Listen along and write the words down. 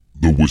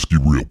The Whiskey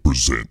Reel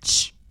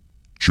presents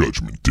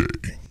Judgment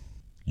Day.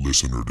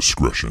 Listener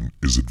discretion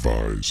is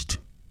advised.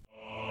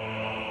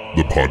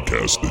 The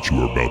podcast that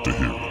you are about to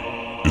hear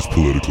is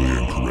politically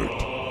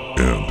incorrect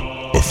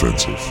and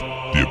offensive.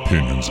 The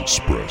opinions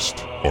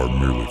expressed are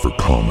merely for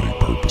comedy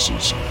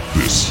purposes.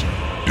 This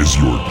is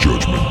your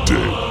Judgment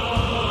Day.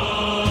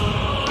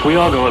 We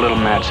all go a little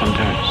mad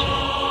sometimes.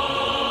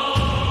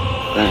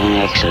 What an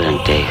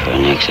excellent day for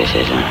an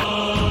exorcism.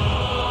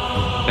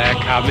 They're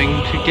coming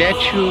to get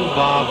you,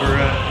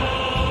 Barbara.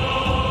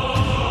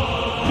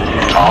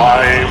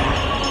 Time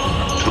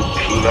to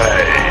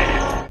play.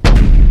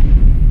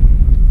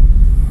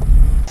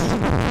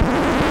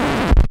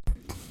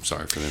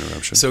 Sorry for the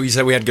interruption. So you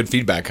said we had good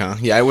feedback, huh?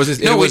 Yeah, it was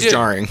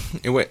jarring.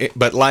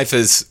 But life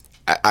is.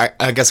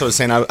 I guess I was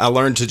saying I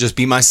learned to just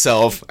be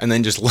myself and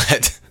then just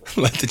let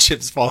the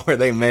chips fall where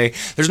they may.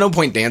 There's no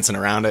point dancing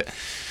around it.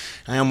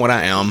 I am what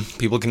I am.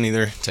 People can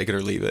either take it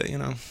or leave it, you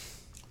know.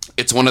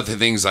 It's one of the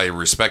things I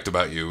respect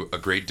about you a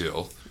great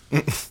deal.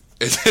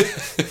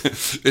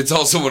 It's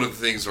also one of the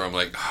things where I'm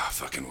like,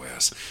 fucking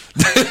Wes.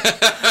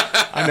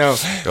 I know.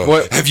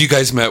 Have you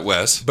guys met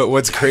Wes? But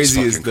what's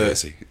crazy is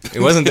it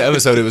wasn't the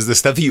episode, it was the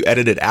stuff you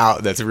edited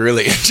out that's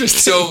really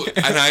interesting. So,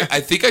 and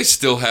I think I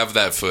still have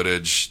that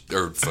footage,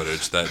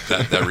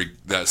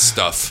 that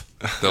stuff,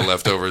 the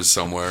leftovers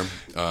somewhere.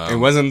 It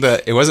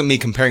wasn't me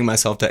comparing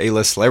myself to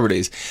A-list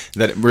celebrities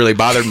that really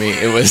bothered me.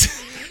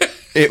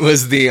 It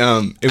was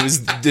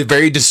the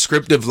very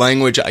descriptive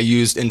language I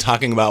used in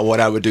talking about what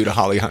I would do to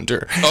Holly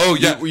Hunter. Oh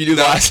yeah, you do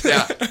that.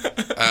 Yeah,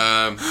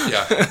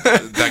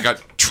 that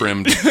got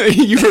trimmed.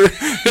 you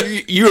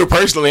were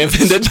personally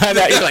offended by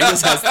that. You're like,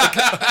 this has to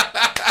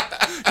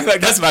go. You're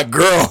like, that's my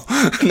girl,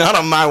 not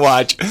on my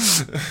watch.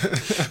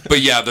 But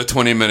yeah, the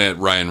 20-minute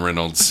Ryan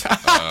Reynolds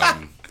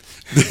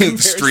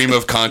stream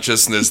of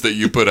consciousness that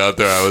you put out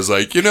there, I was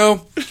like,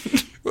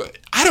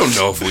 I don't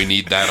know if we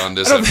need that on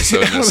this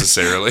episode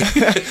necessarily.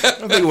 I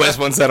don't think Wes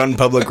wants that on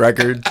public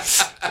record.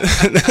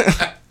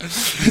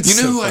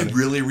 Who I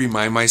really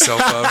remind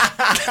myself of?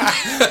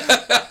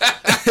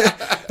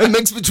 A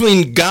mix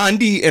between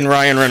Gandhi and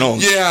Ryan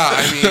Reynolds. Yeah,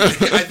 I mean,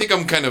 I think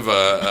I'm kind of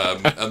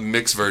a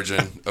mixed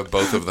version of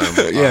both of them,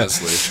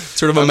 honestly.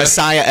 Sort of a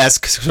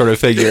Messiah-esque sort of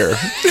figure.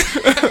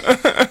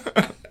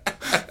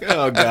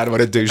 Oh, God, what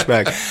a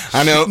douchebag.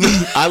 I know.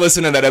 I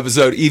listened to that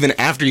episode even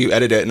after you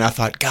edited it, and I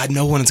thought, God,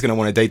 no one's going to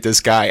want to date this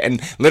guy.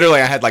 And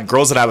literally, I had,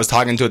 girls that I was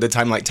talking to at the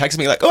time, text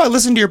me, I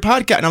listened to your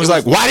podcast. And I was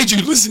like, why did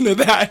you listen to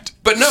that?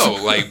 But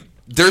no,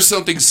 there's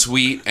something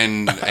sweet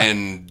and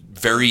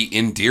very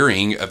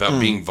endearing about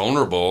being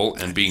vulnerable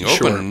and being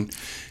open.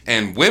 Sure.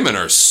 And women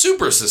are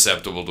super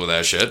susceptible to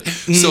that shit.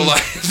 So,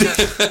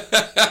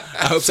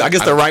 I hope so. I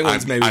guess the right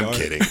ones maybe I'm are.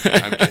 kidding.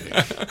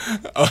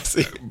 Oh,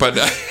 see. But,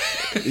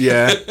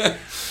 yeah.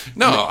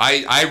 No,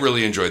 I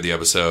really enjoyed the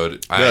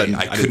episode.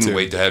 I couldn't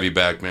wait to have you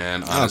back,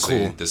 man. Honestly,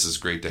 cool. This is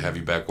great to have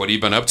you back. What have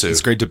you been up to?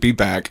 It's great to be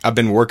back. I've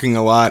been working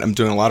a lot. I'm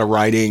doing a lot of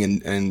writing,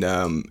 and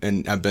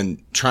I've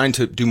been trying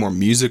to do more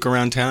music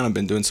around town. I've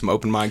been doing some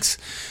open mics.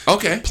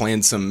 Okay.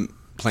 Playing some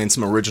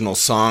original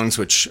songs,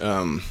 which is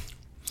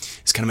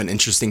kind of an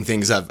interesting thing.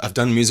 Because I've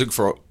done music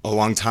for a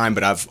long time,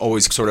 but I've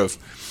always sort of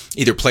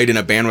either played in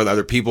a band with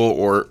other people,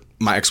 or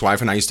my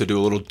ex-wife and I used to do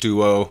a little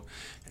duo.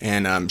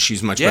 And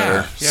she's much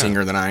better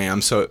singer than I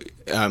am. So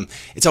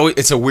it's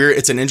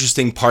an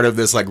interesting part of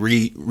this,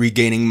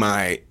 regaining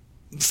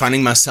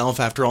finding myself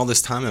after all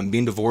this time. I'm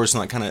being divorced,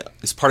 and kind of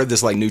it's part of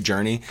this new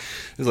journey.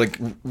 It's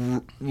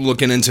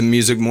looking into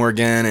music more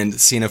again and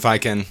seeing if I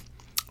can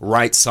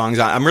write songs.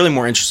 I'm really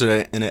more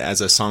interested in it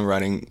as a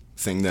songwriting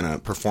thing than a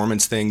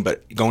performance thing,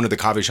 but going to the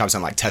coffee shops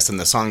and testing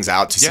the songs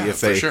out to see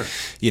if they,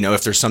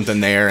 if there's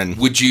something there. And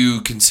would you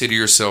consider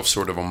yourself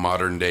sort of a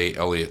modern day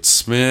Elliott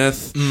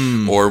Smith,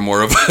 or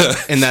more of a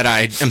in that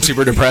I am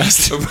super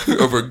depressed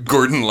over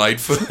Gordon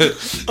Lightfoot?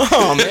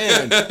 Oh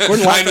man, Gordon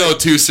Lightfoot. I know,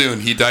 too soon.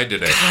 He died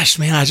today. Gosh,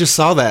 man, I just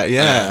saw that.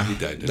 Yeah, he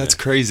died today. That's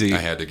crazy. I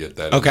had to get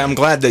that. Okay, I'm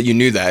glad that you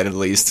knew that at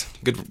least.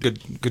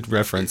 Good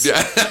reference.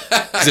 Yeah.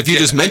 Because if you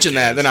just mentioned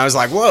that, then I was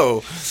like,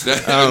 whoa.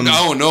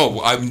 No,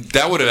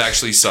 that would have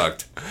actually sucked.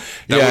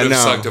 That would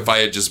have sucked if I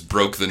had just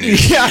broke the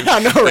news. Yeah, I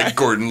know, right?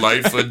 Gordon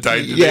Lightfoot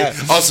died today. Yeah.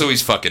 Also,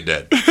 he's fucking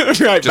dead.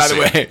 Right, by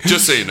the way.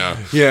 Just so you know.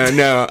 Yeah,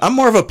 no. I'm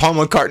more of a Paul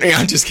McCartney.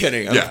 I'm just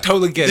kidding. I'm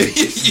totally kidding.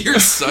 You're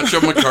such a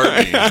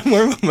McCartney. I'm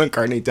more of a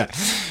McCartney type.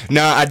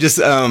 No, I just...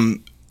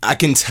 I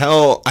can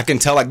tell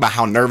by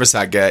how nervous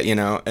I get,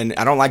 and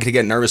I don't like to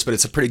get nervous, but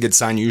it's a pretty good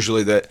sign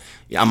usually that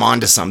I'm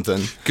onto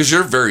something. Because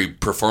you're very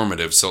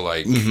performative, so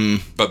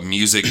but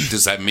music,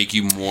 does that make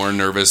you more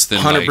nervous than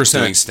 100%.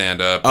 Doing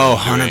stand-up? Oh,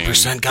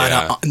 100%.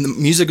 God, the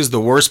music is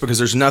the worst because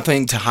there's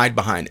nothing to hide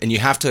behind, and you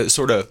have to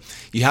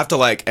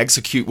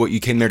execute what you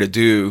came there to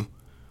do,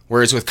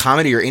 whereas with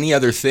comedy or any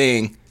other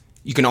thing,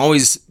 you can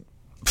always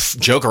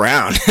joke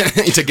around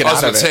to get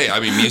out of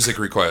it. Music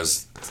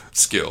requires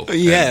skill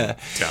and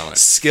talent.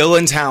 Skill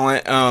and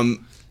talent.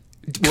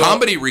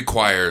 Comedy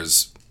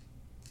requires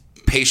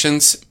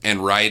patience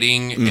and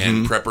writing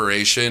and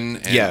preparation.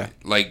 And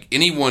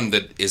anyone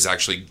that is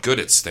actually good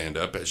at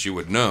stand-up, as you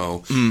would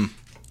know,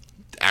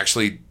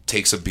 actually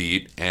takes a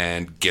beat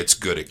and gets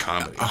good at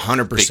comedy.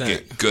 100%. They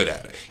get good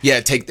at it. Yeah,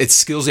 it's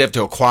skills you have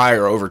to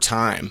acquire over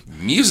time.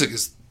 Music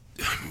is...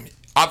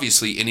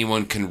 Obviously,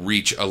 anyone can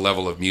reach a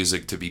level of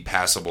music to be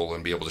passable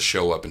and be able to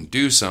show up and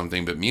do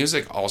something, but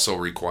music also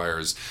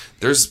requires...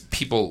 There's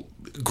people...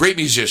 Great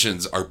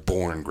musicians are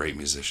born great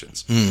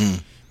musicians. Mm-hmm.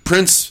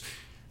 Prince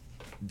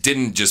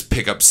didn't just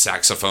pick up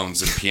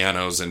saxophones and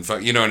pianos and...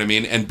 You know what I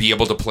mean? And be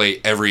able to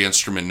play every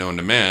instrument known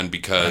to man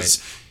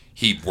because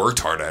he worked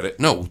hard at it.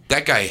 No,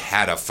 that guy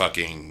had a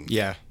fucking...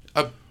 Yeah.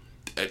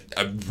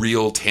 A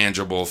real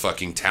tangible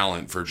fucking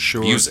talent for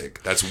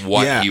music. That's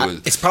what he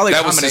was. It's probably that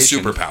a combination. Was his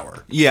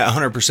superpower. Yeah,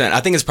 100%. I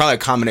think it's probably a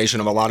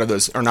combination of a lot of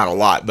those, or not a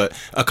lot, but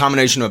a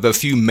combination of a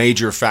few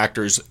major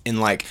factors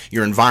in like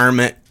your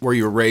environment, where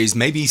you were raised,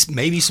 maybe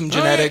some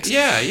genetics.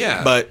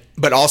 Yeah.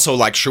 But also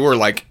like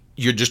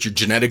you're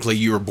genetically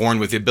you were born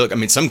with the ability. I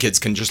mean, some kids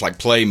can just like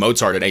play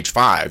Mozart at age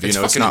 5. It's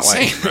it's not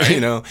insane, like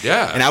right?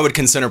 Yeah. And I would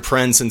consider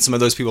Prince and some of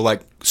those people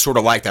like sort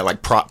of like that,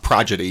 like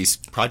prodigies.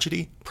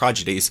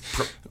 Prodigies.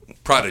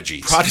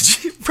 Prodigies.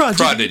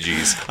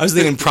 I was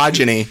thinking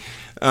progeny.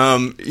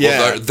 Well,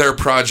 their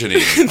progeny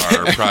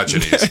are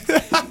progenies.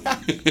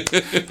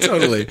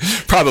 Totally.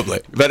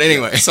 Probably. But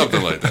anyway.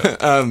 Something like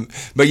that.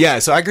 But yeah,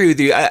 so I agree with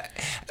you.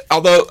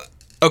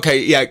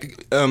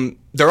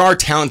 There are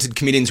talented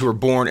comedians who are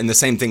born and the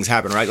same things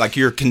happen, right? Like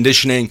your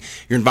conditioning,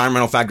 your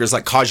environmental factors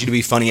like cause you to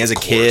be funny as a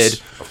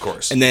kid. Of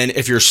course. And then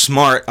if you're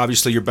smart,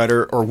 obviously you're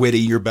better, or witty,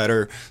 you're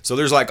better. So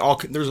there's all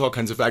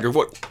kinds of factors.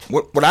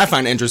 What I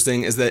find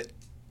interesting is that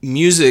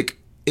music,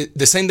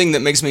 the same thing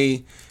that makes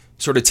me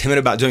sort of timid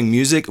about doing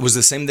music was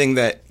the same thing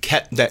that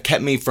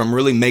kept me from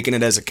really making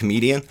it as a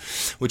comedian,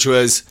 which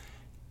was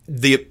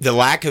the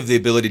lack of the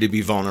ability to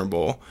be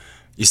vulnerable.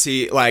 You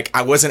see, like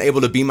I wasn't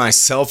able to be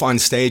myself on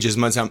stage as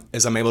much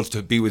as I'm able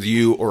to be with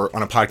you or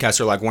on a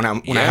podcast, or like when I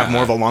have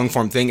more of a long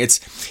form thing. It's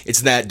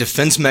that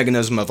defense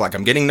mechanism of like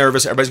I'm getting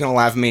nervous, everybody's gonna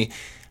laugh at me.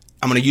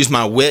 I'm gonna use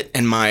my wit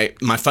and my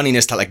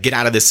funniness to like get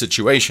out of this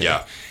situation.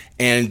 Yeah.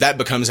 And that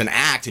becomes an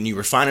act, and you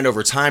refine it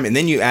over time, and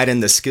then you add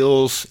in the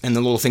skills and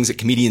the little things that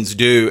comedians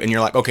do, and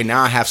you're like, okay,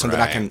 now I have something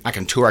I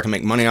can tour, I can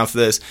make money off of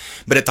this.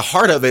 But at the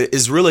heart of it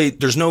is really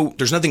there's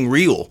nothing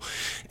real,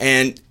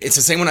 and it's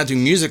the same when I do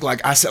music.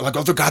 Like I said, like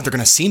oh God, they're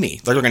gonna see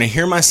me, they're gonna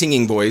hear my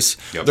singing voice,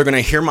 they're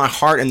gonna hear my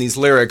heart in these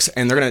lyrics,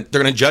 and they're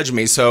gonna judge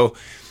me. So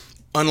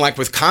unlike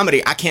with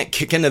comedy, I can't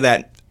kick into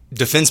that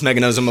defense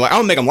mechanism like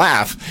I'll make them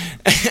laugh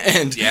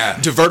and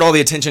divert all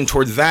the attention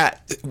towards that.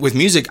 With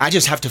music, I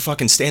just have to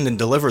fucking stand and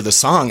deliver the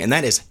song, and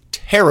that is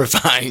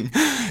terrifying.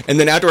 And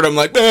then afterward I'm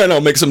like, man, I'll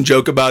make some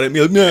joke about it and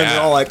be like, man, they're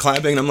all like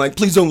clapping and I'm like,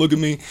 please don't look at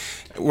me.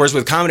 Whereas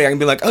with comedy I can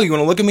be like, oh, you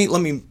want to look at me,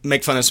 let me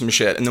make fun of some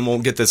shit and then we'll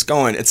get this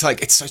going. It's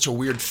like it's such a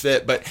weird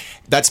fit, but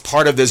that's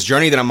part of this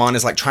journey that I'm on,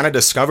 is like trying to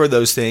discover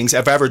those things.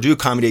 If I ever do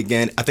comedy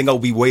again, I think I'll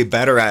be way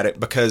better at it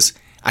because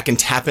I can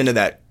tap into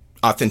that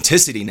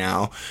authenticity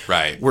now,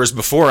 right? Whereas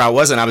before I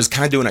wasn't. I was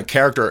kind of doing a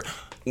character.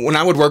 When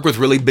I would work with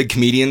really big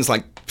comedians,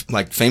 like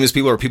famous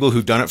people or people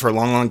who've done it for a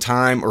long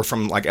time, or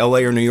from like LA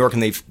or New York,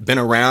 and they've been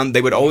around,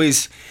 they would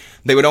always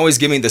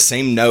give me the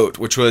same note,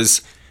 which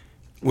was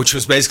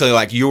basically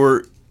like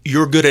you're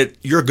a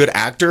good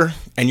actor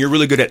and you're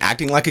really good at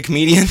acting like a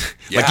comedian.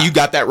 Like you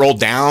got that role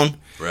down,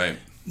 right?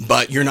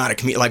 But you're not a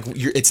comedian. Like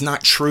it's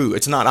not true.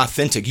 It's not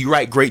authentic. You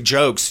write great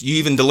jokes. You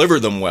even deliver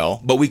them well,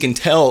 but we can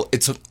tell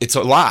it's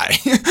a lie.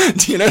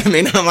 Do you know what I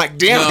mean? And I'm like,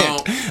 damn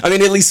it. I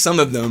mean, at least some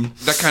of them.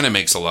 That kind of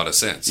makes a lot of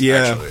sense. Yeah,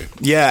 actually.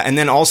 Yeah. And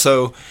then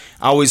also,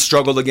 I always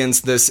struggled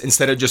against this.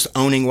 Instead of just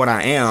owning what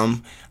I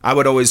am, I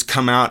would always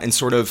come out and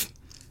sort of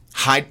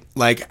feel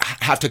like I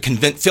have to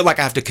convince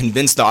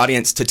the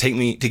audience to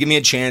give me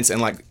a chance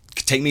and like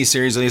take me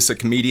seriously as a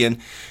comedian,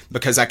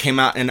 because I came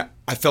out and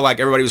I feel like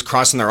everybody was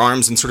crossing their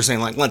arms and sort of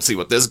saying like, let's see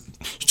what this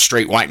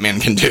straight white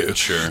man can do.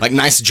 Sure. Like,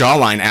 nice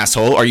jawline,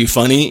 asshole. Are you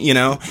funny? You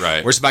know?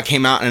 Right. Whereas if I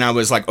came out and I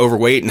was like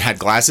overweight and had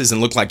glasses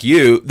and looked like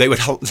you, they would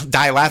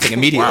die laughing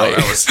immediately. Wow,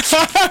 that was...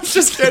 I'm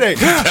just kidding.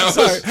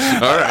 Sorry.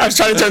 All right. I was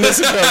trying to turn this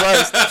into a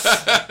roast.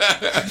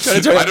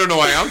 I don't know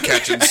why I'm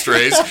catching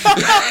strays.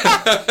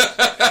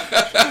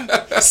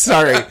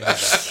 Sorry.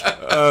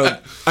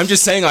 I'm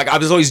just saying, like, I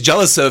was always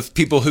jealous of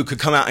people who could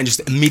come out and just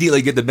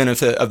immediately get the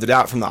benefit of the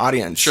doubt from the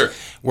audience. Sure.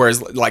 Whereas,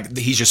 like,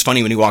 he's just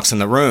funny when he walks in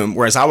the room.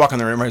 Whereas I walk in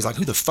the room and he's like,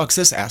 who the fuck's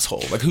this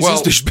asshole? Like, who's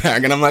this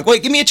douchebag? And I'm like,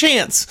 wait, give me a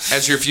chance.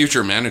 As your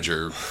future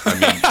manager, I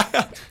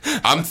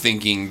mean, I'm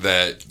thinking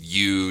that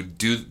you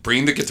do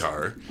bring the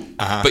guitar,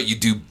 but you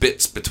do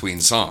bits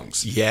between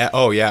songs. Yeah.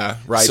 Oh, yeah.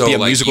 Right. So, be a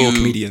like, musical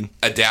comedian.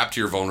 Adapt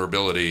your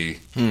vulnerability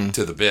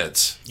to the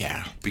bits.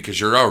 Yeah.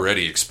 Because you're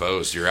already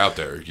exposed. You're out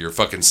there. You're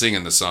fucking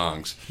singing the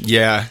songs.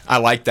 Yeah, I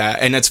like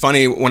that. And it's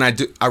funny when I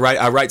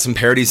write some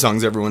parody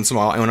songs every once in a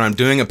while. And when I'm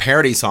doing a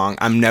parody song,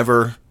 I'm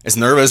never as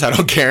nervous. I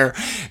don't care.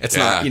 It's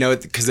not,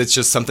 because it's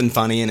just something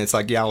funny. And it's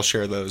like, yeah, I'll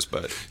share those.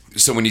 But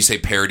so when you say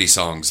parody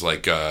songs,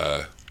 like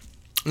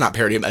not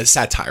parody, but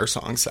satire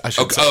songs, I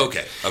should say.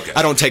 Okay.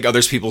 I don't take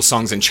other people's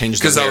songs and change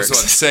the lyrics. Because I was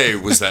about to say,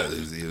 was that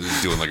he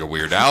was doing like a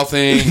Weird Al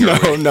thing?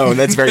 No,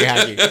 that's very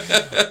hacky.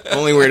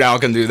 Only Weird Al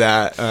can do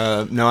that.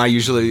 No, I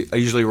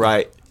usually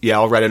write. Yeah,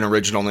 I'll write an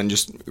original and then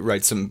just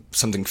write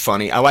something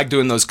funny. I like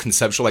doing those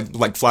conceptual,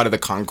 like Flight of the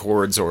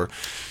Conchords or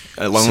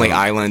Lonely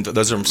Island.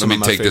 Those are some of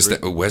my favorites. Let me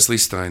take this. Wesley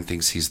Stein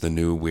thinks he's the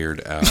new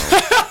Weird Al.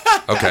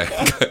 Okay,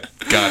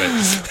 got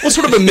it. Well,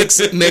 sort of a mix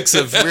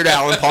of Weird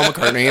Al and Paul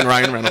McCartney and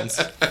Ryan Reynolds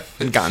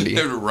and Gandhi.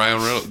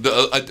 Ryan Reynolds,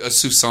 a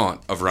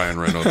Suissant of Ryan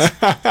Reynolds.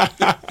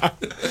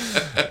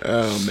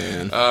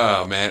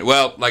 Oh man.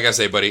 Well, like I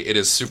say, buddy, it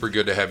is super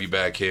good to have you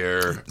back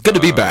here. Good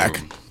to be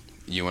back.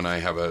 You and I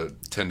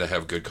tend to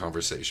have good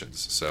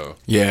conversations. So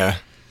yeah.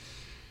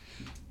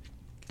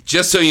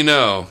 Just so you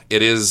know,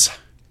 it is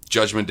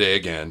Judgment Day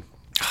again.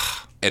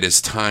 It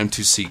is time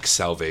to seek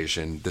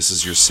salvation. This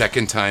is your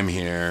second time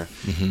here.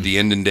 Mm-hmm. The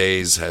end in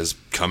days has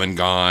come and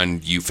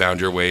gone. You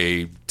found your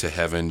way to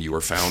heaven. You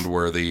were found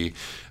worthy.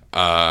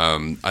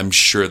 I'm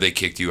sure they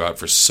kicked you out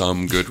for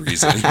some good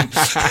reason.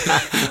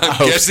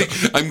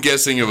 I'm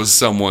guessing it was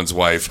someone's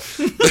wife.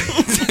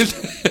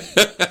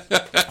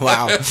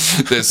 Wow.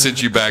 That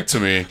sent you back to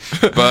me.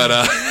 But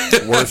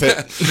worth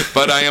it.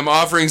 But I am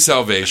offering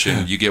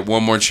salvation. You get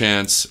one more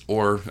chance,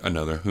 or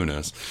another, who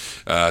knows,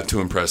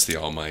 to impress the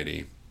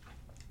Almighty.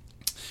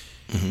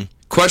 Mm-hmm.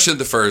 Question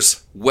the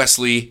first.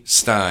 Wesley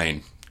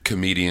Stein,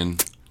 comedian,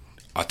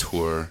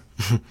 auteur,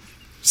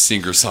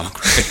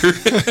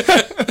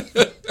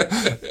 singer-songwriter.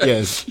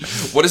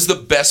 Yes. What is the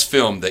best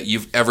film that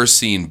you've ever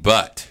seen,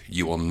 but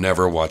you will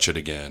never watch it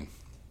again?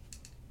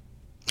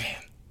 Man,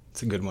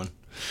 it's a good one.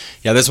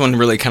 Yeah, this one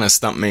really kind of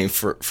stumped me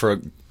for.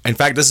 In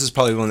fact, this is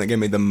probably the one that gave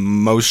me the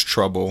most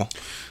trouble.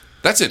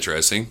 That's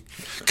interesting,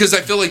 because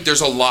I feel like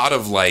there's a lot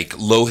of like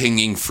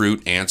low-hanging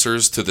fruit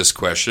answers to this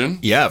question.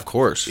 Yeah, of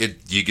course.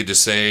 You could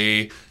just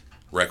say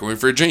 "Requiem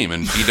for a Dream"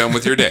 and be done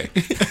with your day.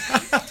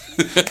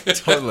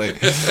 Totally.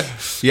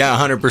 Yeah,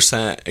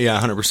 100%.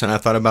 Yeah, 100%. I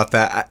thought about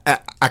that.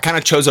 I kind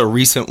of chose a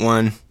recent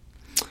one,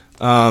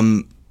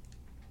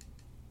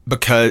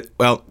 because,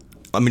 well,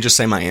 let me just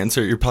say my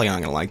answer. You're probably not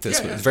going to like this,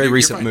 but it's a very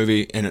recent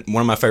movie, and one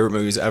of my favorite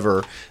movies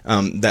ever.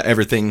 That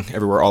Everything,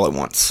 Everywhere, All at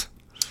Once.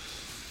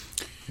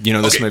 You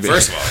know this movie.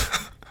 First of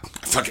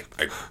all,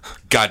 I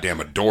goddamn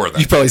adore that.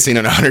 You've probably seen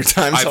it 100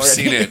 times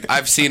already.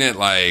 I've seen it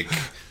like...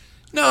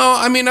 No,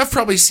 I mean, I've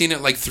probably seen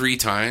it like 3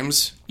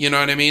 times. You know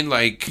what I mean?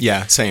 Like...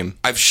 Yeah, same.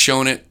 I've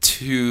shown it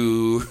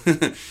to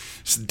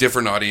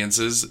different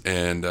audiences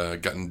and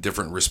gotten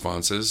different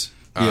responses.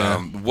 Yeah.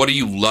 What do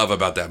you love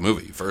about that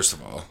movie, first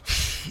of all?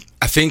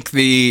 I think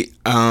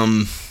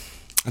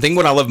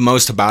what I love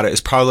most about it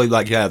is probably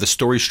the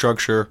story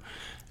structure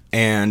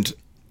and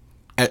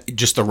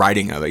just the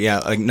writing of it. Yeah,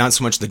 like not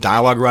so much the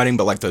dialogue writing,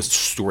 but like the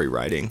story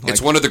writing.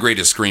 It's one of the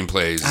greatest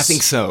screenplays. I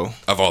think so.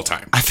 Of all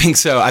time. I think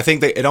so. I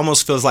think that it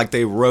almost feels like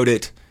they wrote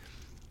it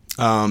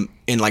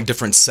in like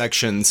different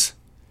sections,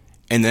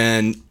 and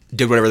then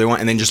did whatever they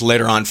want, and then just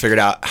later on figured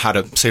out how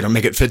to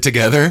make it fit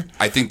together.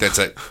 I think that's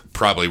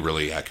probably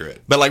really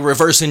accurate. But like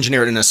reverse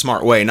engineer it in a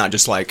smart way, not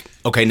just like,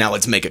 okay, now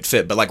let's make it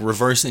fit, but like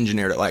reverse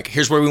engineered it. Like,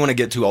 here's where we want to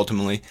get to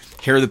ultimately.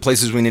 Here are the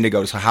places we need to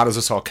go. So how does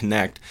this all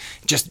connect?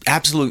 Just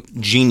absolute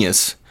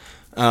genius.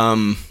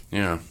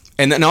 Yeah.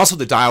 And then also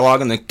the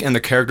dialogue and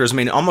the characters. I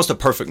mean, almost a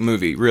perfect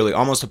movie, really,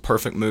 almost a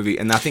perfect movie.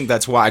 And I think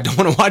that's why I don't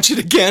want to watch it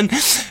again.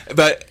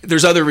 But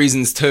there's other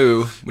reasons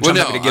too, which I'm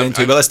not going to get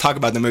into. But let's talk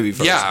about the movie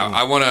first. Yeah,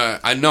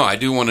 I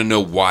do want to know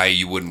why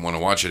you wouldn't want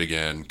to watch it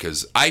again,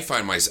 because I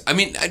find myself. I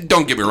mean,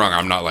 don't get me wrong.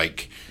 I'm not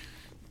like.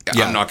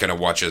 Yeah. I'm not going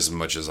to watch as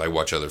much as I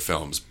watch other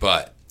films,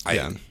 but I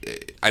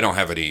don't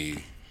have any.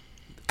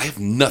 I have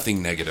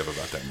nothing negative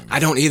about that movie. I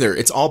don't either.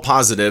 It's all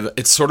positive.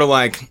 It's sort of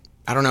like,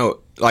 I don't know,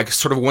 like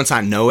sort of once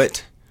I know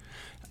it.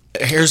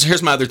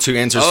 Here's my other 2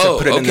 answers to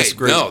put it in this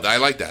group. No, I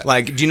like that.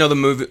 Like, do you know the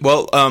movie?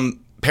 Well,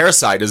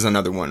 Parasite is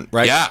another one,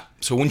 right? Yeah.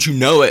 So once you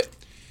know it,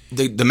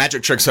 the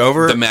magic trick's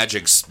over. The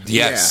magic's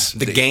yes.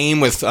 Yeah. The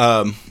game with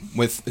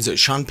is it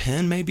Sean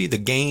Penn maybe? The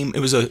game. It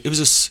was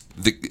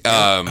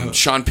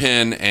Sean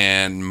Penn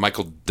and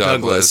Michael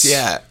Douglas.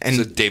 Yeah, and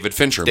it's a David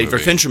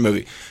Fincher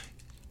movie.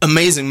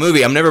 Amazing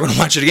movie. I'm never going to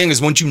watch it again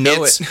because once you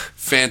know it's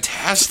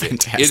fantastic.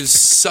 It is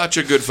such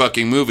a good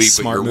fucking movie.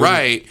 Smart but you're movie.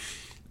 right.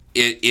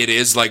 It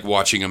is like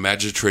watching a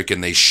magic trick,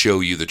 and they show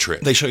you the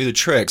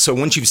trick. So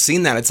once you've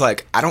seen that, it's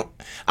like I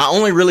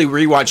only really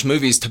rewatch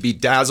movies to be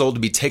dazzled, to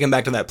be taken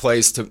back to that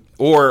place,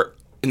 or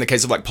in the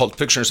case of like Pulp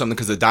Fiction or something,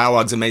 because the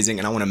dialogue's amazing,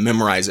 and I want to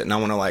memorize it, and I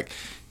want to like,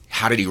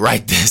 how did he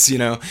write this? You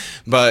know,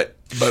 but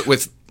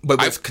with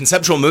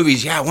conceptual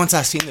movies, once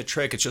I've seen the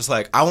trick, it's just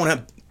like I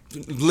want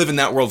to live in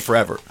that world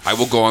forever. I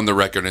will go on the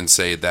record and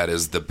say that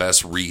is the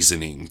best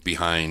reasoning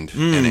behind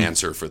an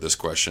answer for this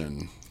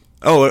question.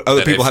 Oh,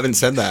 other people haven't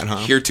said that,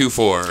 huh?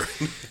 Heretofore,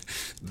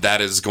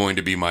 that is going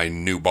to be my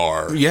new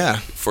bar. Yeah.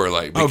 For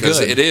like, because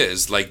it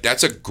is like,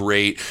 that's a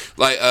great,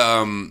 like,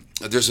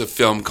 there's a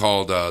film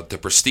called The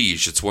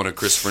Prestige. It's one of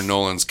Christopher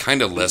Nolan's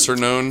kind of lesser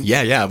known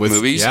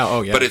movies. Yeah,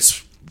 oh yeah. But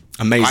it's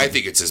Amazing. I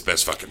think it's his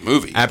best fucking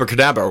movie.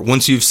 Abracadabra.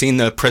 Once you've seen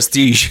The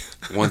Prestige.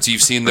 Once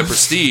you've seen The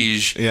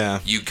Prestige, Yeah.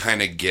 you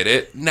kind of get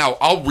it. Now,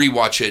 I'll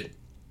rewatch it.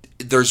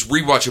 There's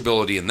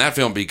rewatchability in that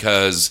film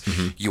because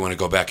you want to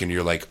go back and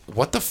you're like,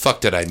 what the fuck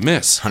did I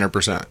miss?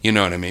 100%. You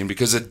know what I mean?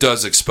 Because it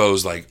does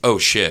expose like, oh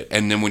shit.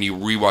 And then when you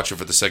rewatch it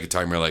for the second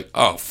time, you're like,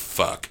 oh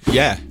fuck.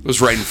 Yeah. It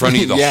was right in front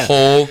of you the Yeah.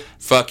 whole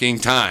fucking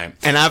time.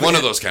 And one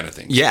of those kind of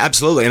things. Yeah,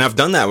 absolutely. And I've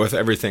done that with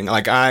everything.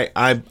 Like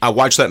I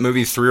watched that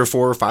movie 3 or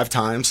 4 or 5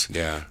 times.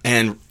 Yeah.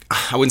 And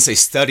I wouldn't say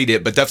studied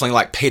it, but definitely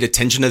like paid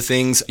attention to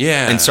things.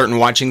 Yeah. And certain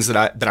watchings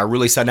that I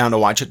really sat down to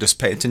watch it, just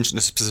pay attention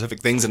to specific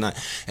things. And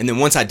then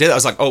once I did, I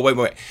was like, oh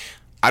wait.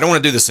 I don't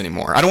want to do this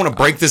anymore. I don't want to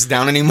break this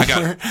down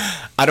anymore.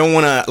 I don't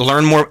want to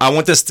learn more. I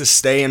want this to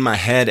stay in my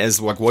head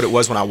as like what it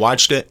was when I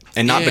watched it,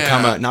 and not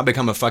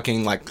become a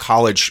fucking like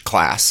college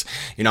class.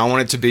 You know, I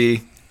want it to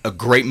be a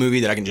great movie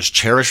that I can just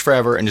cherish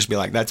forever and just be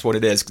like, that's what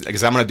it is.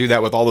 Because I'm going to do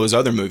that with all those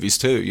other movies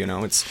too. You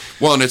know, it's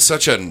and it's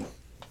such an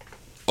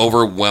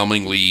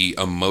overwhelmingly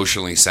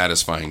emotionally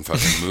satisfying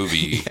fucking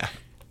movie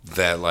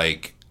that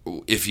like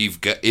if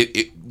you've got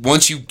it,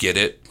 once you get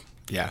it,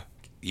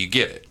 you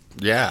get it.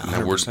 Yeah,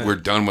 and we're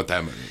done with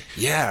that movie.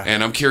 Yeah,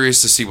 and I'm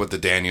curious to see what the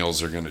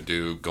Daniels are going to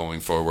do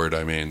going forward.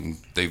 I mean,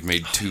 they've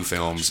made 2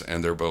 films,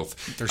 and they're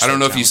both. I don't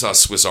know if you saw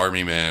Swiss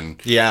Army Man.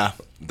 Yeah,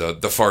 the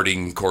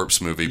farting corpse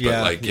movie,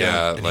 but like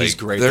he's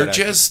great.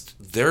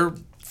 They're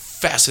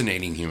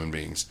fascinating human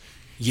beings.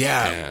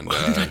 Yeah, and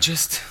who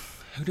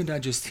did I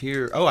just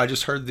hear? Oh, I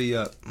just heard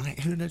the.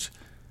 Who did I?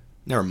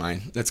 Never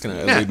mind. That's going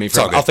to elude me.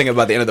 I'll think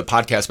about the end of the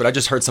podcast, but I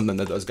just heard something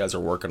that those guys are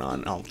working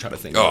on. I'll try to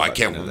think. Oh, I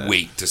can't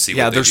wait to see.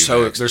 What they're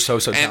so next. They're so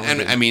talented.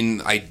 And I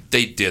mean,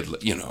 they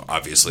did. You know,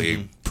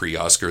 obviously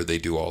pre-Oscar, they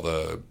do all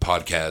the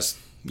podcast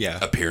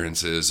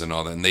appearances and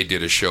all that, and they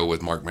did a show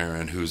with Mark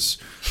Maron, who's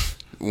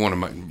one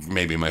of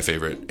maybe my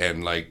favorite,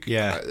 and like,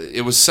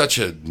 it was such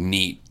a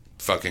neat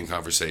fucking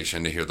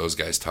conversation to hear those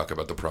guys talk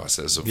about the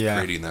process of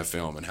creating that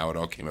film and how it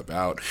all came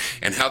about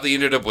and how they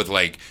ended up with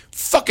like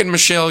fucking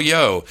Michelle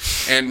Yeoh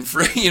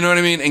and you know what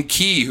I mean, and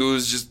Key, who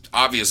was just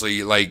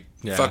obviously like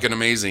fucking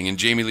amazing, and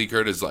Jamie Lee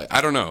Curtis, like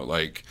I don't know,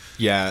 like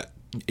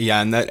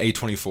and that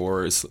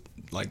A24 is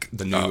like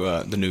the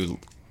new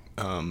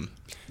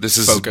this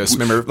is Focus.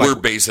 Remember, we're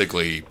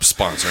basically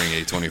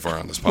sponsoring A24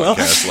 on this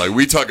podcast. Like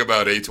we talk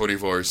about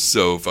A24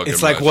 so fucking.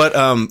 It's like what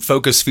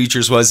Focus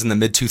Features was in the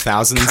mid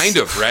 2000s, kind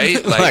of,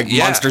 right? Like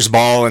Monsters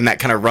Ball and that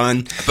kind of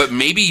run, but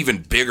maybe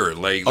even bigger.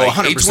 Like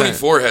 100%.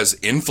 A24 has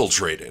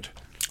infiltrated.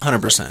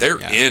 100%. They're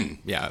in.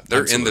 Yeah,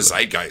 they're absolutely. in the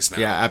zeitgeist now.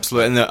 Yeah,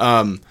 absolutely.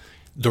 And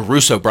the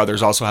Russo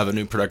brothers also have a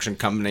new production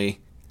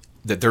company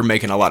that they're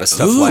making a lot of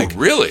stuff. Ooh, like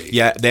really?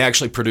 Yeah, they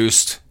actually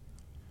produced.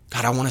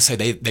 God, I want to say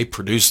they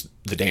produced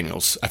the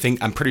Daniels.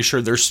 I'm pretty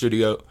sure their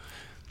studio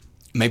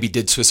maybe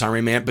did Swiss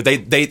Army Man, but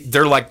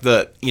they're like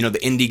the the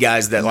indie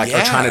guys that like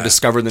are trying to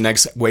discover the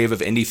next wave of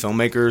indie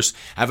filmmakers.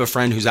 I have a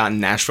friend who's out in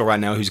Nashville right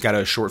now who's got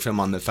a short film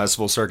on the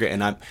festival circuit,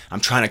 and I'm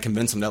trying to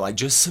convince him that like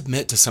just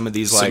submit to some of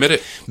these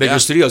like bigger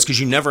studios, because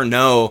you never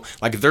know,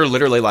 like they're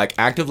literally like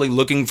actively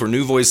looking for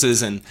new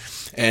voices and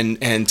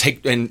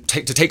take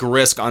a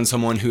risk on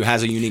someone who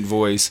has a unique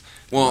voice.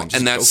 Well,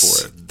 and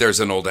there's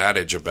an old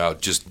adage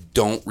about just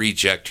don't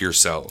reject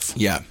yourself.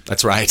 Yeah,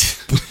 that's right.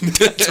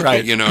 That's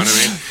right. You know what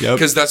I mean? Yep.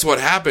 Because that's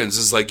what happens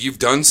is like you've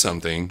done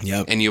something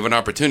Yep. and you have an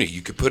opportunity.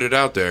 You could put it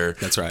out there.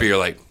 That's right. But you're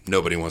like,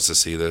 nobody wants to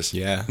see this.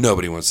 Yeah.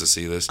 Nobody wants to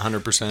see this.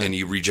 100%. And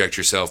you reject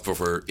yourself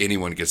before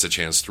anyone gets a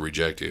chance to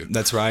reject you.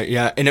 That's right.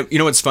 Yeah. And you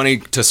know what's funny,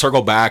 to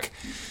circle back,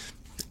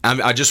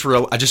 I just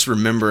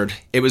remembered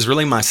it was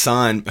really my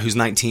son who's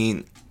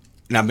 19.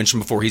 And I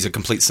mentioned before, he's a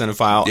complete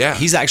cinephile. Yeah.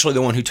 He's actually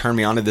the one who turned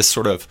me on to this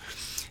sort of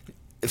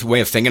way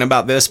of thinking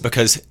about this,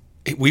 because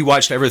we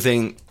watched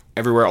Everything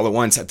Everywhere All at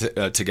Once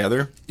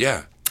together.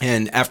 Yeah.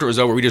 And after it was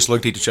over, we just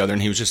looked at each other,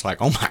 and he was just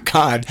like, oh my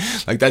God,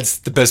 like that's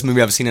the best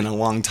movie I've seen in a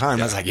long time.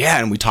 Yeah. I was like, yeah.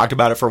 And we talked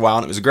about it for a while,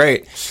 and it was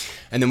great.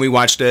 And then we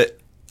watched it.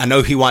 I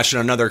know he watched it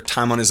another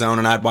time on his own,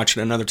 and I'd watched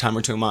it another time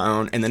or two on my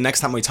own. And the next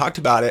time we talked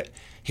about it,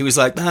 he was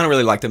like, I don't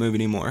really like the movie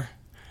anymore.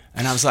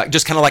 And I was like,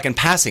 just kind of like in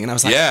passing. And I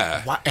was like,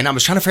 why? And I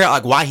was trying to figure out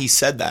like why he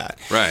said that.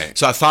 Right.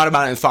 So I thought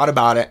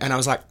about it. And I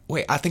was like,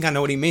 wait, I think I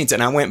know what he means.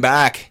 And I went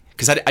back,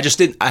 because I just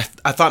didn't, I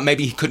thought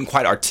maybe he couldn't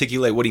quite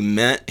articulate what he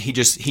meant. He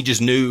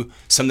just knew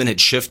something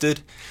had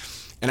shifted.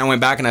 And I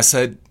went back and I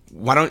said,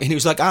 why don't, and he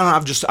was like, I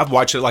don't know, I've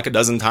watched it like a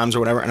dozen times or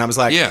whatever. And I was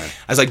like,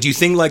 do you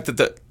think like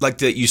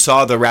that you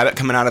saw the rabbit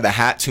coming out of the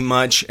hat too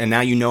much, and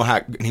now you know how,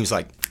 and he was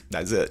like,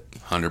 that's it.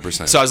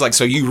 100%. So I was like,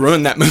 so you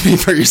ruined that movie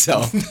for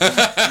yourself.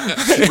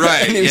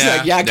 Right. And he was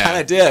like, yeah, I kind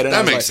of did. And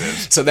that makes like,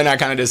 sense. So then I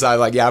kind of decided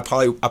like, yeah, I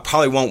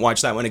probably won't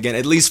watch that one again.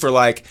 At least for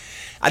like,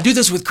 I do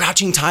this with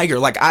Crouching Tiger.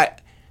 Like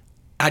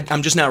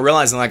I'm just now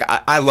realizing like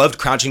I loved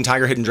Crouching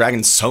Tiger, Hidden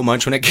Dragon so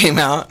much when it came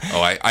out.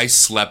 Oh, I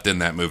slept in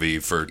that movie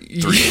for 3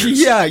 years.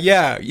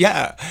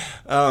 Yeah.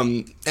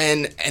 And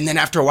then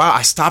after a while,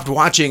 I stopped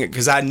watching it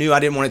because I knew I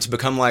didn't want it to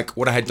become like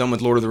what I had done with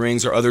Lord of the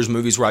Rings or others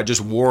movies where I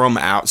just wore them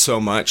out so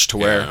much to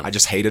where I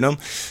just hated them.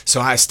 So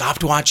I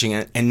stopped watching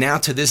it. And now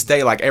to this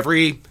day, like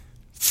every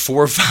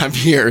 4 or 5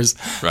 years.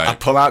 Right. I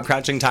pull out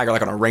Crouching Tiger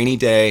like on a rainy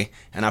day,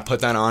 and I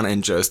put that on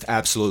and just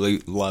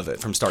absolutely love it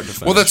from start to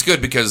finish. Well, that's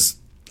good because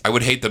I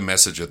would hate the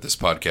message of this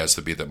podcast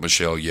to be that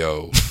Michelle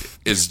Yeoh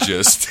is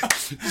just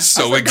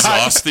so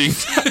exhausting.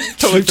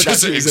 Totally forgot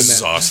Just she was in that.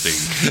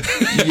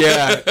 exhausting.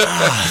 Yeah.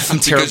 I'm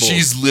terrible. Because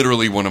she's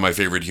literally one of my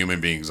favorite human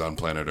beings on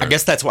planet Earth. I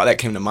guess that's why that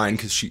came to mind,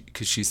 because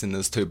she's in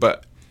those too.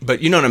 But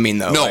you know what I mean,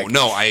 though.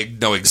 No, I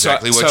know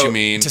exactly what so you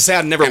mean. to say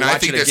I'd never and watch I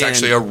think it that's again-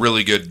 actually a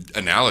really good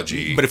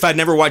analogy. But if I'd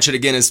never watch it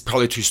again, it's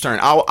probably too stern.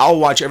 I'll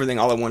watch everything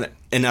all I want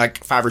in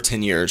like 5 or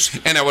 10 years.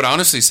 And I would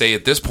honestly say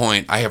at this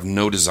point, I have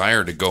no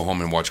desire to go home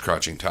and watch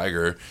Crouching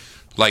Tiger.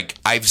 Like,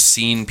 I've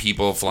seen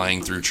people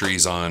flying through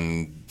trees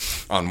on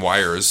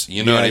wires.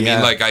 You know what I mean?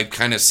 Yeah. Like, I've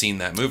kind of seen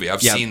that movie.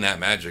 I've Yeah. seen that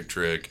magic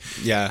trick.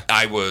 Yeah.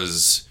 I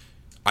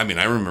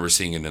remember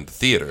seeing it in the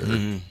theater,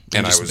 and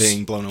I just was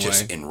being blown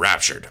just away.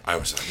 enraptured. I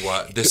was like,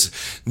 "What? This?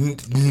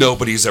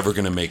 Nobody's ever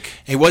going to make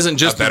It wasn't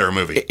just a better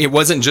movie." It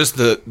wasn't just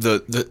the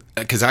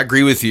because I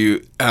agree with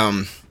you.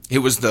 It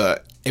was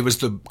the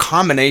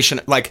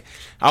combination. Like,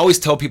 I always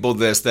tell people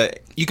this,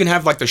 that you can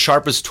have like the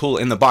sharpest tool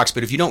in the box,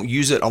 but if you don't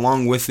use it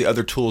along with the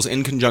other tools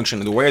in conjunction,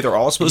 the way they're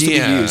all supposed to be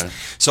Yeah. used.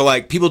 So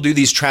like people do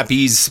these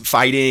trapeze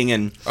fighting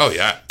and Oh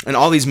yeah,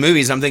 all these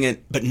movies. I'm thinking,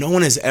 but no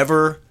one has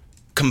ever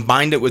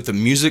combined it with the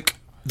music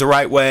the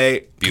right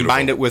way,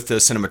 combined it with the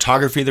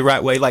cinematography the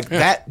right way. Like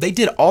that, they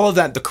did all of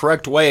that the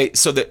correct way,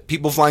 so that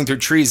people flying through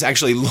trees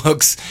actually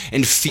looks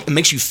and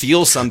makes you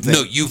feel something.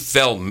 no, you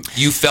felt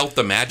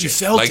the magic. You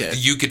felt like it.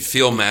 you could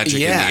feel magic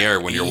in Yeah. the air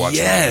when you're watching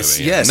Yes,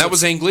 the movie. yes. And that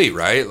was Ang Lee,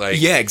 right? Like,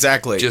 Yeah,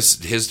 exactly.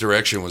 Just his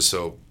direction was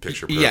so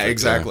picture perfect. Yeah,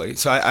 exactly.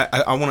 So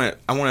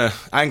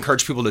I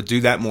encourage people to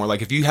do that more.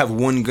 Like, if you have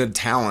one good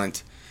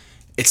talent,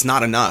 it's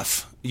not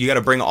enough. You got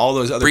to bring all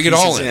those other Bring it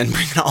pieces all in.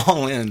 Bring it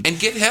all in. And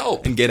get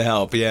help. And get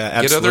help. Yeah,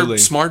 absolutely. Get other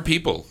smart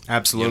people.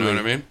 Absolutely. You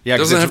know what I mean? Yeah, It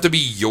 'cause doesn't it's- have to be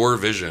your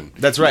vision.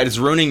 That's right. It's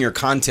ruining your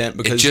content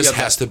because It just you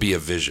have has to be a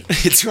vision.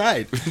 It's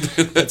right.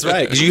 That's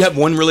right. Because you have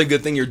one really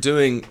good thing you're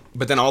doing,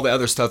 but then all the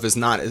other stuff is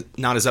not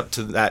as up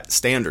to that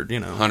standard.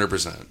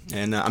 100%.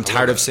 And I'm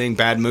tired of that. seeing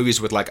bad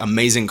movies with like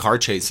amazing car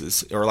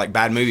chases, or like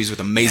bad movies with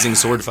amazing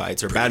sword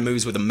fights, or bad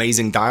movies with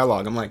amazing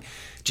dialogue. I'm like,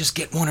 just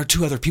get one or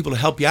two other people to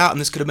help you out, and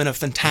this could have been a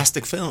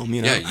fantastic film.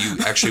 Yeah, you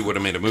actually would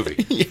have made a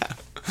movie.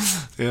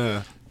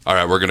 Yeah. All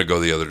right, we're going to go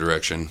the other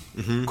direction.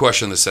 Mm-hmm.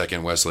 Question the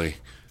second, Wesley.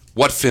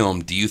 What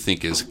film do you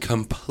think is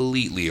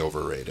completely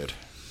overrated?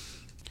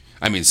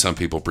 I mean, some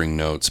people bring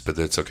notes, but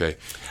that's okay.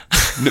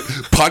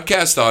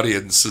 Podcast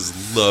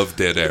audiences love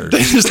dead air.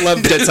 They just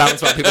love dead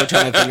silence while people are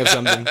trying to think of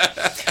something.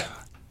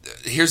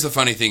 Here's the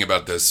funny thing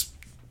about this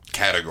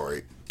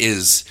category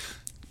is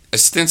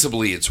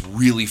ostensibly it's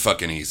really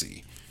fucking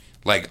easy.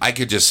 Like, I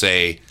could just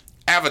say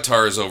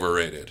Avatar is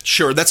overrated.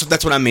 Sure, that's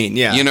what I mean.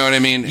 Yeah, You know what I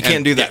mean? You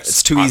can't do that. Yes,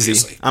 It's too easy.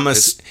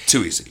 obviously. It's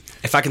too easy.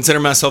 If I consider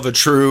myself a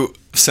true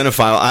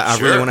cinephile, I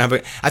Sure. really want to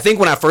have I think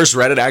when I first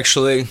read it,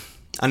 actually,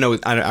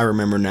 I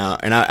remember now,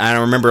 and I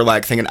remember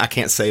like thinking, I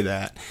can't say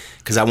that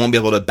because I won't be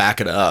able to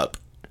back it up.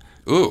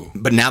 Ooh.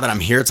 But now that I'm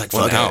here, it's like,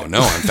 Well, fuck it. no,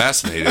 I'm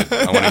fascinated.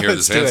 I want to hear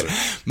this Let's do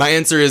answer. it. My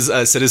answer is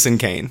Citizen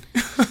Kane.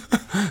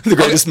 The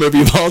greatest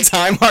movie of all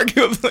time,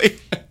 arguably.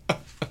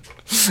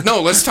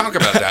 No, let's talk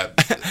about that.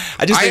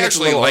 I just think it's a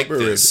actually little like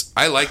overrated. this.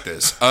 I like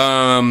this.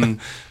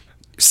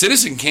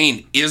 Citizen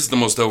Kane is the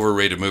most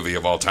overrated movie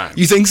of all time.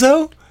 You think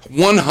so?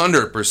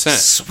 100%.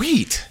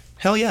 Sweet.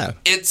 Hell yeah.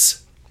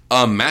 It's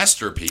a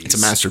masterpiece. It's a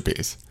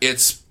masterpiece.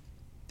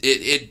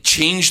 It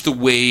changed the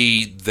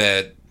way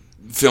that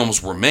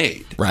films were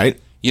made. Right?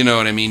 You know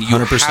what I mean? You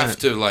 100%. have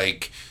to,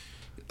 like,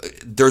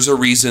 there's a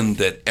reason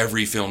that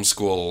every film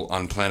school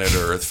on planet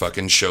Earth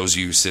fucking shows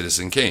you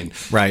Citizen Kane.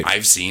 Right.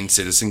 I've seen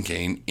Citizen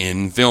Kane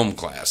in film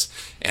class,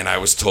 and I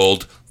was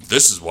told,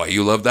 this is why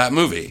you love that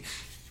movie.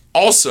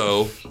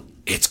 Also,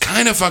 it's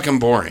kind of fucking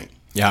boring.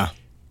 Yeah.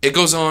 It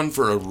goes on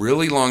for a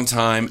really long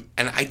time,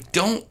 and I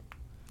don't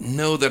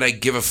know that I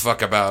give a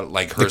fuck about,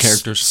 like, her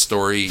characters.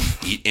 story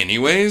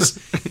anyways.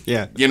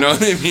 Yeah. You know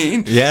what I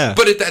mean? Yeah.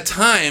 But at that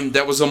time,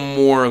 that was a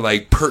more,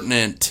 like,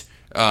 pertinent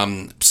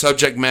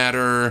subject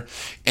matter,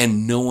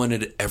 and no one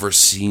had ever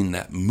seen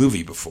that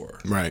movie before.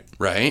 Right.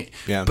 Right?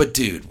 Yeah. But,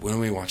 dude, when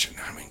we watch it,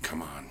 I mean,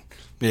 come on.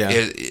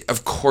 Yeah.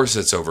 Of course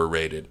it's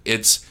overrated.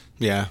 It's,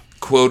 Yeah.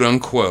 quote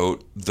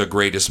unquote, the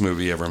greatest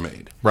movie ever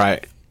made.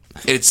 Right.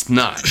 It's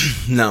not.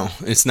 No,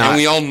 it's not. And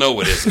we all know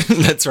it isn't.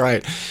 That's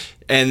right.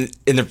 And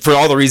for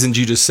all the reasons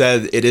you just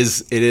said, it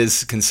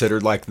is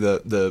considered like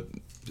the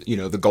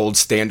gold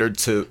standard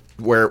to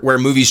where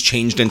movies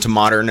changed into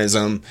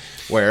modernism,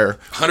 where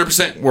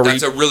 100%.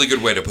 That's a really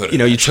good way to put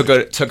it. you took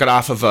it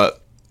off of a.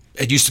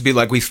 It used to be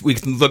like we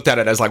looked at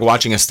it as like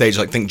watching a stage.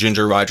 Like think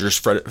Ginger Rogers,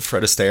 Fred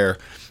Astaire.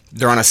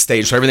 They're on a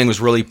stage, so everything was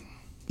really.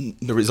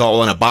 It was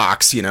all in a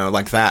box,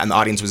 like that, and the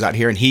audience was out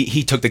here, and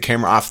he took the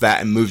camera off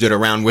that and moved it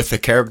around with the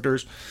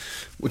characters,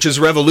 which is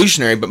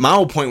revolutionary. But my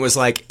whole point was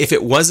like, if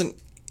it wasn't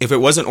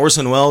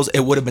Orson Welles,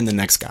 it would have been the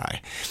next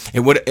guy.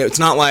 It's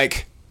not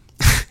like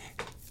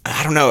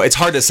I don't know. It's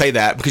hard to say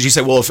that because you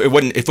say, well, if it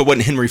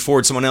wasn't Henry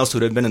Ford, someone else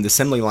would have been in the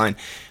assembly line.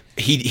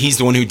 he's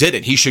the one who did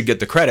it. He should get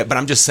the credit. But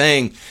I'm just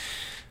saying.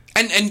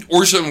 And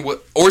Orson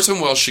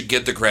Welles should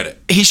get the credit.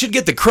 He should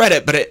get the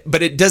credit,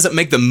 but it doesn't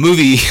make the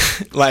movie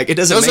like it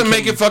doesn't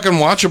make it fucking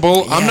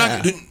watchable. Yeah. I'm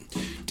not,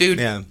 dude.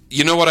 Yeah.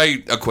 You know what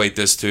I equate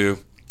this to?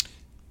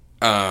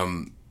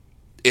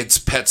 It's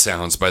Pet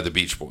Sounds by the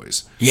Beach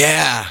Boys.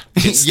 Yeah.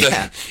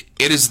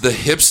 It is the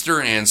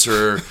hipster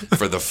answer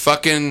for the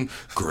fucking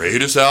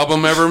greatest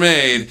album ever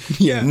made.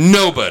 Yeah.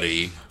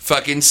 Nobody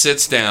fucking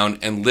sits down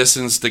and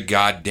listens to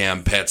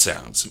goddamn Pet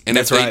Sounds. And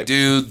That's if they right.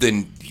 do,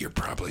 then you're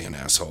probably an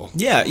asshole.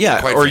 Yeah.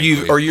 Quite Or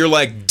frankly. you're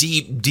like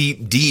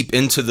deep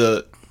into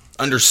the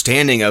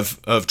understanding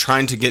of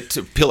trying to get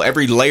to peel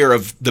every layer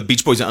of the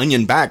Beach Boys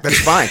onion back. That's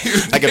fine.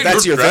 Like if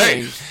that's your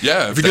Right. thing.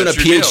 Yeah, If you're doing a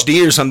that's your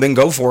PhD or something,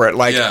 go for it.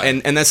 Like Yeah.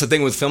 and that's the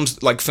thing with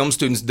films, like film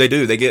students, they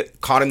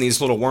get caught in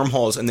these little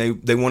wormholes and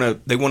they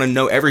want to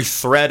know every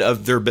thread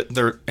of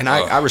their and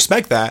I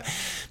respect that.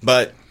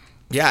 But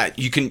yeah,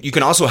 you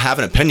can also have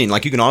an opinion.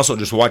 Like you can also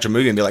just watch a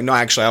movie and be like, no,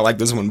 actually I like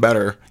this one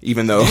better,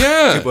 even though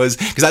it was,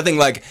 because I think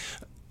like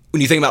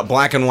when you think about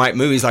black and white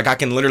movies, like I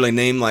can literally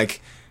name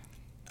like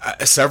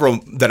several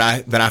that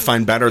I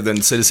find better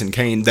than Citizen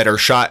Kane that are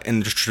shot in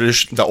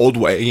the old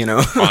way, you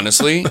know.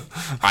 Honestly,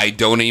 I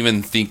don't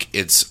even think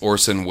it's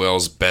Orson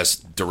Welles'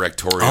 best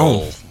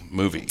directorial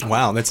movie.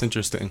 Wow, that's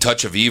interesting.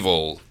 Touch of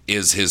Evil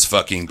is his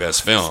fucking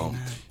best film,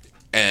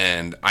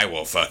 and I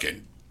will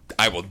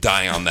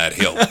die on that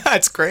hill.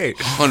 That's great.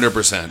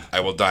 100%. I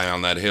will die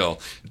on that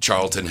hill.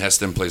 Charlton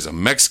Heston plays a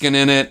Mexican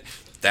in it.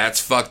 That's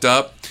fucked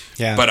up,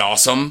 but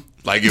awesome.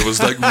 Like, it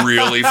was, like,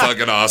 really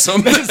fucking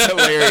awesome. It's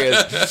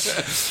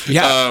hilarious.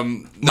 Yeah.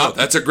 No,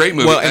 that's a great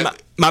movie. Well, and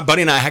my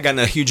buddy and I had gotten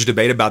a huge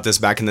debate about this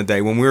back in the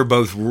day when we were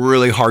both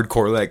really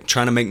hardcore, like,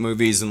 trying to make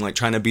movies and, like,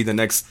 trying to be the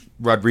next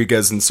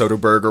Rodriguez and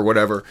Soderbergh or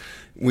whatever.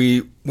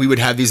 We would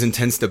have these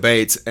intense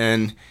debates,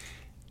 and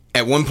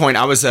at one point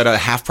I was at a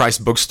half-price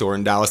bookstore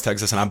in Dallas,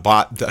 Texas, and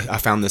I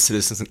found the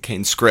Citizen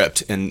Kane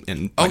script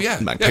in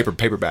my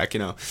paperback, you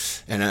know,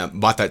 and I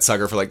bought that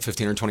sucker for, like,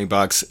 $15 or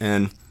 $20,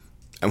 and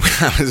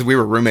we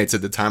were roommates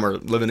at the time, or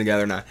living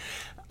together, and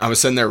I was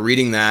sitting there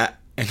reading that,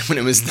 and when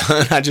it was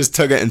done, I just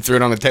took it and threw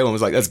it on the table and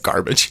was like, that's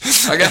garbage.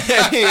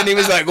 And he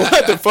was like,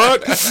 what the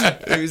fuck?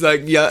 And he was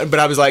like, yeah, but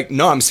I was like,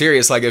 no, I'm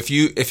serious. Like, if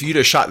you'd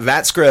have shot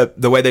that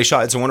script the way they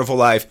shot It's a Wonderful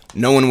Life,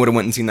 no one would have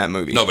went and seen that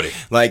movie. Nobody.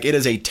 Like, it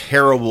is a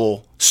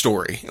terrible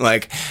story.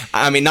 Like,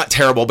 I mean, not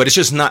terrible, but it's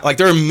just not, like,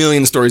 there are a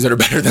million stories that are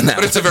better than that.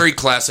 But it's a very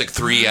classic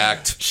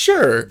 3-act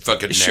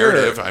fucking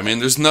narrative. Sure. I mean,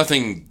 there's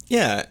nothing...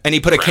 Yeah, and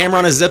he put a camera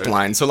on a zip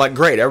line, so, like,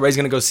 great, everybody's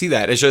going to go see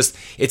that. It's just,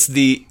 it's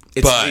the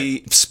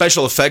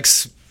special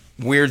effects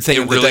weird thing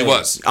it of the really day.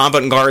 Was.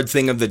 Avant-garde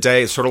thing of the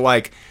day. It's sort of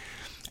like,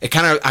 I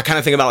kind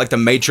of think about, like, The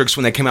Matrix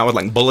when they came out with,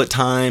 like, Bullet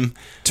Time.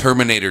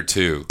 Terminator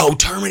 2. Oh,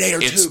 Terminator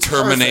 2. It's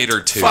Terminator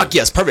Perfect. 2. Fuck,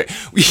 yes, perfect.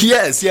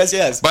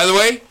 Yes. By the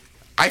way,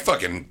 I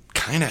fucking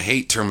kind of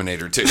hate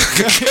Terminator 2.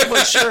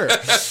 Well, sure.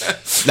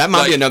 That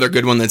might be another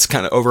good one that's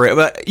kind of overrated.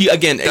 But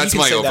again, that's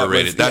my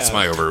overrated. That's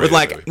my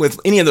overrated. With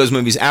any of those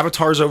movies,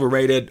 Avatar's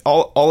overrated.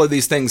 All of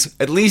these things,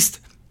 at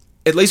least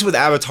with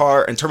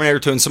Avatar and Terminator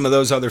 2 and some of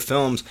those other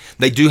films,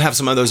 they do have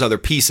some of those other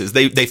pieces.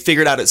 They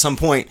figured out at some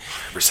point,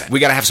 100%. we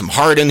got to have some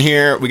heart in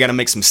here. We got to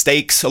make some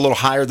stakes a little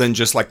higher than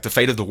just like the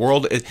fate of the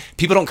world.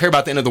 People don't care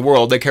about the end of the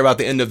world. They care about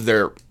the end of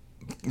their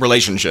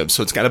relationships.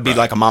 So it's got to be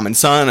like a mom and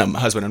son, a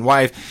husband and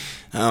wife.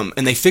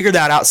 And they figured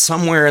that out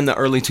somewhere in the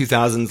early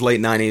 2000s, late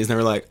 90s, and they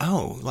were like,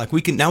 "Oh, like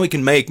we can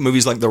make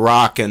movies like The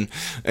Rock and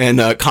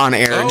Con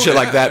Air and shit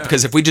like that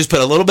because if we just put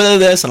a little bit of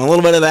this and a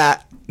little bit of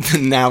that,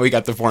 now we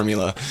got the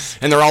formula."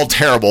 And they're all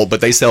terrible,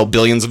 but they sell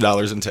billions of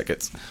dollars in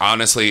tickets.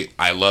 Honestly,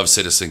 I love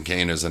Citizen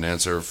Kane as an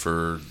answer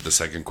for the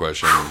second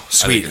question.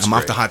 Sweet, I'm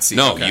off the hot seat.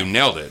 No, okay. You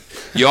nailed it.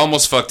 You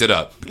almost fucked it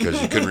up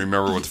because you couldn't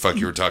remember what the fuck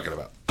you were talking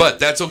about, but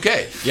that's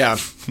okay. Yeah.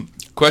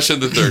 Question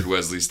the third,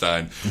 Wesley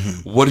Stein.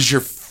 What is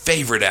your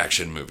favorite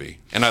action movie?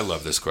 And I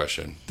love this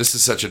question. This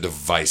is such a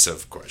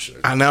divisive question.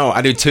 I know,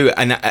 I do too.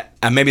 And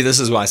maybe this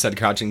is why I said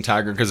Crouching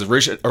Tiger, because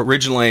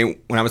originally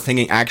when I was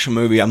thinking action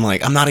movie, I'm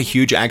like, I'm not a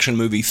huge action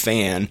movie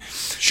fan.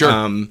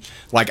 Sure.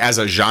 Like as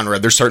a genre,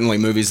 there's certainly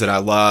movies that I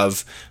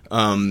love.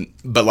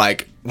 But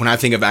like when I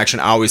think of action,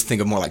 I always think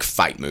of more like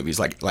fight movies,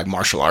 like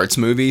martial arts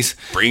movies.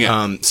 Bring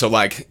it. So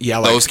like, yeah,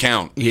 like, those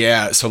count.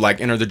 Yeah. So like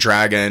Enter the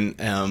Dragon,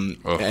 and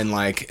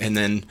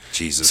then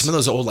Jesus. Some of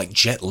those old like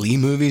Jet Li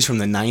movies from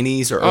the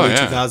 90s or early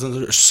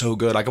 2000s are so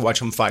good. I could watch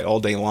them fight all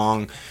day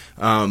long.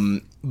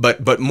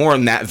 But more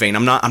in that vein.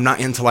 I'm not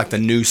into like the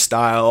new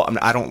style.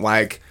 I don't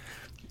like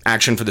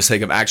action for the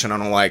sake of action. I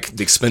don't like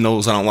The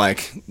Expendables. I don't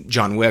like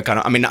John Wick.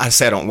 I'm not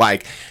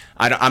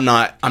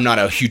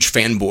a huge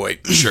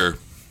fanboy. Sure.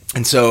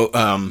 And so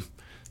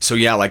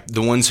yeah, like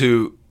the ones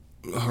who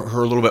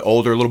are a little bit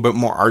older, a little bit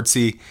more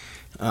artsy,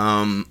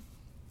 and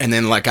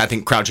then like I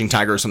think Crouching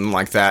Tiger or something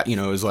like that, you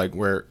know, is like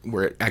where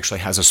it actually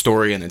has a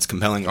story and it's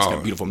compelling. It's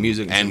got beautiful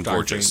music and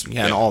gorgeous,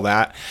 and all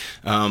that.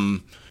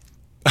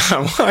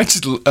 I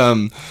watched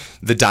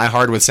the Die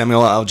Hard with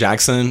Samuel L.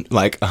 Jackson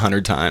like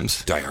 100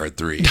 times. Die Hard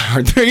 3. Die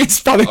Hard 3 is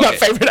probably my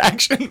favorite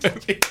action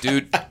movie.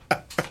 Dude,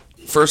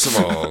 First of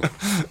all,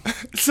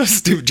 It's so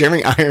stupid.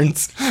 Jeremy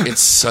Irons.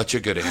 it's such a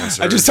good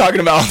answer. I'm just talking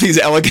about all these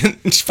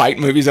elegant fight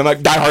movies. I'm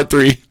like, Die Hard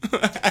 3.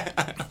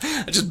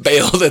 I just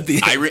bailed at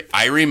the end.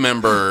 I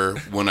remember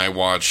when I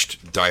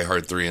watched Die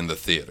Hard 3 in the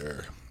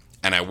theater,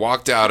 and I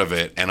walked out of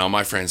it, and all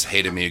my friends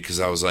hated me because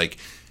I was like,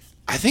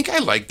 I think I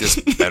like this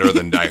better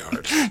than Die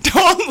Hard.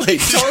 Totally.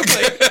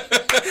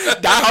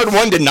 Die Hard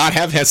 1 did not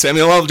have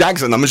Samuel L.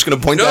 Jackson. I'm just going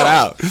to point that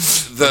out.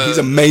 He's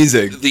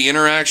amazing. The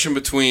interaction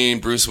between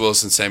Bruce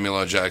Willis and Samuel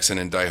L. Jackson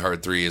in Die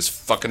Hard 3 is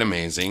fucking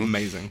amazing.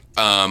 Amazing.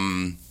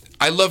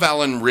 I love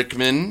Alan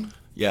Rickman,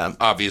 Yeah.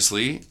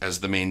 obviously, as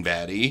the main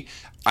baddie.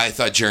 I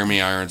thought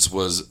Jeremy Irons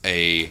was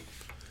a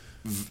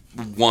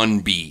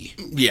 1B.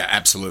 Yeah,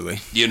 absolutely.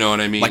 You know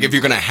what I mean? Like, if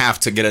you're going to have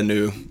to get a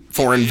new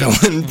foreign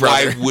villain,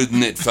 why brother.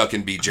 wouldn't it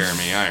fucking be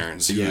Jeremy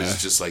Irons? He Yeah.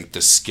 was just like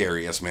the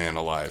scariest man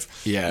alive.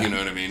 Yeah. You know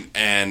what I mean?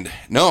 And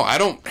no, I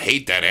don't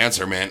hate that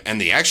answer, man.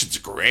 And the action's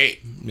great.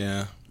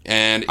 Yeah.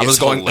 And I was it's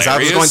going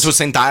hilarious. to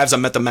St. Ives. I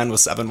met the man with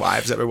 7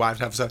 wives. Every wife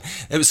has 7.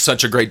 It was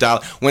such a great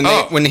dialogue.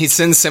 When he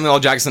sends Samuel L.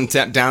 Jackson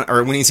down,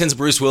 or when he sends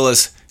Bruce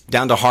Willis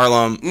down to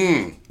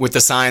Harlem with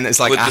the sign that's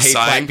like, With I the hate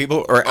sign? black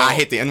people, or I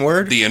hate the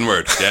N-word. The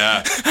N-word,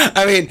 yeah.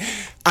 I mean,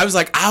 I was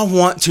like, I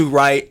want to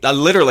write,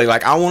 literally,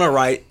 like, I want to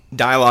write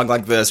dialogue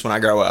like this when I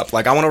grow up.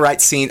 Like, I want to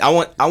write scenes. I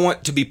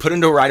want to be put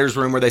into a writer's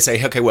room where they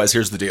say, okay, Wes,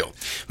 here's the deal.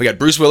 We got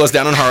Bruce Willis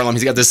down in Harlem.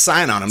 He's got this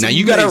sign on him. Now,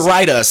 you got to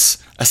write us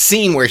a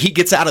scene where he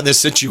gets out of this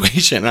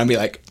situation. And I'd be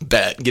like,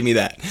 bet, give me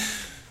that.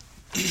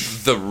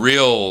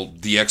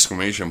 The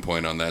exclamation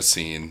point on that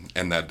scene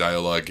and that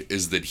dialogue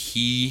is that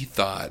he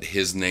thought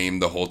his name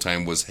the whole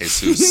time was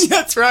Jesus.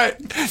 That's right.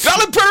 I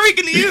look Puerto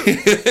Rican to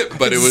you.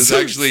 But it was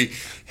Zeus. actually,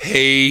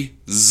 hey,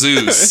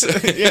 Zeus.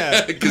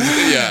 Yeah.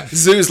 'Cause, yeah.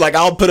 Zeus, like,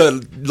 I'll put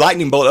a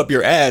lightning bolt up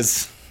your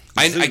ass.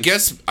 I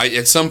guess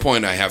at some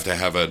point I have to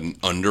have an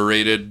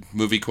underrated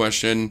movie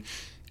question,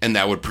 and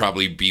that would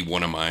probably be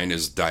one of mine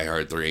is Die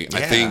Hard 3.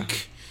 I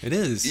think... It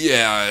is.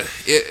 Yeah.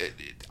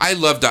 I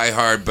love Die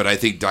Hard, but I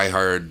think Die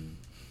Hard...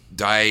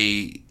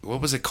 What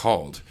was it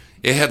called?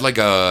 It had like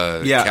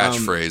a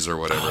catchphrase or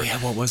whatever. Oh, yeah,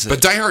 what was it? But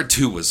Die Hard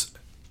 2 was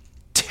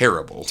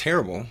terrible.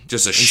 Terrible.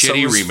 Just a And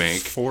shitty was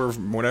remake. For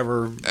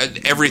whatever.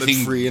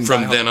 Everything Free and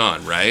from Die then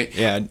on, right?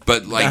 Yeah.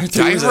 But like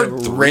Die Die Hard 3 Hard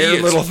was a 3 rare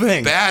is little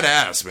thing.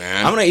 badass,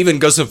 man. I'm going to even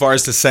go so far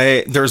as to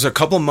say there's a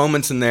couple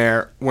moments in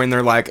there when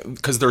they're like,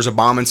 because there's a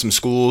bomb in some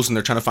schools and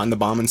they're trying to find the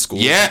bomb in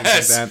schools.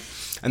 Yes. Like that.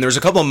 And there's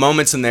a couple of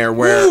moments in there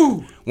where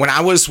when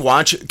I was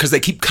watching, because they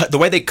keep the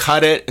way they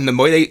cut it and the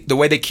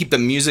way they keep the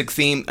music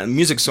theme, and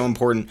music's so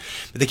important,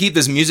 but they keep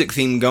this music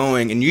theme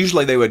going, and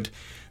usually they would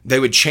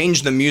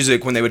change the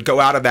music when they would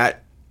go out of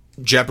that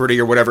Jeopardy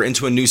or whatever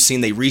into a new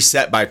scene. They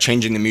reset by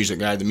changing the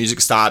music. Right? The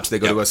music stops. They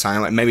go to a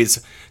silent. Maybe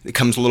it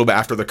comes a little bit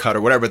after the cut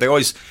or whatever. But they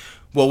always,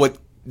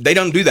 they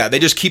don't do that. They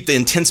just keep the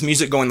intense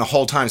music going the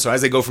whole time. So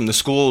as they go from the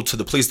school to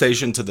the police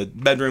station to the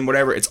bedroom,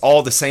 whatever, it's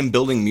all the same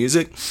building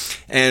music.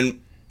 And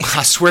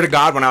I swear to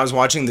God, when I was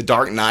watching The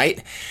Dark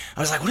Knight,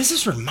 I was like, what does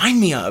this remind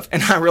me of?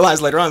 And I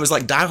realized later on, it was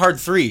like Die Hard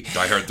 3.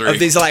 Die Hard 3. Of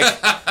these like,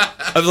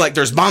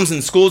 there's bombs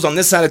in schools on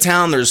this side of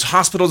town, there's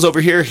hospitals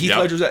over here, Heath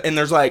Ledger's, and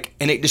there's like,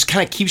 and it just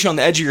kind of keeps you on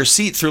the edge of your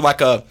seat through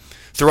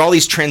all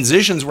these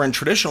transitions where in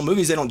traditional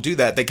movies, they don't do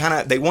that.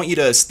 They want you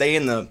to stay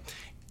in the,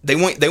 they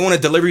want to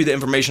deliver you the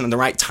information in the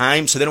right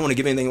time, so they don't want to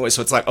give anything away.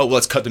 So it's like, oh, well,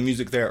 let's cut the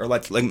music there, or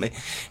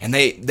and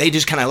they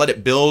just kind of let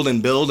it build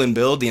and build and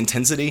build the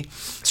intensity,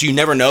 so you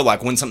never know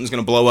like when something's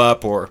going to blow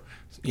up or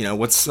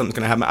what's something's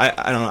going to happen.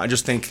 I don't know. I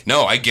just think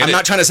I get it. I'm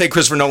not trying to say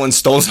Christopher Nolan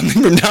stole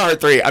something from Die Hard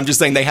 3. I'm just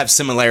saying they have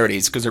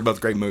similarities because they're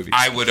both great movies.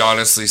 I would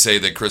honestly say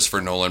that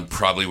Christopher Nolan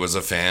probably was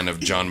a fan of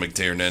John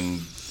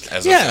McTiernan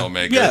as a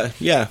filmmaker.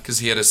 Yeah. Because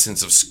he had a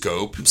sense of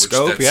scope.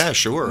 Yeah,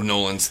 sure.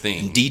 Nolan's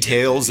thing.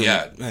 Details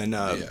and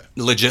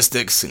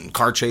logistics and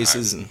car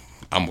chases.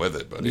 I'm with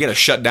it, buddy. You got to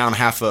shut down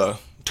half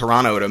of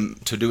Toronto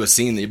to do a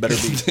scene that you better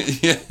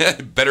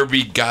be. Better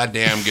be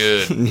goddamn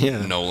good,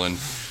 Nolan.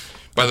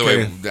 By the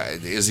way,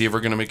 is he ever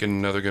going to make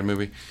another good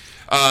movie?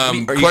 Are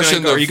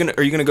you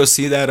gonna go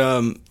see that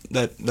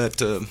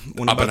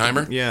one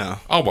Oppenheimer? Yeah.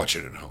 I'll watch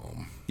it at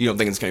home. You don't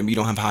think it's gonna? You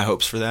don't have high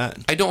hopes for that?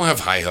 I don't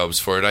have high hopes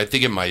for it. I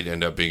think it might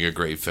end up being a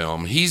great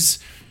film. He's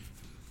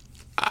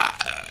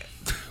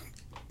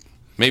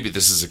maybe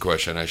this is a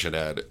question I should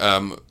add.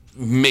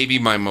 Maybe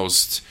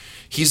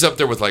he's up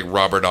there with like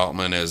Robert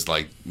Altman as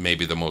like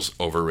maybe the most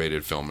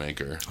overrated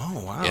filmmaker.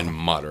 Oh wow! In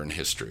modern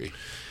history.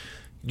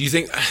 Do you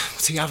think?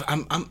 See, I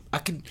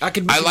could.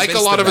 I like a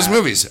lot of his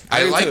movies.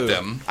 I like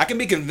them. I can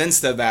be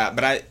convinced of that,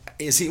 but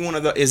is he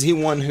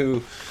one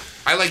who?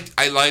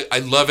 I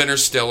love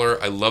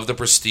Interstellar. I love The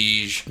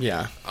Prestige.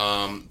 Yeah.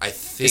 I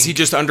think is he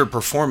just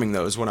underperforming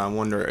though? Is what I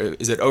wonder.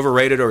 Is it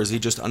overrated or is he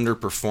just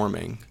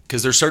underperforming?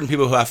 Because there's certain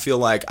people who I feel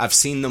like I've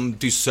seen them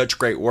do such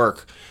great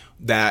work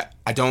that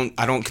I don't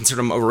consider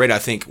them overrated. I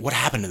think what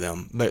happened to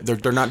them?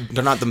 They're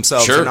not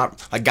themselves. Sure. They're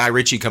not like Guy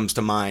Ritchie comes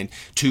to mind.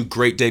 2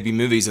 great debut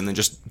movies and then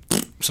just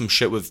some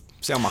shit with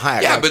Salma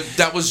Hayek. Yeah, but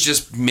that was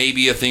just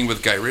maybe a thing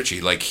with Guy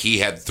Ritchie. Like he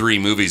had 3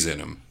 movies in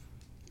him.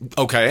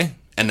 Okay.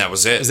 And that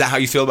was it. Is that how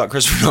you feel about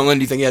Christopher Nolan?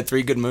 Do you think he had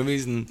 3 good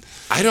movies? And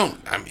I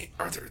mean,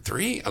 are there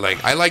 3?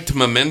 Like, I liked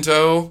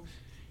Memento.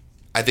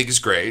 I think it's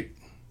great.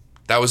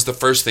 That was the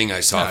first thing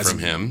I saw from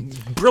him.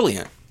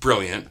 Brilliant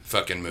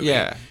fucking movie.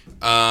 Yeah.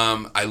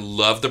 I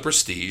love The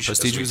Prestige,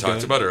 as we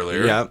talked about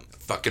earlier. Yep.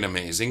 Fucking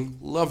amazing.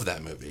 Love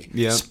that movie.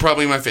 Yeah. It's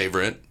probably my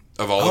favorite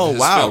of all of his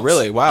wow, films.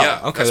 really? Wow.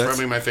 Yeah, Okay, that's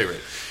probably my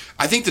favorite.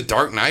 I think The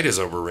Dark Knight is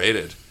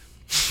overrated.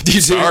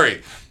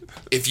 Sorry.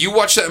 If you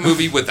watch that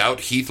movie without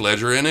Heath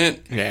Ledger in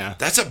it, Yeah.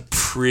 that's a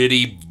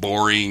pretty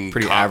boring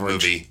cop average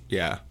movie.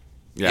 Yeah.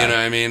 You know what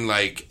I mean?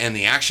 Like, and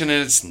the action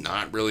in it's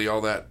not really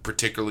all that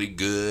particularly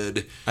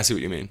good. I see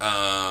what you mean.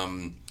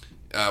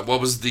 What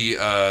was the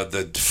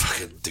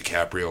fucking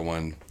DiCaprio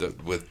one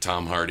with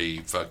Tom Hardy?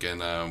 Fucking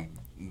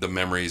the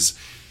memories.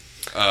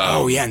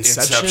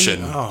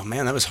 Inception. Oh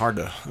man, that was a hard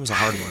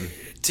one.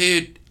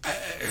 Dude,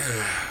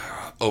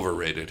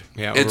 overrated.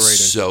 Yeah, overrated. It's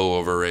so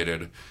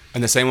overrated.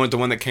 And the same with the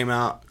one that came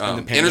out in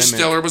the pandemic.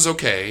 Interstellar was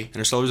okay.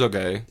 The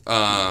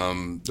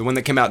one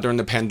that came out during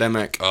the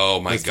pandemic. Oh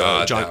my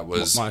god, that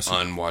was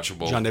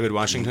unwatchable. John David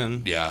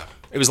Washington. Yeah.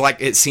 It was like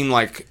it seemed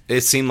like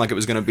it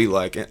was going to be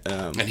like.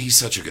 And he's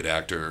such a good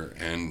actor,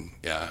 and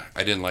yeah,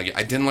 I didn't like it.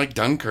 I didn't like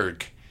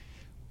Dunkirk,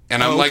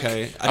 and I'm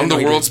I'm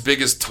the world's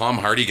biggest Tom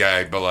Hardy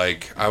guy, but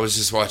like I was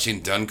just watching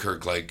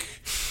Dunkirk, like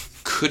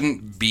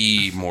couldn't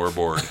be more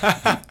bored.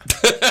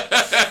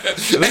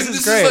 This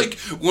is like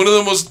one of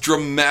the most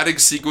dramatic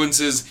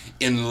sequences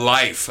in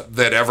life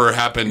that ever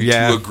happened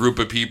to a group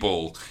of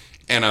people,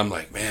 and I'm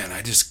like, man,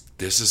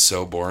 this is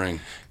so boring.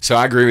 So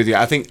I agree with you.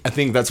 I think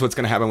that's what's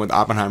going to happen with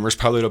Oppenheimer.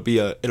 Probably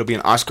it'll be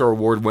an Oscar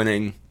award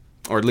winning,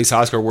 or at least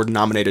Oscar award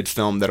nominated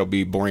film that'll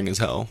be boring as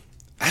hell.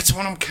 That's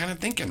what I'm kind of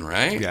thinking,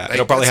 right? Yeah, like,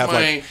 it'll probably have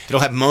it'll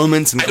have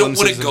moments. And I don't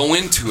want to go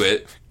into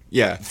it.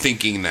 Yeah,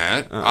 thinking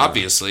that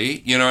obviously,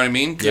 you know what I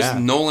mean? Because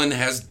Nolan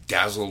has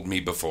dazzled me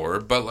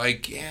before, but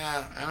like,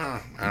 I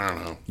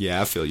don't know.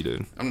 Yeah, I feel you,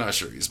 dude. I'm not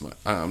sure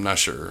I'm not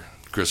sure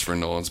Christopher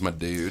Nolan's my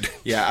dude.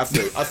 Yeah, I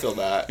feel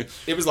that.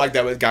 It was like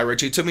that with Guy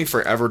Ritchie. It took me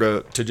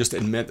forever to just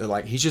admit that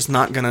like he's just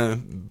not gonna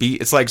be.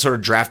 It's like sort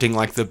of drafting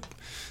like the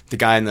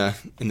guy in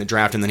the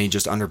draft, and then he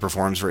just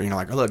underperforms for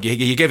like, oh, look,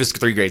 you gave us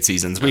 3 great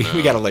seasons. We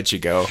got to let you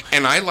go.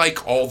 And I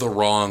like all the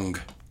wrong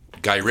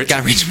Guy Ritchie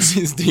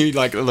movies. Do you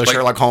like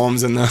Sherlock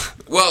Holmes and the?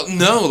 Well,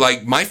 no.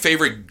 Like my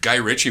favorite Guy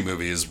Ritchie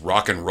movie is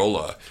Rock and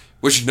Rolla,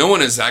 which no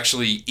one has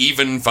actually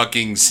even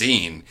fucking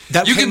seen.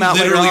 You can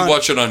literally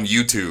watch it on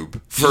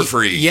YouTube for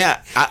free.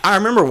 Yeah, I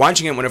remember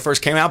watching it when it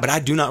first came out, but I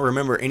do not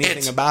remember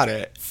anything about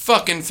it.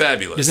 Fucking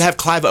fabulous. Does it have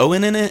Clive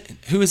Owen in it?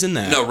 Who is in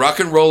that? No, Rock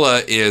and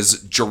Rolla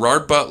is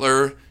Gerard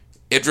Butler,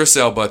 Idris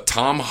Elba,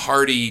 Tom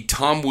Hardy,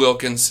 Tom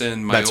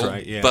Wilkinson, my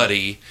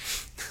buddy.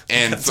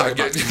 And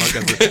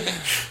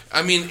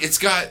I mean, it's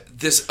got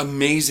this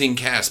amazing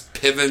cast.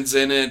 Piven's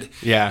in it.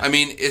 Yeah. I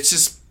mean, it's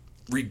just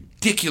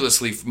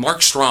ridiculously.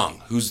 Mark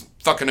Strong, who's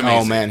fucking amazing.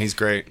 Oh man, he's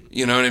great.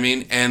 You know what I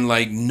mean? And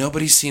like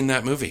nobody's seen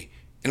that movie,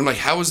 and I'm like,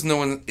 how is no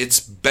one?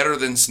 It's better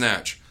than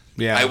Snatch.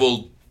 Yeah, I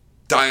will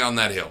die on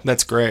that hill.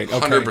 That's great.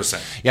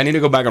 100%. Yeah, I need to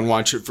go back and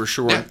watch it for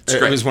sure. Yeah,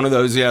 it was one of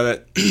those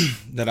that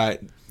I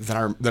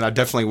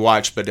definitely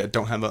watched, but I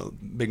don't have a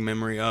big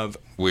memory of.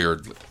 We're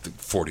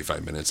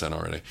 45 minutes in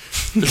already.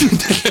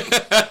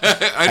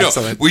 I know.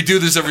 Excellent. We do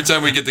this every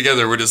time we get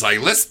together. We're just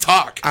like, let's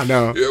talk. I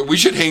know. We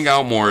should hang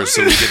out more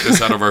so we get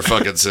this out of our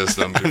fucking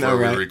system before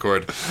we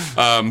record.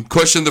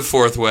 Question the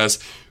 4th, Wes.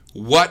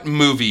 What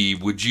movie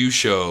would you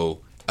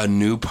show a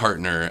new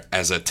partner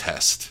as a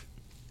test?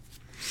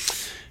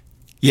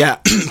 Yeah,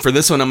 for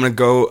this one, I'm going to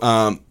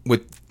go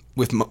with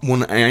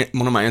one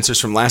of my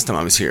answers from last time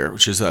I was here,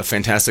 which is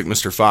Fantastic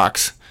Mr.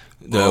 Fox,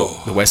 the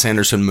Wes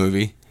Anderson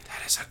movie.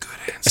 That is a good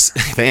answer.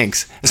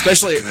 Thanks,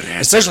 especially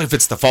if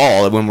it's the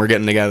fall when we're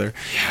getting together.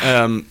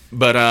 Yeah.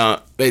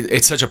 But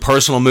it's such a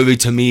personal movie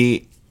to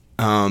me,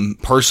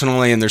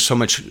 personally, and there's so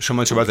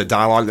much about the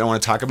dialogue that I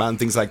want to talk about and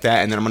things like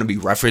that. And then I'm going to be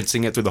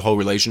referencing it through the whole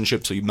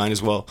relationship, so you might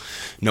as well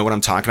know what I'm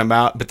talking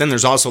about. But then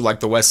there's also like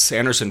the Wes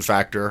Anderson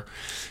factor,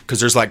 because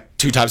there's like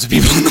 2 types of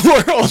people in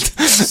the world,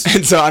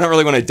 and so I don't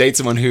really want to date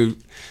someone who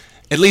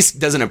at least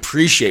doesn't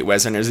appreciate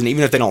Wes Anderson,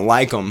 even if they don't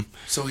like him.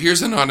 So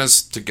here's an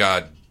honest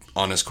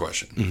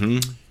question.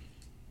 Mm-hmm.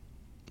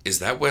 Is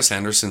that Wes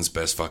Anderson's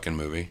best fucking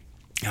movie?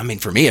 I mean,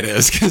 for me it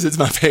is, because it's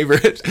my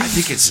favorite. I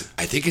think it's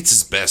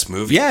his best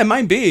movie. Yeah, it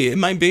might be.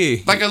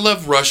 Like, I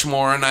love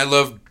Rushmore, and I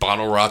love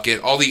Bottle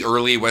Rocket. All the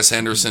early Wes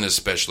Anderson,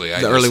 especially. I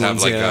the just early have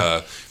ones, like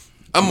yeah.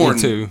 a more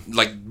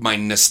like my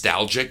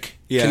nostalgic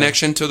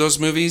connection to those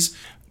movies.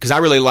 Because I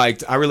really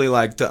liked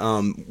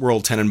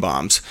World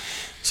Tenenbaums.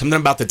 Something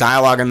about the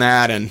dialogue in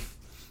that, and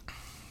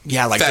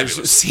yeah, like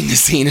scene to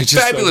scene, it's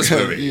just fabulous so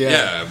movie.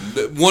 Yeah,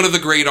 one of the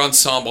great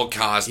ensemble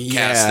cast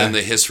in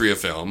the history of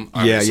film.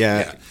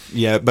 Yeah.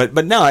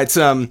 But no, it's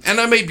and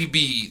I may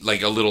be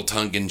like a little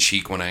tongue in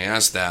cheek when I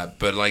ask that,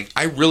 but like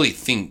I really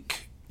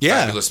think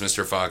Fabulous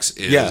Mr. Fox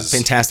is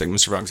Fantastic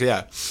Mr. Fox.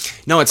 Yeah,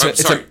 no,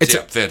 fantastic. It's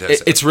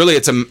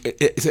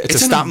a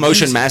stop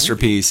motion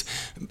masterpiece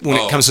when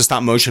it comes to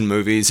stop motion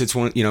movies. It's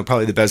one,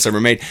 probably the best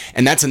ever made,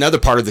 and that's another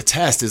part of the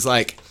test is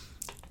like,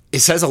 it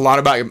says a lot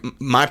about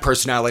my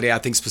personality. I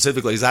think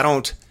specifically is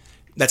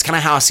that's kind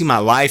of how I see my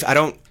life. I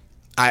don't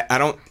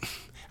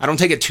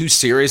take it too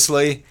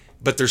seriously,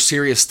 but there's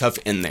serious stuff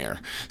in there.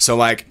 So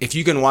like if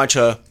you can watch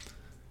a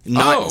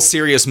not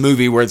serious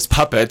movie where it's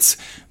puppets,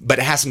 but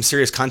it has some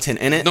serious content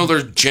in it. No,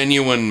 they're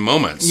genuine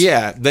moments.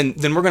 Yeah, then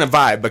we're gonna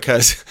vibe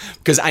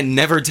because I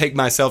never take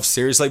myself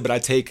seriously, but I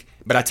take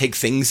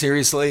things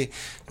seriously.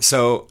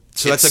 So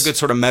that's a good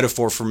sort of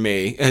metaphor for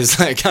me. It's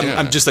like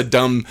I'm just a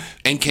dumb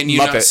And can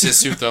you Muppet. not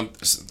sit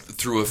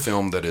through a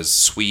film that is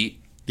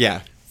sweet,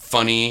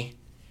 funny,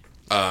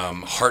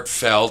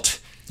 heartfelt,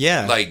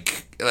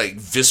 like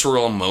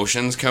visceral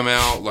emotions come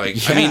out?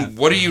 Like, I mean,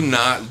 what are you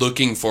not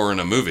looking for in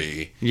a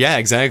movie? Yeah,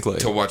 exactly.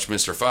 To watch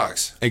Mr.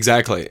 Fox.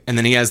 Exactly. And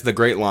then he has the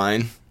great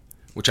line,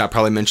 which I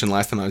probably mentioned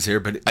last time I was here,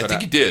 but I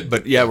think you did.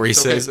 But yeah, where he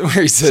says,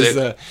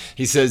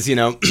 you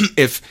know,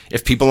 if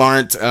people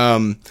aren't,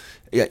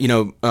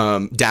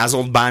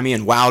 dazzled by me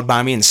and wowed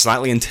by me and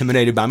slightly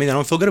intimidated by me, then I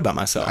don't feel good about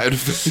myself.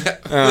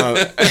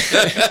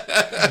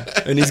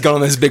 And he's going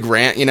on this big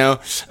rant, you know.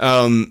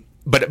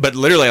 But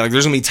literally, like,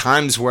 there's gonna be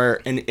times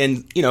where,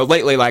 and you know,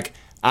 lately, like,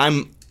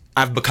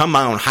 I've become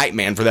my own hype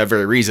man for that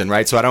very reason,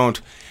 right? So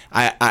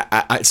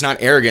it's not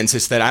arrogance.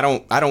 It's that I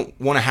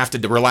don't want to have to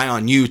rely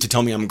on you to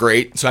tell me I'm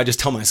great. So I just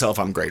tell myself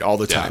I'm great all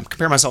the time.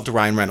 Compare myself to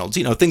Ryan Reynolds,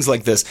 you know, things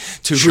like this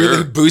to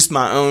really boost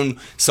my own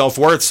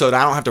self-worth so that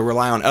I don't have to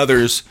rely on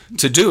others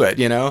to do it.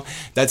 You know,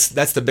 that's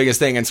the biggest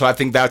thing. And so I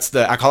think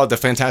I call it the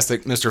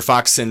fantastic Mr.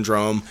 Fox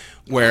syndrome,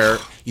 where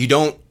you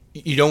don't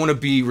want to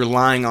be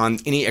relying on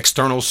any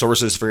external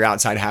sources for your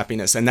outside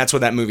happiness. And that's what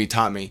that movie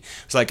taught me.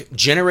 It's like,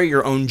 generate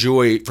your own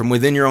joy from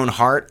within your own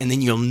heart, and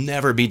then you'll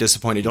never be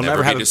disappointed. You'll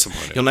never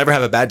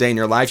have a bad day in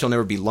your life. You'll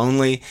never be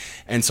lonely.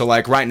 And so,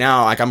 like, right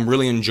now, like, I'm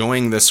really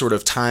enjoying this sort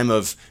of time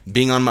of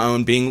being on my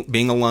own,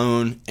 being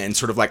alone, and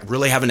sort of like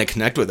really having to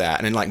connect with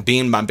that, and like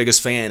being my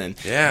biggest fan, and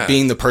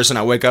being the person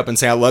I wake up and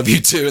say I love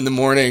you to in the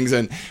mornings.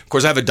 And of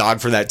course I have a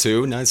dog for that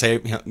too, and I say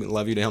I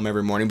love you to him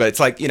every morning. But it's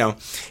like, you know,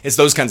 it's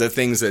those kinds of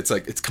things that's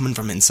like, it's coming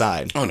from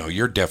inside. Oh no,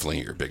 you're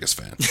definitely your biggest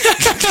fan.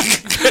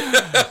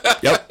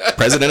 Yep,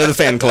 president of the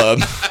fan club.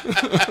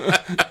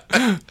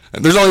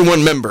 There's only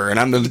one member, and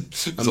I'm the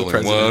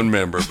president. One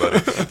member, but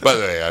by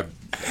the way,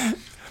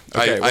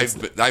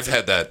 I've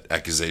had that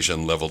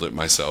accusation leveled at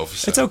myself.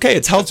 So. It's okay.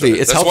 It's healthy.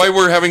 That's why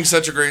we're having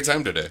such a great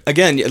time today.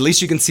 Again, at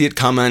least you can see it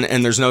coming,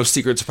 and there's no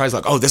secret surprise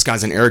like, oh, this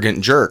guy's an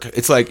arrogant jerk.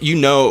 It's like, you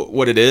know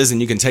what it is,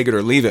 and you can take it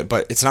or leave it,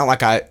 but it's not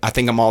like I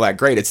think I'm all that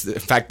great. It's in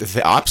fact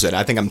the opposite.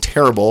 I think I'm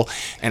terrible,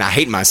 and I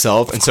hate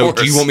myself. And so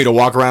do you want me to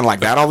walk around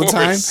like that all the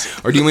time?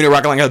 Or do you want me to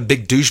walk around like a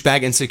big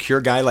douchebag, insecure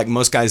guy like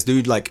most guys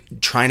do, like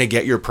trying to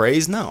get your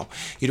praise? No.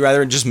 You'd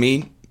rather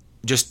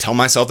just tell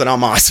myself that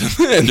I'm awesome.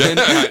 And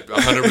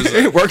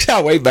 100%. It works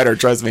out way better,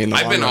 trust me.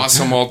 I've been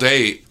awesome all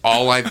day.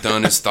 All I've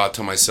done is thought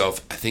to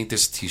myself, I think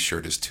this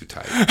t-shirt is too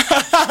tight.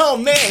 Oh,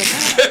 man.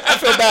 I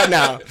feel bad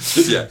now.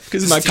 Yeah.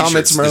 Because of my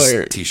comments from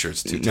earlier. This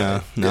t-shirt's too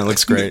tight. No, it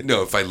looks great.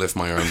 No, if I lift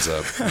my arms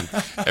up,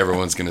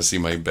 everyone's going to see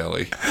my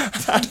belly.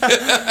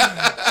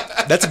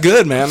 That's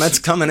good, man. That's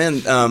coming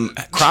in.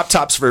 Crop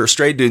tops for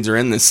straight dudes are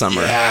in this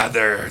summer. Yeah,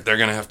 they're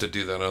gonna have to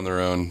do that on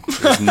their own.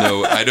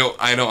 I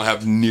don't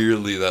have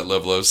nearly that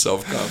level of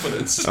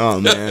self-confidence. Oh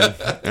man.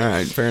 All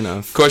right, fair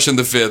enough. Question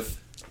the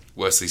fifth,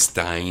 Wesley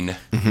Stein.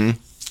 Mm-hmm.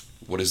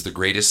 What is the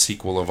greatest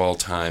sequel of all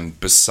time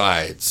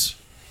besides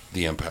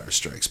The Empire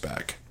Strikes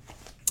Back?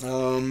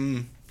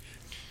 There's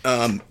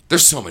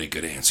so many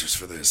good answers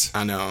for this.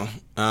 I know.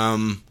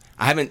 I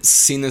haven't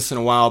seen this in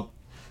a while.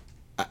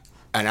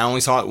 And I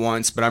only saw it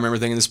once, but I remember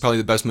thinking this is probably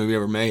the best movie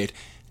ever made.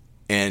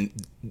 And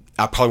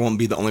I probably won't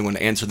be the only one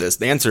to answer this.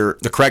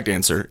 The correct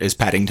answer is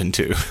Paddington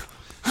 2.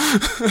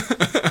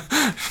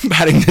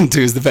 Paddington 2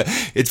 is the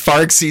best. It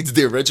far exceeds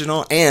the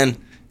original, and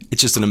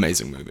it's just an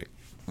amazing movie.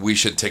 We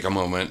should take a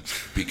moment,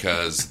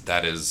 because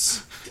that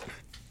is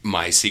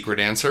my secret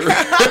answer.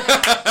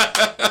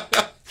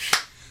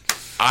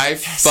 I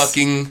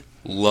fucking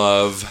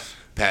love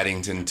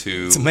Paddington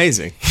 2. It's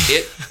amazing.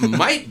 It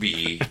might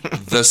be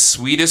the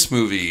sweetest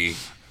movie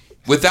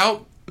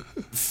without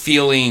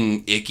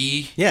feeling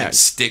icky, and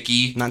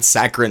sticky. Not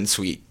saccharine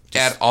sweet.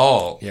 At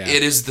all. Yeah.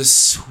 It is the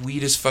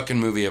sweetest fucking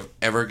movie I've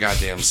ever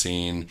goddamn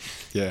seen.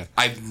 Yeah.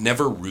 I've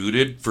never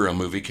rooted for a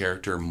movie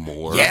character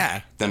more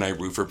than I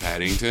root for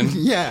Paddington.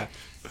 Yeah.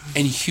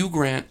 And Hugh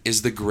Grant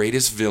is the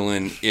greatest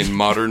villain in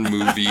modern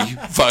movie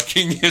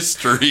fucking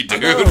history,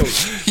 dude.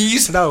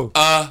 He's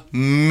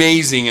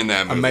amazing in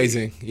that movie.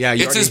 Amazing. Yeah.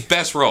 It's his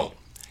best role.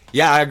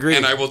 Yeah, I agree.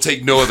 And I will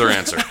take no other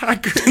answer. I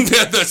agree.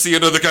 That's the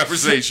end of the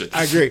conversation.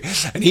 I agree.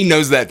 And he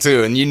knows that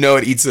too, and you know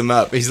it eats him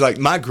up. He's like,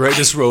 my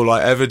greatest role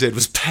I ever did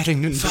was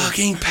Paddington 2.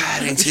 Fucking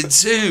Paddington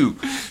 2.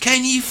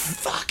 Can you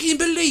fucking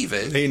believe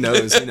it? He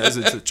knows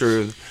it's the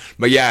truth.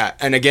 But yeah,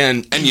 and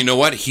again... And you know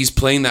what? He's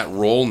playing that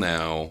role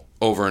now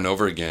over and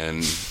over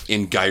again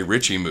in Guy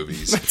Ritchie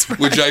movies,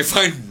 which I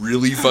find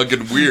really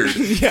fucking weird.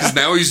 Because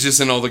now he's just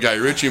in all the Guy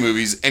Ritchie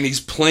movies, and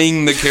he's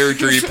playing the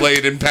character he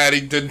played in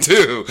Paddington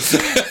 2.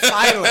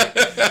 Finally.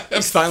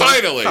 He's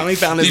finally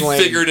found his lane.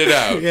 He figured it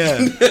out.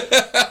 Yeah.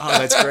 Oh,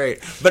 that's great.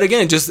 But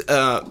again, just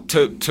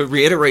to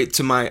reiterate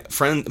to my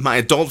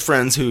adult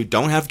friends who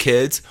don't have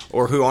kids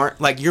or who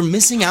aren't, like, you're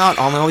missing out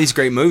on all these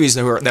great movies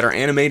that are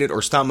animated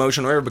or stop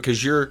motion or whatever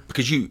because you're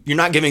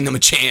not giving them a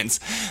chance.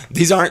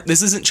 This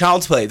isn't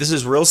child's play. This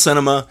is real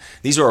cinema.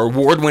 These are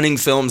award-winning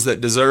films that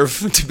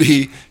deserve to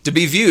be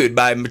viewed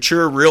by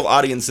mature, real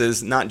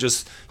audiences, not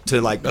just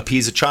to like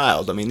appease a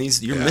child. I mean,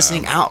 you're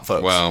missing out,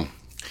 folks. Well,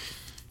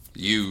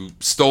 you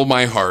stole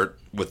my heart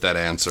with that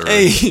answer,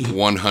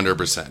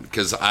 100%.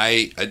 Because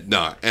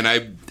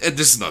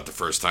this is not the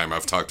first time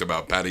I've talked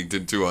about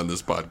Paddington 2 on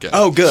this podcast.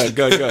 Oh, good.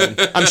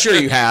 I'm sure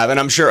you have, and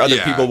I'm sure other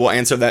people will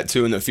answer that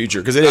too in the future.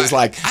 Because it is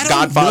like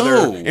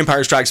Godfather,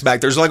 Empire Strikes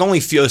Back. There's like only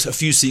a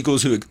few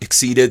sequels who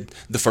exceeded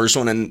the first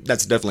one, and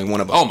that's definitely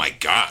one of them. Oh my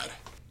God.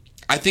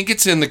 I think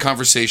it's in the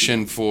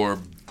conversation for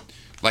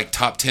like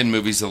top 10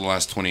 movies of the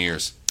last 20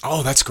 years.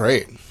 Oh, that's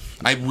great.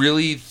 I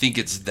really think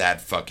it's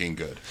that fucking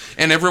good.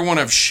 And everyone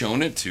I've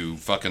shown it to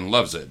fucking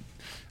loves it.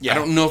 Yeah. I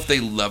don't know if they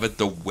love it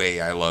the way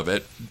I love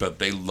it, but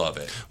they love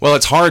it. Well,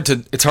 it's hard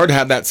to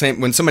have that same,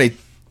 when somebody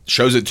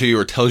shows it to you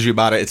or tells you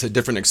about it, it's a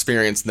different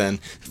experience than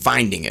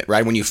finding it,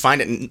 right? When you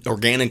find it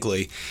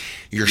organically,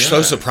 you're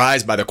so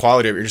surprised by the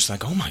quality of it. You're just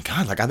like, oh my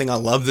God, like I think I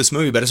love this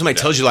movie. But if somebody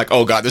tells you like,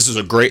 oh God, this is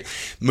a great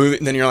movie,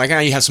 then you're like,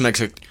 you have some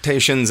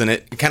expectations, and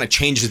it kind of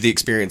changes the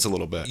experience a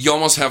little bit. You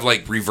almost have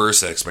like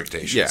reverse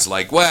expectations. Yeah.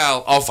 Like,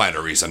 well, I'll find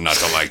a reason not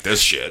to like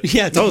this shit.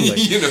 Yeah, totally.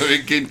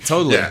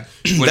 Totally. Yeah.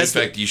 When in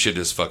fact, you should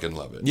just fucking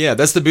love it. Yeah,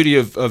 that's the beauty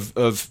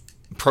of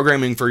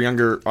programming for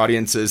younger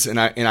audiences, and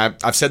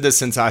I've said this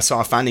since I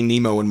saw Finding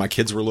Nemo when my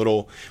kids were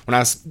little. When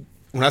I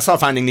saw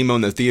Finding Nemo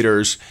in the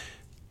theaters,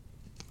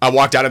 I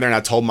walked out of there and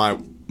I told my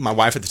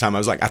wife at the time, I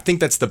was like, I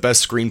think that's the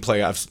best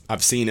screenplay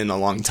I've seen in a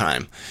long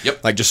time.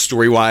 Yep. Like just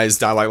story wise,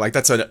 dialogue, like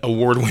that's an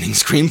award-winning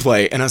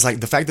screenplay. And I was like,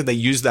 the fact that they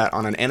used that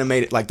on an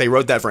animated, like they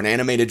wrote that for an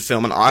animated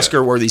film, an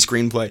Oscar-worthy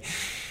screenplay.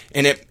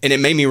 And it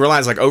made me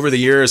realize, like, over the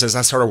years, as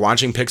I started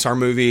watching Pixar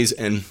movies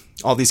and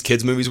all these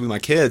kids' movies with my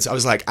kids, I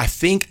was like, I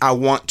think I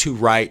want to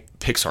write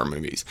Pixar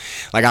movies.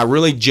 Like, I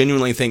really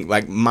genuinely think,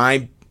 like,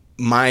 my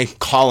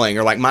calling,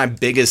 or like my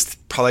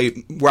biggest,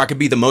 probably where I could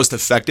be the most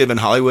effective in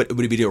Hollywood,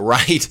 would be to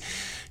write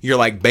your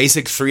like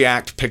basic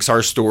 3-act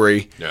Pixar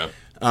story. Yeah.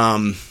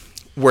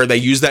 Where they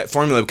use that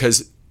formula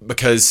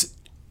because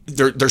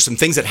there's some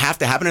things that have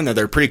to happen in there.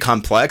 They're pretty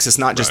complex. It's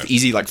not just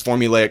easy, like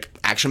formulaic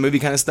action movie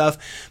kind of stuff,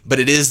 but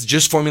it is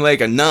just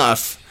formulaic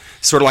enough,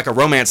 sort of like a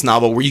romance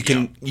novel where you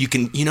can,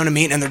 you know what I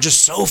mean? And they're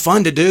just so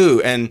fun to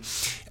do. And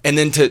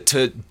then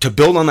to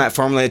build on that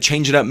formula,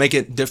 change it up, make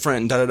it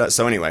different, and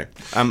So anyway,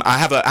 I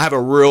have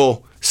a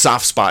real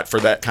soft spot for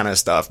that kind of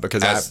stuff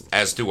because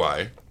as do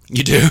I.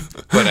 You do?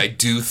 But I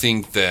do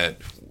think that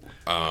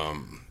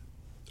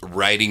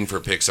writing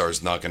for Pixar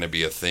is not going to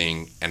be a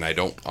thing, and I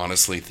don't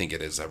honestly think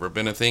it has ever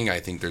been a thing. I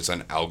think there's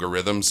an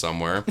algorithm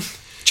somewhere.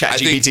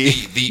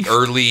 ChatGPT. The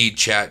early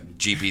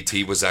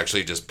ChatGPT was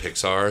actually just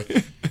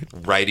Pixar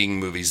writing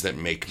movies that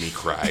make me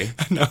cry.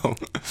 I know.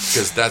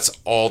 Because that's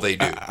all they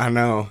do. I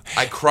know.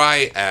 I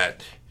cry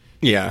at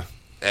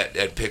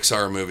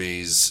Pixar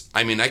movies.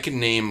 I mean, I can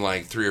name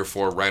like 3 or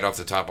 4 right off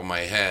the top of my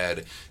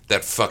head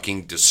that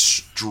fucking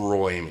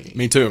destroy me.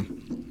 Me too.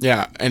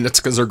 Yeah, and that's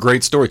because they're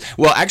great stories.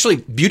 Well, actually,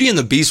 Beauty and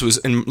the Beast was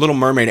in Little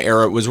Mermaid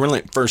era was when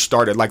it first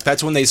started. Like,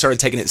 that's when they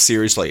started taking it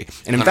seriously.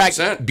 And in 100%.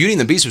 Fact, Beauty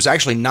and the Beast was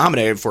actually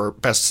nominated for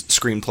Best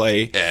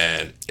Screenplay.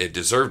 And it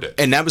deserved it.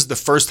 And that was the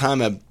first time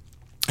an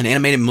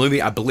animated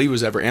movie, I believe,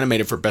 was ever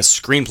animated for Best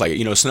Screenplay.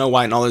 You know, Snow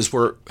White and all those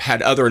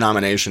had other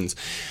nominations.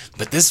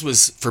 But this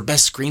was for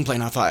Best Screenplay,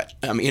 and I thought,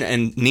 I mean,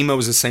 and Nemo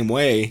was the same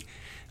way.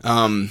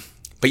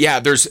 But yeah,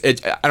 I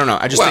don't know.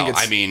 I just think it's...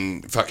 I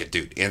mean, fuck it,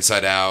 dude.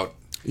 Inside Out.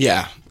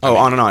 Yeah.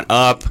 On and on.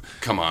 Up.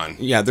 Come on.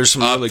 Yeah, there's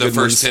some really good the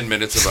first ones. 10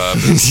 minutes of Up.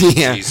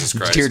 Yeah. Jesus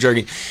Christ.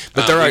 Tear-jerking.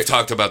 But we've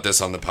talked about this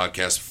on the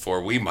podcast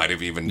before. We might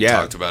have even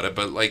talked about it.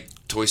 But like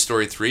Toy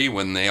Story 3,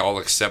 when they all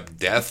accept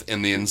death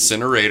in the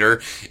incinerator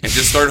and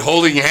just start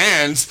holding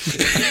hands,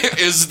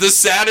 is the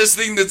saddest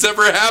thing that's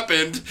ever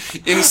happened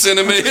in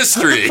cinema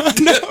history.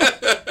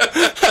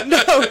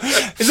 No.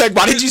 It's like,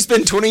 why did you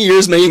spend 20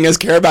 years making us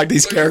care about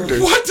these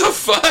characters? What the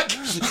fuck?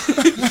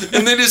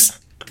 And they just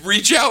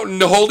reach out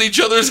and hold each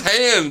other's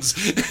hands.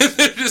 And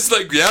they're just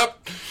like,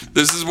 yep,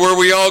 this is where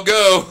we all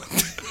go.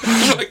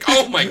 Like,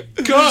 oh my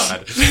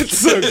God. That's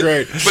so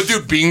great. But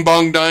dude, Bing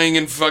Bong dying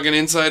in fucking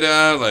Inside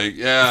Out, like,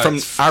 yeah.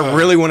 I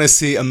really want to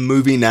see a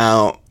movie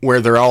now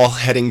where they're all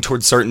heading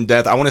towards certain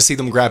death. I want to see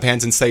them grab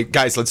hands and say,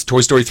 guys, let's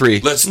Toy Story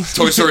 3. Let's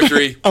Toy Story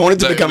 3. I want it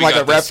to become like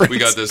a reference. We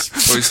got this.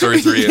 Toy Story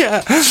 3.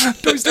 Yeah.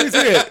 Toy Story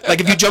 3.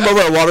 Like if you jump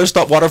over a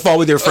waterfall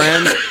with your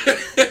friend,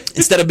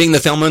 instead of being the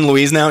Thelma and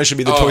Louise now, it should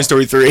be the Toy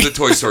Story 3. The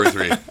Toy Story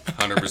 3.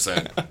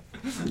 100%.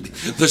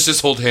 Let's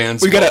just hold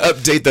hands. We got to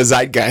update the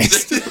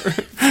zeitgeist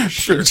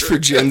for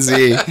Gen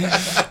Z.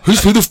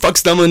 Who the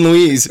fuck's Thelma and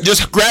Louise?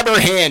 Just grab her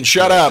hand.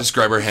 Shut up. Just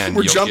grab her hand.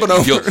 We're jumping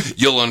over.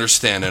 You'll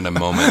understand in a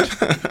moment.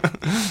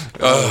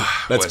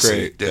 Oh, that's Wesley,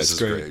 great. This is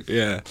great.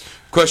 Yeah.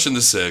 Question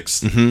the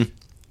sixth. Mm-hmm.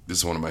 This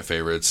is one of my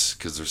favorites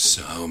because there's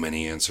so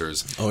many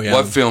answers. Oh, yeah.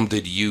 What film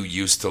did you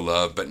used to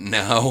love, but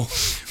now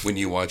when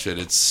you watch it,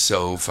 it's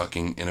so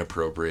fucking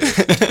inappropriate?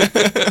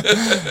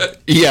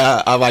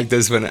 Yeah, I like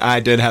this one. I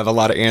did have a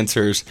lot of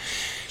answers.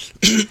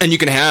 And you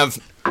can have,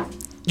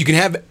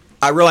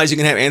 I realize you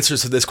can have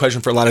answers to this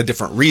question for a lot of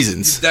different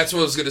reasons. That's what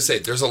I was going to say.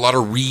 There's a lot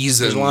of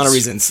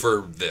reasons.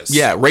 For this.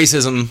 Yeah,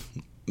 racism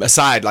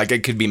aside, like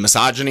it could be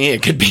misogyny,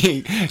 it could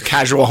be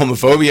casual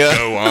homophobia.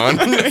 Go on.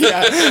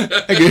 Yeah,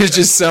 like, there's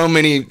just so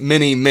many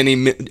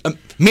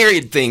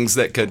myriad things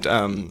that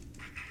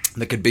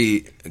could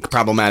be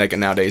problematic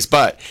nowadays.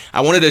 But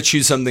I wanted to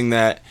choose something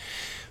that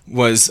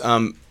was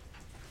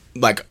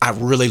like I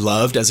really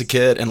loved as a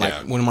kid and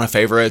like one of my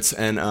favorites.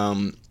 And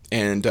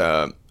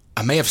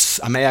I may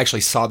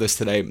actually saw this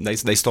today.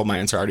 They stole my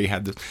answer. I already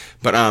had this,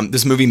 but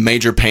this movie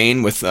Major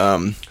Payne with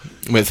Damon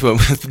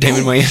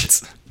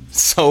Wayans.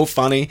 So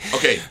funny.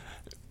 Okay.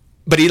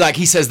 But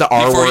he says the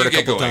R word a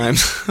couple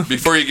times.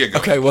 Before you get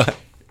going. Okay, what?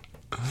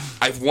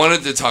 I've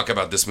wanted to talk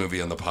about this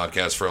movie on the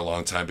podcast for a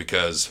long time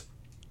because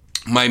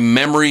my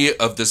memory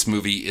of this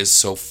movie is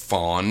so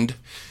fond.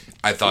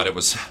 I thought it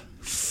was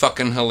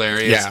fucking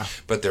hilarious. Yeah.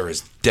 But there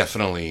is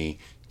definitely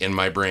in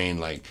my brain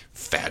like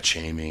fat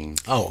shaming.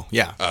 Oh,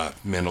 yeah.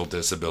 Mental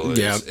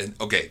disabilities. Yeah. And,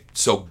 okay,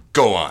 so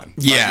go on.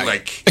 Yeah.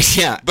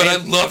 Yeah. But I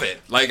love it.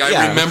 Like,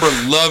 I remember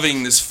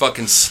loving this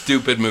fucking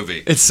stupid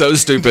movie. It's so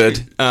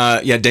stupid.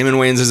 Damon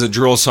Wayans is a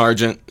drill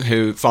sergeant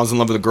who falls in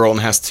love with a girl and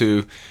has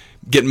to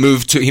get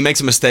moved to... He makes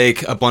a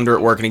mistake, a blunder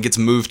at work, and he gets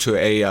moved to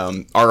a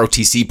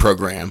ROTC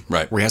program.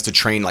 Right. Where he has to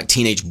train, like,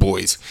 teenage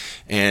boys.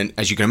 And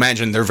as you can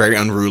imagine, they're very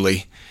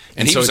unruly.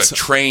 And he was a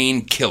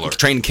trained killer.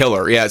 Trained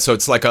killer, yeah. So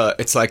it's like a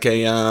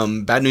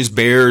Bad News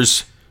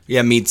Bears,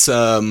 meets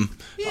Odd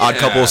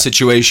Couple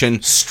situation.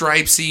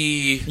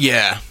 Stripesy.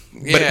 Yeah.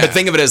 But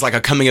think of it as like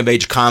a coming of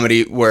age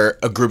comedy where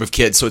a group of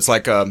kids. So it's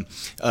like a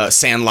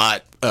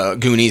Sandlot,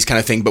 Goonies kind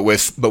of thing, but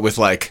with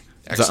like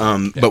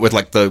but with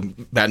like the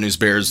Bad News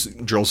Bears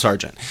drill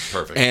sergeant.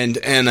 Perfect.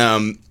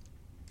 And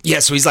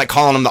so he's like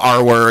calling them the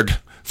R word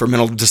for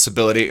mental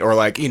disability or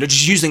like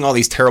just using all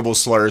these terrible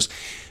slurs.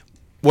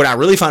 What I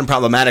really find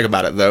problematic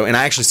about it, though, and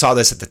I actually saw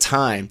this at the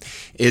time,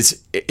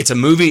 is it's a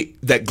movie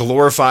that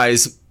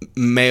glorifies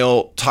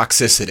male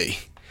toxicity.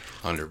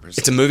 100%.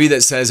 It's a movie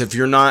that says if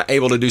you're not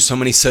able to do so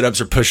many sit-ups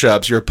or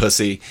push-ups, you're a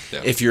pussy.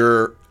 Yeah. If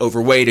you're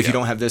overweight, if you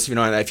don't have this, if you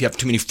don't have that, if you have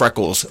too many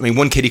freckles. I mean,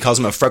 one kid, he calls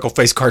him a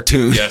freckle-faced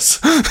cartoon. Yes.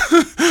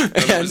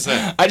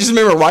 And I just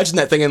remember watching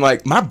that thing and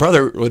like, my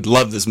brother would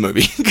love this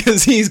movie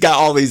because he's got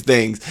all these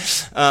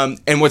things.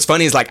 And what's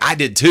funny is like, I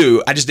did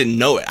too. I just didn't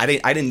know it.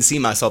 I didn't see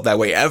myself that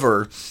way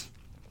ever.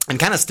 And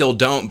kind of still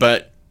don't,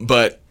 but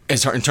in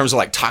terms of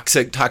like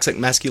toxic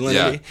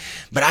masculinity.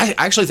 But I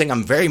actually think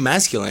I'm very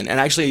masculine, and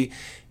I actually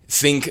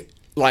think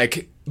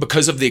like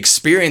because of the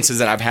experiences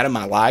that I've had in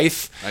my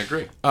life. I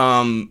agree.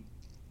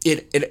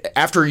 It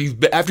after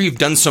you've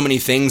done so many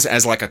things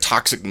as like a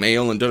toxic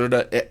male and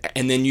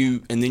and then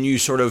you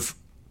sort of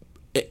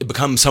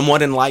become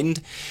somewhat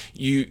enlightened.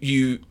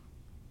 You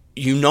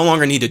no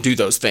longer need to do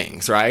those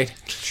things, right?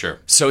 Sure.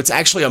 So it's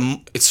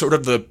actually it's sort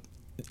of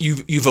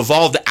you've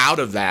evolved out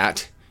of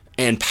that.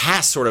 And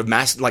past sort of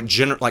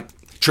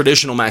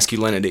traditional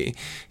masculinity.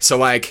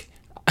 So I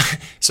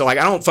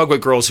don't fuck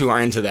with girls who are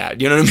into that.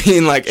 You know what I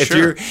mean? Like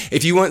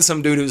if you want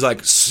some dude who's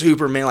like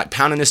super man, like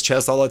pounding his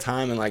chest all the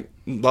time and like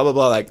blah blah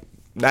blah, like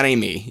that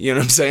ain't me. You know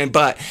what I'm saying?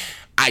 But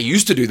I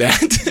used to do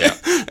that. Yeah.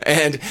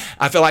 And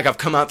I feel like I've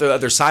come out the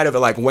other side of it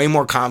like way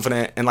more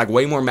confident and like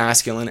way more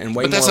masculine and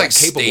way more capable. But that's like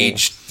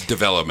stage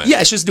development.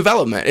 Yeah, it's just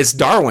development. It's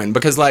Darwin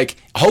because like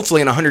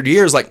hopefully in 100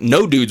 years like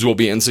no dudes will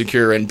be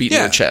insecure and beating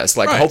their chest.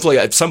 Like hopefully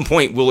at some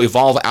point we'll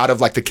evolve out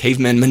of like the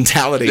caveman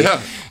mentality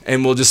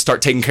and we'll just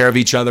start taking care of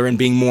each other and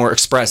being more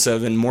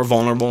expressive and more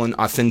vulnerable and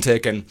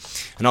authentic and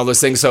all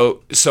those things.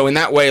 So in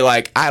that way,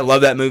 like I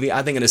love that movie.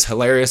 I think it is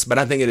hilarious, but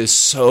I think it is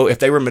so, if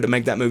they were to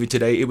make that movie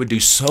today, it would do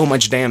so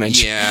much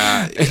damage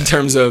in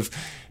terms of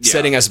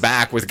setting us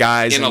back with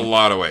guys in a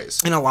lot of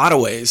ways.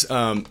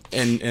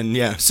 And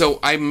yeah. So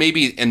I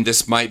maybe, and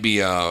this might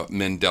be a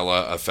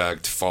Mandela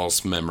effect,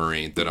 false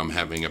memory that I'm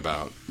having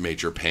about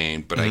Major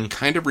Payne, but I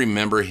kind of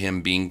remember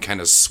him being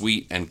kind of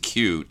sweet and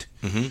cute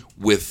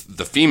with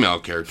the female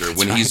character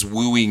when he's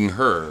wooing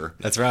her.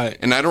 That's right.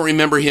 And I don't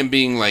remember him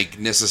being like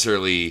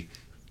necessarily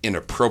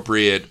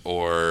inappropriate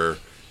or...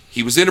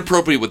 He was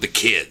inappropriate with the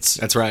kids.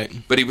 That's right.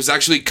 But he was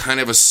actually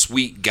kind of a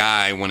sweet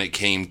guy when it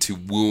came to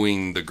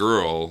wooing the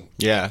girl.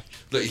 Yeah.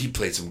 He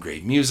played some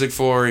great music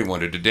for her. He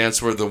wanted to dance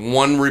for her. The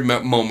one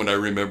moment I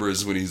remember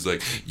is when he's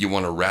like, "You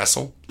want to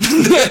wrestle?"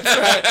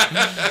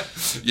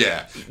 That's right.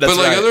 Yeah. But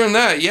like other than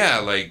that, yeah,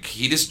 like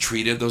he just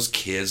treated those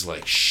kids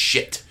like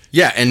shit.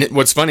 Yeah, and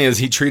what's funny is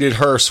he treated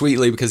her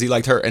sweetly because he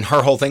liked her, and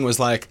her whole thing was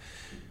like,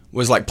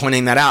 was like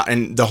pointing that out,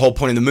 and the whole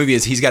point of the movie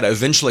is he's got to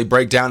eventually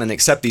break down and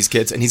accept these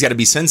kids, and he's got to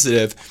be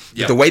sensitive.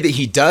 Yeah. The way that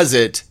he does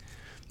it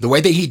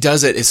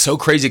is so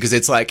crazy because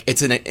it's like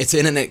it's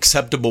in an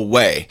acceptable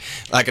way.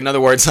 Like, in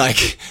other words,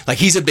 like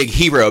he's a big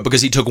hero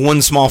because he took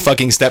one small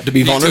fucking step to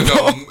be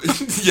vulnerable.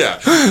 Yeah.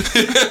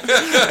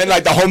 And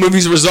like the whole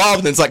movie's resolved,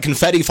 and it's like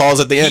confetti falls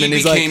at the end, and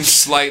he's like, became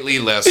slightly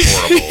less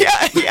horrible.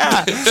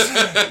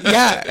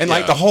 yeah. And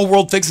like the whole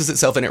world fixes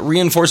itself, and it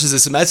reinforces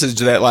this message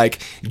that like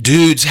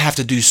dudes have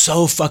to do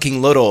so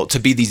fucking little to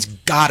be these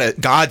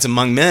gods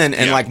among men,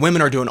 and like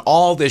women are doing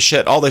all this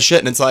shit,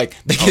 and it's like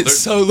they get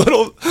so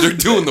little. They're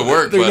doing the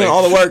work. They're doing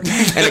all the work,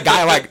 and a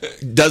guy like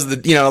does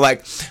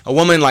like a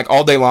woman like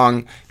all day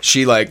long.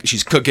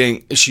 She's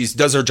cooking. She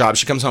does her job.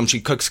 She comes home.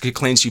 She cooks. She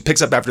cleans. She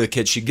picks up after the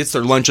kids. She gets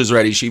their lunches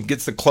ready. She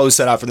gets the clothes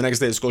set out for the next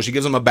day of school. She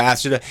gives them a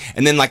bath.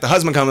 And then like the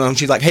husband comes home.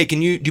 She's like, "Hey, do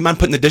you mind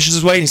putting the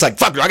dishes away?" And he's like,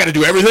 "Fuck, I got to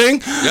do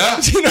everything."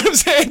 Yeah. You know what I'm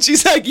saying?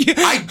 She's like,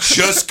 "I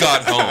just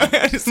got home."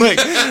 It's like,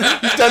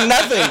 you've done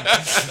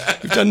nothing.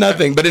 You've done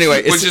nothing. But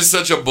anyway, which is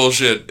such a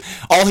bullshit.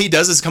 All he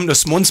does is come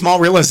to one small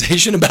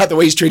realization about the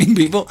way he's treating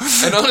people.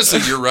 And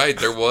honestly, you're right.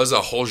 There was a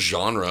whole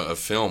genre of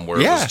film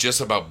where it was just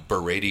about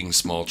berating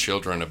small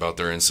children about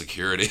their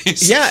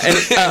insecurities. Yeah,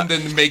 and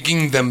then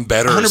making them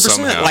better 100%.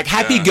 Somehow. Like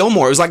Happy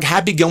Gilmore. It was like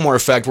Happy Gilmore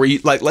effect where you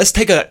like, let's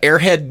take an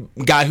airhead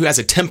guy who has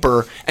a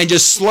temper and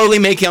just slowly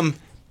make him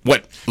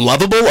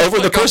lovable over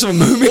the course of a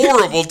movie.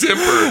 Horrible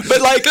temper.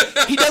 But like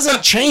he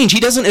doesn't change. He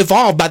doesn't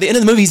evolve. By the end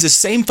of the movie, he's the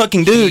same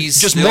fucking dude. He's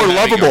just more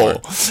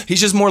lovable.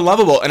 He's just more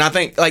lovable. And I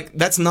think like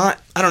that's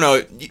not, I don't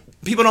know.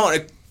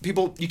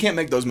 People, you can't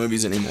make those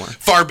movies anymore.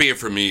 Far be it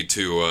from me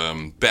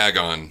to bag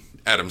on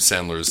Adam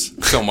Sandler's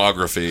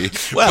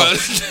filmography. Well,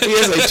 he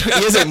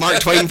is a Mark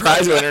Twain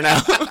Prize winner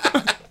now.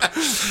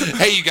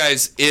 Hey, you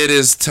guys, it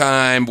is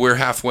time. We're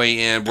halfway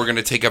in. We're going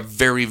to take a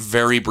very,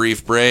 very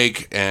brief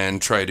break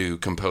and try to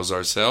compose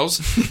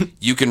ourselves.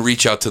 You can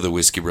reach out to the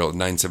Whiskey Reel at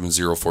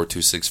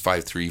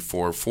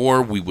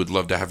 970-426-5344. We would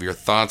love to have your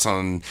thoughts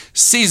on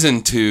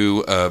Season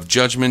 2 of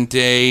Judgment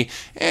Day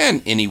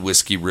and any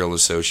Whiskey Reel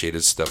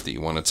associated stuff that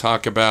you want to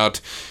talk about.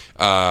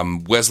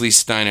 Wesley,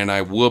 Stein, and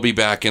I will be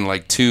back in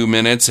like 2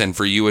 minutes, and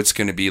for you, it's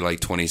going to be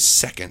like 20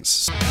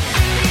 seconds.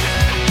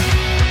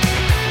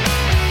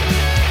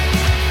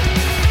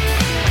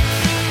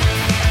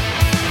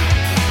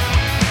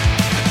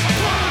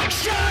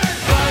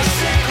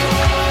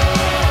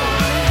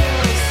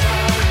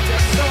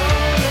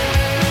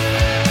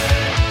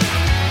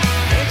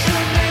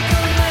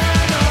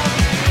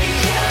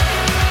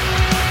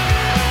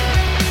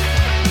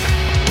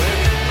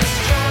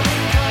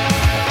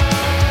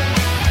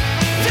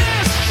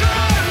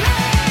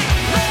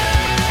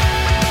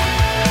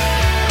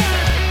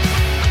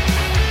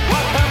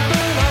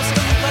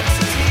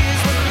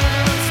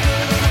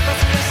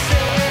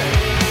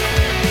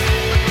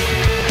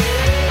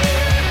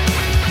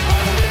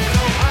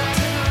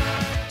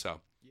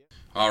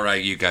 All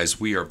right, you guys,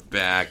 we are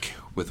back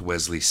with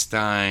Wesley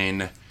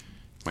Stein,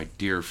 my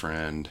dear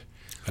friend.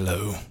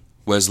 Hello.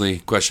 Wesley,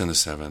 question the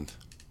 7th.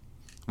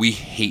 We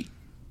hate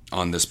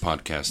on this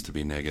podcast to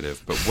be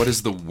negative, but what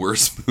is the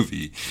worst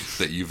movie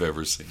that you've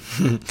ever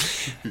seen?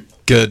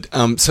 Good.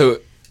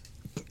 So,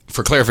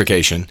 for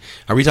clarification,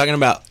 are we talking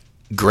about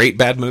great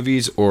bad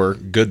movies or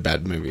good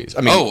bad movies?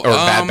 I mean,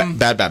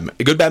 bad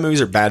good bad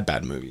movies or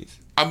bad movies?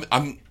 I'm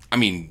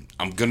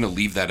gonna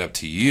leave that up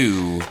to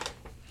you.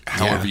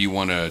 However you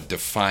want to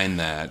define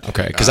that.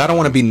 Okay, because I don't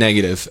want to be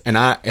negative, and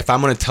if I'm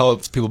going to tell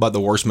people about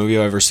the worst movie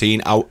I've ever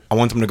seen, I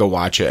want them to go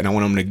watch it, and I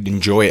want them to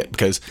enjoy it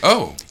because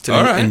it's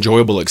an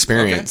enjoyable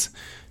experience. Okay.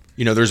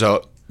 You know, there's a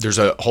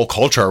whole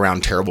culture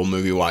around terrible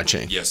movie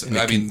watching. Yes,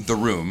 I mean The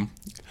Room.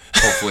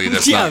 Hopefully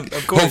that's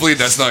hopefully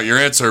that's not your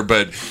answer,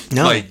 but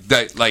no.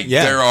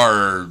 There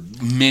are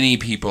many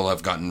people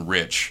have gotten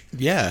rich.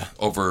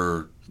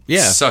 Over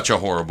such a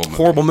horrible movie.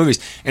 Horrible movies,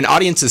 and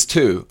audiences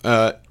too.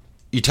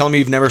 You telling me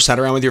you've never sat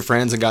around with your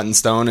friends and gotten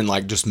stoned and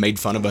like just made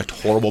fun of a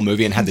horrible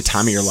movie and had the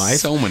time of your life?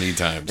 So many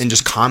times. And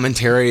just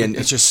commentary, and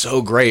it's just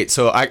so great.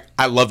 So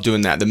I love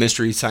doing that. The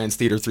Mystery Science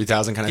Theater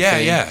 3000 kind of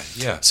thing. Yeah.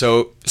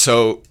 So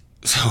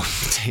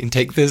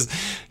take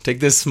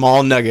this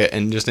small nugget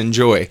and just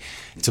enjoy.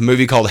 It's a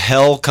movie called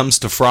Hell Comes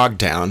to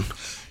Frogtown,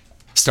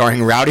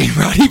 starring Roddy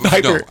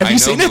Piper. Have you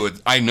seen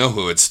it? I know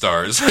who it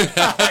stars.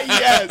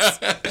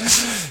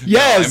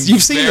 Yes,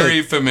 you've seen it.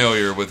 Very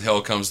familiar with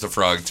Hell Comes to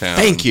Frogtown.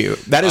 Thank you.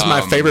 That is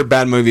my favorite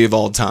bad movie of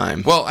all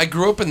time. Well, I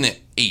grew up in the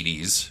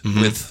 80s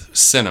with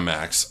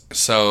Cinemax,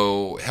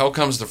 so Hell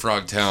Comes to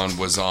Frogtown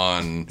was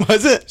on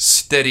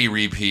steady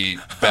repeat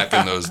back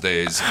in those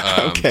days.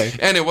 Okay.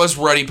 And it was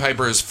Roddy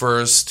Piper's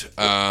first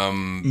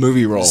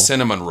movie role.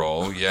 Cinnamon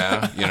roll,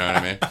 yeah. You know what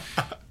I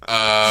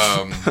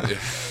mean?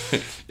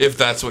 If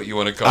that's what you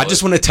want to call it. I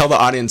just want to tell the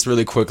audience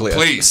really quickly.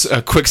 Please.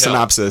 A quick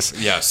synopsis.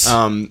 Yes.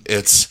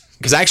 It's...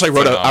 Because I actually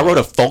wrote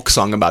a folk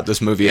song about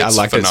this movie. It's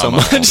I liked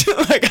phenomenal. it so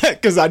much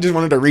because I just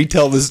wanted to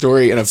retell the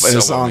story in a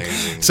song.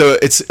 Amazing. So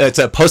it's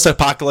a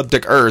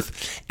post-apocalyptic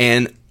Earth,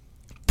 and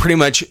pretty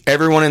much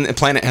everyone on the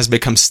planet has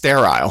become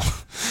sterile.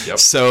 Yep.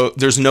 So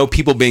there's no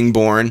people being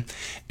born.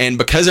 And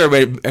because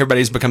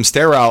everybody's become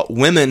sterile,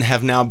 women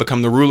have now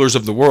become the rulers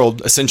of the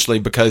world, essentially,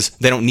 because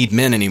they don't need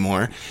men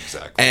anymore.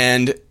 Exactly.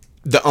 And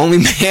the only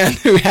man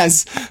who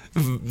has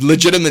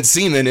legitimate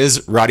semen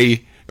is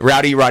Rowdy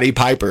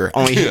Piper.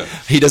 Only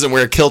he doesn't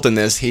wear a kilt in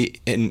this.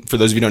 And for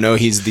those of you who don't know,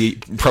 he's the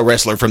pro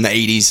wrestler from the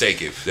 80s. Thank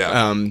you.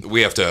 Yeah.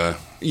 We have to...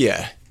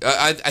 Yeah.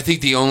 I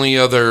think the only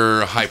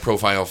other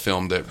high-profile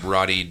film that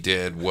Roddy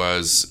did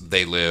was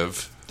They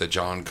Live, the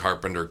John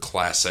Carpenter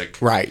classic.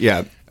 Right,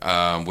 yeah.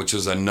 Which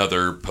is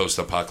another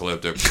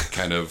post-apocalyptic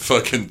kind of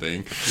fucking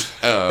thing.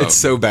 It's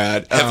so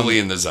bad. Heavily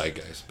in the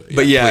zeitgeist.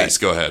 But yeah. Please,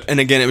 go ahead. And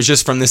again, it was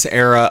just from this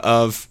era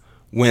of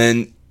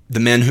when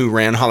the men who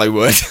ran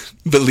Hollywood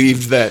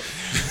believed that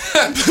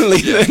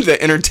the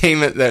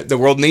entertainment that the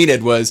world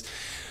needed was,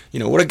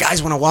 what do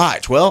guys want to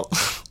watch? Well...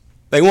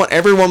 They want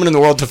every woman in the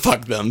world to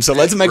fuck them. So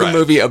let's make a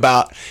movie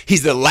about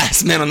he's the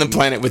last man on the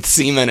planet with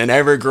semen and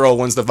every girl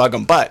wants to fuck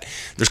him. But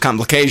there's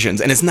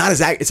complications. And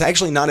it's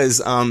actually not as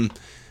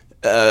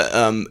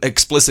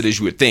explicit as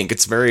you would think.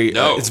 It's very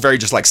it's very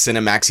just like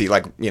Cinemaxy,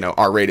 like,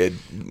 R-rated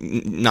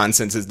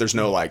nonsense. There's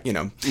no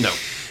no.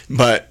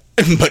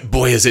 But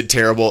boy, is it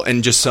terrible,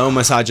 and just so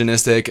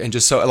misogynistic, and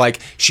just so,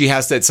 like, she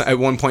has to, at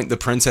one point, the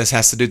princess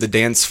has to do the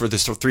dance for the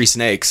three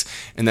snakes,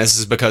 and this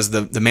is because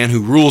the man who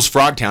rules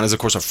Frogtown is, of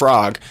course, a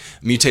frog,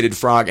 mutated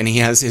frog, and he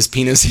has his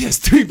penis, he has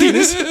three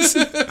penises,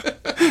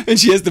 and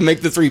she has to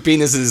make the three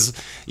penises,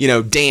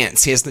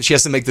 dance. She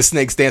has to make the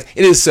snakes dance.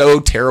 It is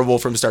so terrible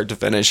from start to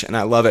finish, and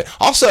I love it.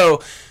 Also,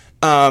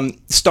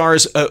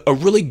 stars a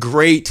really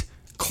great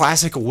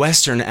classic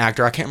Western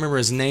actor. I can't remember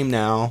his name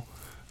now.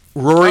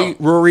 Rory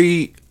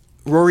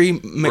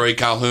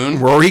Calhoun.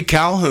 Rory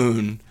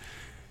Calhoun.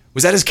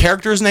 Was that his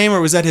character's name, or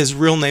was that his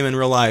real name in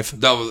real life?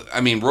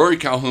 Rory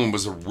Calhoun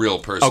was a real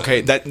person.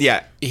 Okay,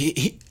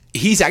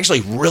 he's actually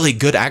a really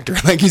good actor.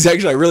 Like, he's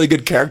actually a really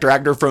good character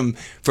actor from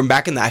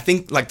back in I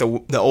think like the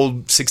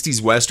old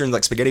 60s westerns,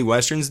 like spaghetti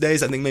westerns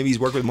days. I think maybe he's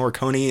worked with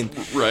Morricone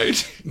and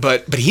right.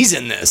 But he's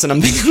in this, and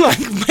I'm thinking, like,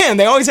 man,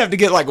 they always have to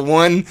get like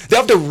one. They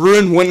have to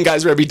ruin one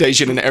guy's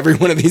reputation in every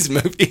one of these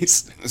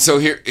movies. So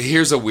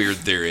here's a weird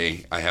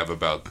theory I have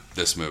about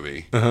this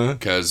movie,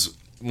 because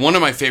one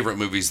of my favorite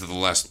movies of the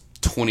last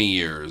 20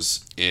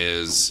 years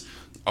is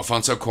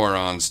Alfonso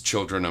Cuarón's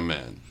Children of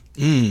Men.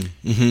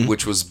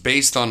 Which was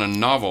based on a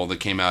novel that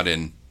came out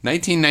in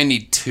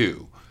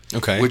 1992.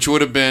 Okay. Which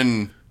would have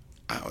been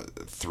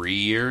 4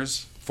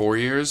 years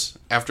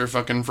after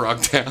fucking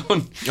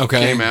Frogtown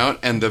came out.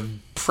 And the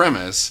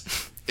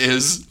premise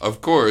is,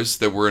 of course,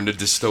 that we're in a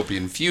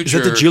dystopian future.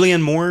 Is that the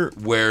Julianne Moore?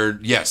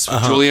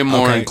 Julianne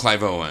Moore and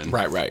Clive Owen.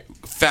 Right.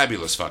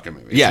 Fabulous fucking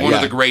movie. It's one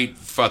of the great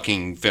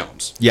fucking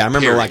films. Yeah, I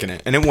remember liking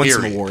it. And it won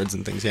some awards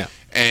and things, yeah.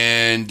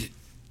 And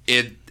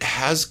it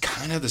has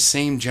kind of the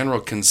same general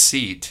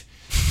conceit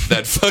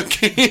that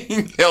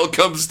fucking Hell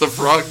Comes to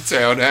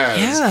Frogtown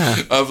has.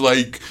 Yeah. Of,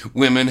 like,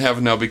 women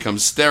have now become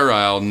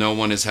sterile, no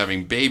one is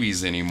having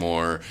babies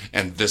anymore,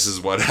 and this is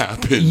what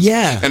happens.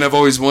 Yeah. And I've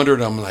always wondered,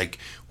 I'm like,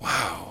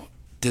 wow,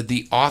 did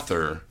the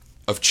author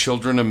of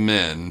Children of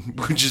Men,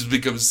 which has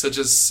become such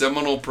a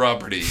seminal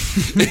property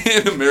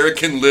in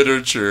American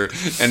literature,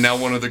 and now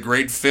one of the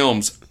great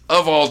films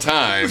of all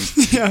time,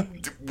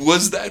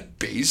 was that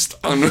based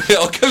on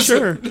Hell Comes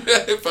to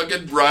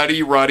fucking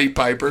Roddy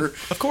Piper?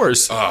 Of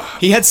course.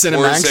 He had Cinemax.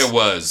 Of course it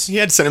was. He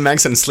had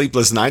Cinemax and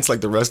Sleepless Nights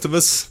like the rest of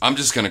us. I'm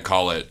just going to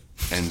call it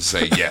and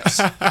say yes.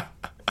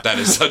 That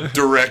is a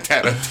direct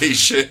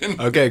adaptation.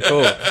 Okay,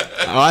 cool.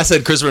 I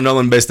said Christopher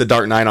Nolan based The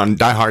Dark Knight on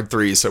Die Hard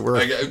 3, so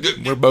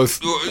we're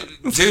both...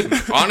 Dude,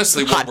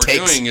 honestly, what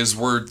we're doing is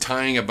we're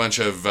tying a bunch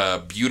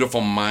of beautiful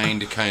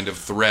mind kind of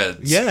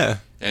threads. Yeah.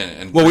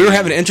 Well, we were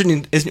having an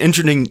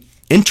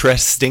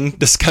interesting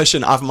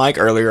discussion off mic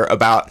earlier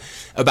about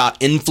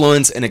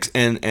influence and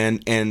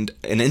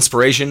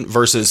inspiration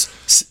versus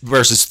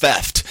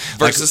theft.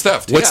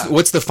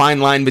 What's the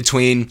fine line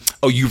between,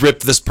 you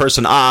ripped this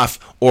person off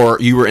or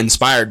you were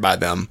inspired by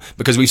them?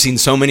 Because we've seen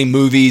so many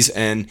movies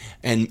and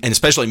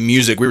especially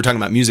music. We were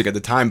talking about music at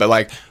the time, but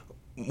like,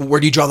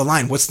 where do you draw the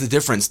line? What's the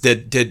difference?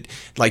 Did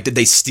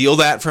they steal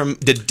that from?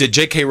 Did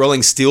J.K.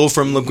 Rowling steal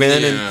from Le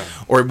Guin,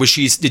 or did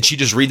she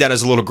just read that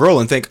as a little girl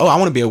and think, I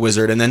want to be a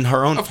wizard, and then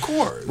her own? Of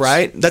course,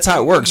 right? That's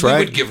how it works, right?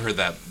 We would give her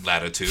that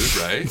latitude,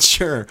 right?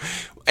 Sure.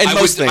 And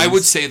I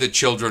would say that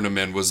Children of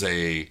Men was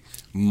a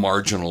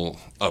marginal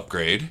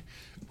upgrade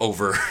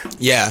over.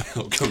 Yeah,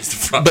 comes to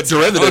front, but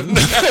derivative.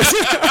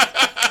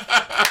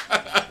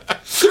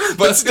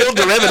 But still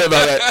derivative of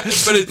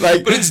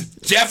it. But it's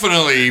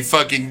definitely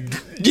fucking...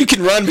 You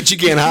can run, but you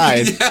can't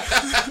hide.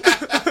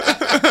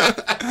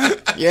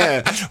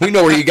 Yeah. We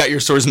know where you got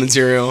your source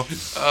material.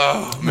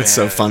 Oh, man. It's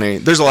so funny.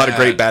 There's a lot of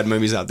great bad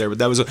movies out there, but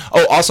that was...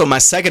 also, my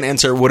second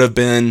answer would have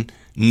been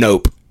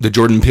Nope, the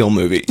Jordan Peele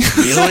movie.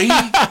 Really?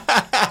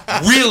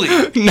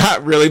 Really?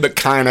 Not really, but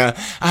kind of.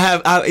 I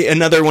have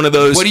another one of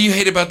those... What do you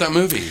hate about that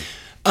movie?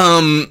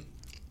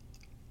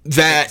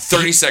 that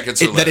 30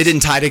 seconds or less. That it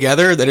didn't tie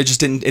together, that it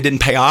didn't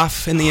pay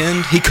off in the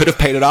end. He could have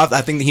paid it off.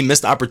 I think that he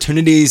missed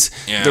opportunities.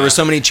 Yeah. There were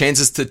so many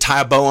chances to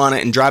tie a bow on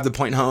it and drive the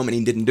point home, and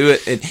he didn't do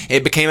it.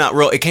 It came out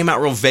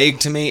real vague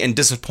to me and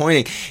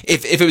disappointing.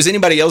 If it was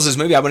anybody else's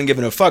movie, I wouldn't give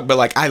it a fuck, but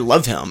like I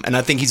love him and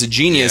I think he's a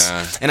genius,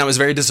 and I was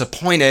very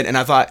disappointed, and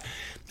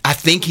I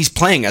think he's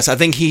playing us. I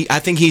think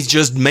he's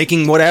just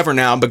making whatever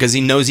now because he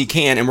knows he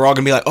can, and we're all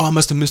gonna be like, oh, I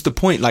must have missed the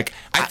point. Like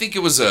I think it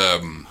was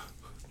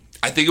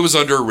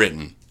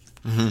underwritten.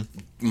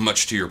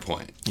 Much to your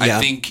point. Yeah.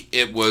 I think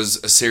it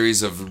was a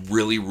series of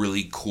really,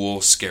 really cool,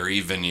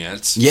 scary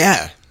vignettes.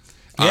 Yeah.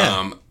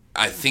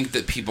 I think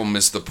that people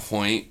miss the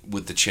point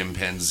with the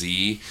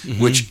chimpanzee,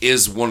 which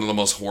is one of the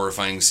most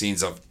horrifying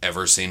scenes I've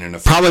ever seen in a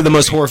film. Probably the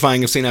most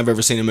horrifying scene I've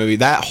ever seen in a movie.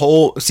 That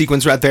whole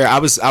sequence right there, I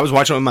was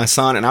watching it with my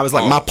son, and I was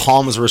like, my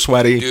palms were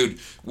sweaty. Dude,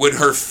 when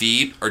her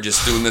feet are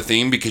just doing the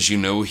thing because you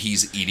know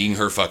he's eating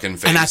her fucking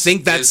face. And I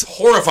think that's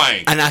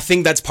horrifying. And I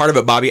think that's part of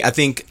it, Bobby. I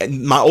think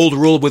my old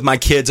rule with my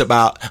kids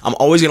about I'm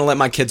always going to let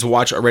my kids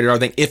watch a rated R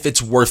thing if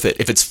it's worth it,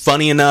 if it's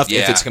funny enough,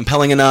 if it's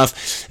compelling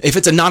enough, if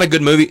it's not a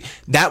good movie.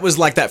 That was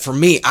like that for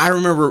me. I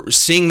remember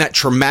seeing that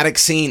traumatic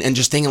scene and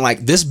just thinking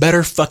like, this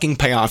better fucking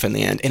pay off in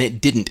the end. And it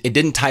didn't. It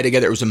didn't tie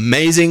together. It was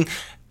amazing.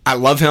 I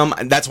love him.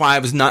 That's why I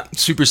was not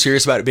super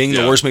serious about it being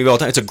the worst movie of all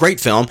time. It's a great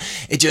film.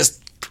 It just...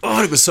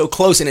 Oh, it was so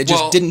close, and it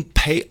just didn't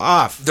pay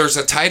off. There's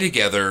a tie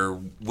together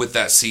with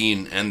that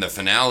scene and the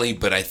finale,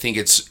 but I think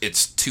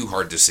it's too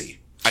hard to see.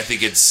 I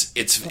think it's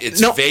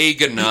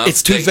vague enough.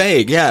 It's too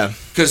vague, yeah.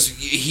 Because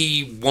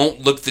he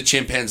won't look the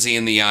chimpanzee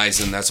in the eyes,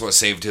 and that's what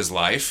saved his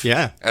life.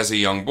 Yeah, as a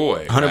young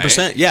boy, 100%.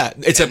 Right? Yeah,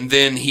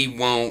 then he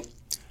won't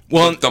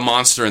look the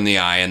monster in the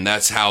eye, and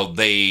that's how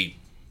they.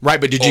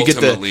 Right, but did you get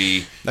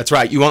the? That's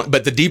right. You want,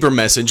 but the deeper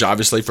message,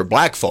 obviously, for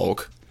black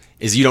folk.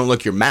 Is you don't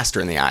look your master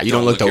in the eye. You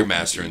don't look your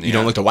master in the eye. You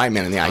don't look the white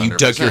man in the eye. 100%. You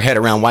duck your head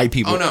around white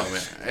people. Oh no, man.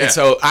 Yeah. And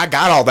so I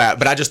got all that,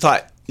 but I just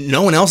thought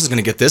no one else is going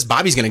to get this.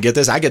 Bobby's going to get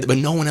this. I get it, but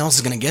no one else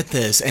is going to get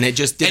this, and it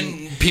just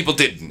didn't. And people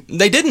didn't.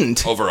 They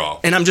didn't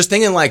overall. And I'm just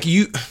thinking like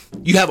you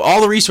have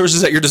all the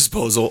resources at your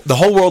disposal. The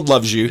whole world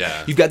loves you.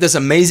 Yeah. You've got this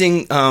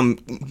amazing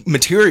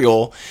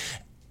material.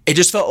 It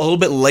just felt a little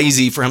bit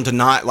lazy for him to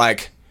not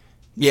like.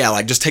 Yeah,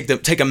 like just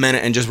take a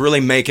minute and just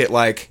really make it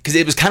like, because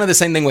it was kind of the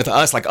same thing with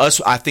us. Like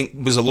Us, I think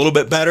was a little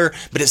bit better,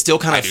 but it still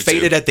kind of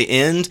faded at the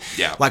end.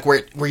 Yeah, like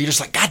where you're just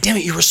like, God damn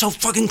it, you were so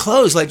fucking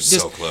close. Like just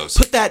so close.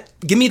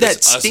 Give me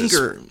that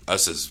stinker.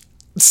 Us is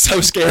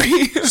so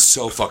scary.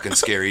 So fucking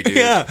scary, dude.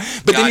 Yeah,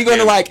 but then you go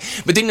into like,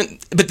 but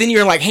then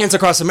you're like Hands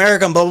Across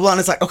America and blah blah blah, and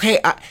it's like, okay,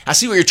 I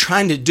see what you're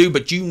trying to do,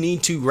 but you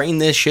need to rein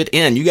this shit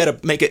in. You got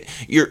to make it.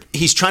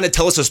 He's trying to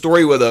tell us a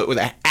story with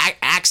a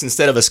axe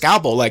instead of a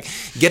scalpel. Like,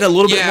 get a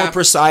little bit more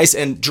precise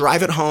and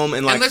drive it home,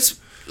 and like,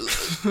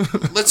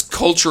 and let's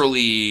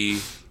culturally.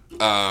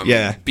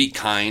 Be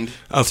kind,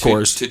 of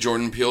course, to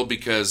Jordan Peele,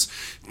 because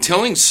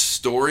telling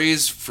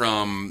stories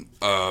from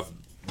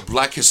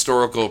black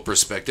historical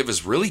perspective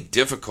is really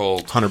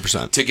difficult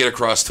 100% to get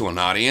across to an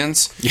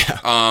audience.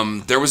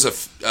 Yeah. There was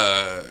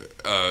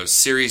a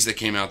series that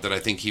came out that I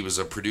think he was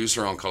a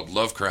producer on called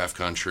Lovecraft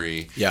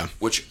Country. Yeah.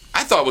 Which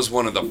I thought was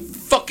one of the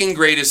fucking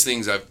greatest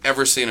things I've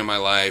ever seen in my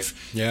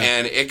life. Yeah.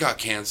 And it got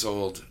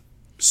canceled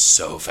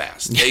so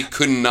fast. They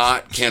could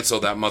not cancel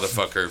that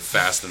motherfucker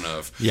fast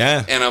enough.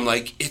 Yeah. And I'm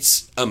like,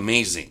 it's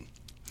amazing.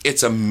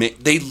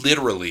 They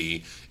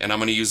literally, and I'm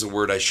going to use a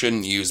word I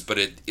shouldn't use, but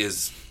it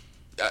is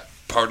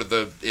part of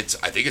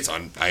I think it's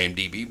on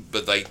IMDb,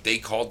 but like they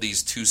called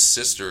these two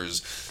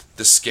sisters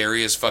the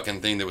scariest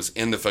fucking thing that was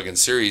in the fucking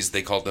series.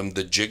 They called them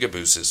the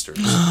Jigaboo sisters.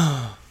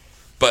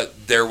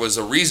 But there was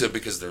a reason,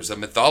 because there's a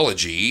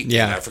mythology in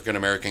African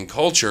American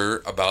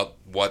culture about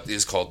what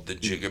is called the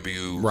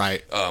Jigaboo,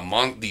 right?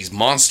 These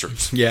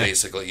monsters,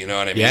 basically. You know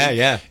what I mean?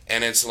 Yeah.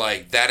 And it's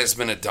like that has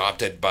been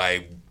adopted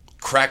by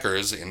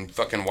crackers in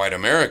fucking white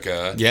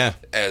America,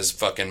 as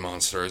fucking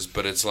monsters.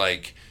 But it's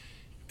like,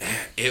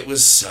 it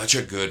was such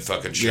a good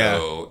fucking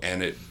show,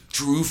 and it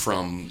drew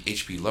from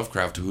H.P.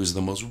 Lovecraft, who is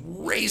the most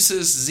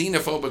racist,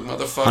 xenophobic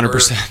motherfucker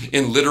 100%.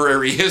 in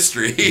literary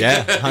history.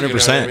 Yeah, 100%. You know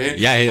what I mean?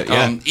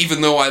 Yeah.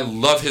 Even though I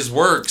love his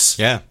works.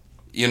 Yeah.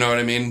 You know what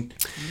I mean?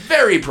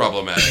 Very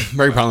problematic.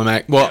 Very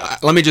problematic. Well,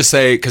 let me just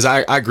say, because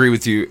I agree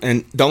with you,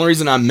 and the only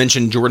reason I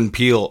mentioned Jordan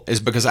Peele is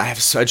because I have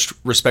such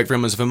respect for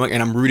him as a filmmaker,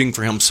 and I'm rooting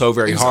for him so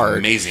very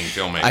hard. He's an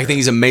amazing filmmaker. I think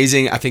he's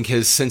amazing. I think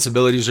his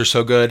sensibilities are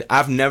so good.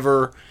 I've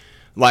never,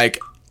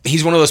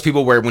 he's one of those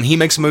people where when he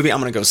makes a movie, I'm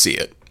going to go see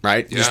it,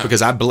 right? Yeah. Just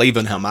because I believe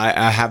in him.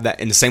 I have that.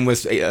 And the same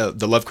with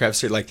the Lovecraft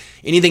series. Like,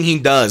 anything he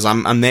does,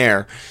 I'm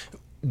there.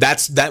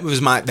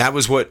 That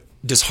was what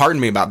disheartened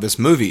me about this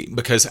movie,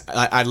 because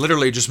I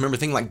literally just remember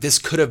thinking, like, this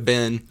could have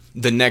been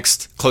the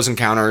next Close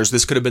Encounters.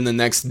 This could have been the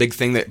next big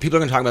thing that people are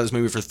going to talk about this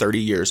movie for 30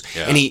 years.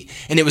 Yeah.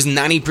 And it was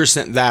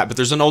 90% that. But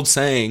there's an old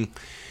saying.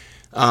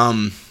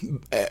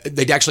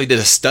 They actually did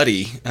a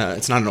study.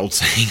 It's not an old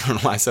saying. I don't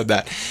know why I said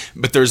that.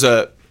 But there's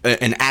an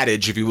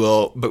adage, if you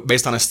will, but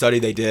based on a study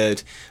they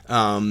did,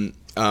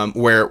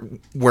 where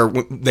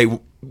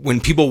when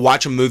people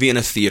watch a movie in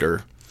a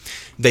theater,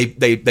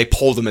 they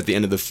polled them at the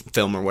end of the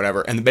film or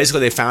whatever, and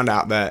basically they found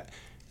out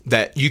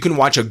that you can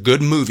watch a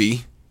good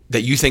movie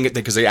that you think,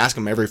 because they ask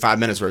them every 5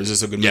 minutes, is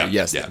this a good movie? Yeah,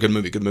 Yes, yeah. good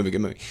movie.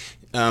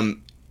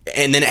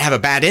 And then it have a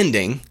bad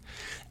ending.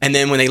 And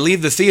then when they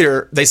leave the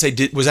theater, they say,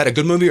 was that a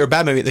good movie or a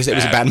bad movie? They say it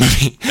was a bad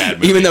movie. Bad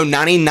movie. Even though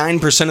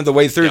 99% of the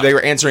way through Yeah. they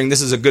were answering,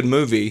 this is a good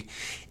movie.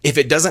 If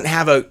it doesn't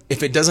have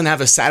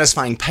a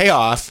satisfying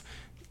payoff,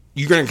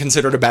 you're going to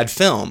consider it a bad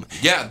film.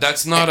 Yeah,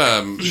 that's not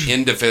an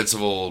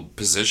indefensible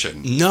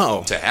position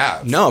No. to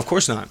have. No, of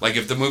course not. Like,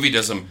 if the movie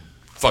doesn't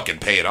fucking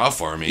pay it off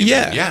for me,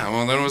 Yeah.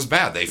 then it was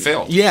bad. They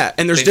failed. Yeah,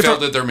 and they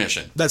failed at their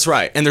mission. That's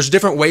right. And there's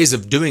different ways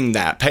of doing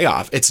that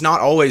payoff. It's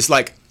not always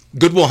like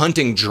Good Will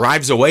Hunting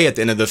drives away at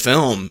the end of the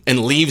film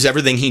and leaves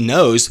everything he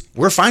knows.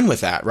 We're fine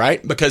with that,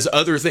 right? Because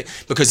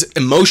because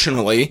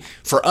emotionally,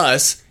 for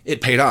us,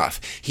 it paid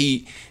off.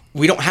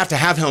 We don't have to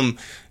have him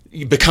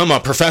become a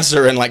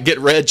professor and like get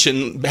rich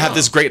and have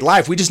this great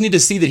life. We just need to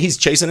see that he's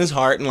chasing his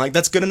heart, and like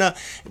that's good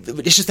enough.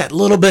 It's just that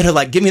little bit of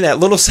like, give me that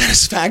little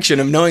satisfaction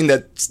of knowing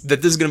that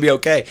this is going to be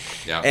okay.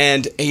 Yeah.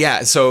 And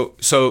yeah, so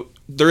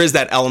there is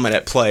that element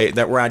at play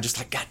that where I just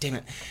like, God damn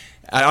it.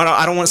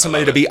 I don't want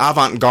somebody to be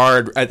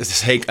avant-garde at the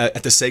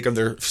sake of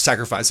their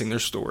sacrificing their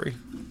story.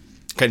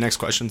 Okay, next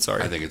question.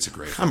 Sorry. I think it's a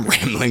great I'm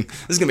rambling.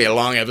 This is going to be a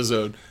long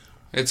episode.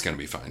 It's going to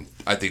be fine.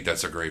 I think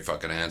that's a great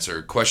fucking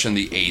answer. Question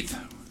the 8th,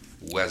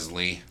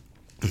 Wesley.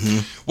 Mm-hmm.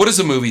 What is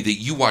a movie that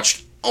you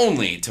watched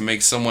only to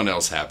make someone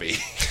else happy?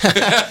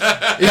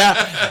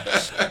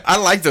 Yeah, I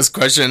like this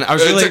question.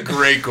 It's a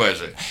great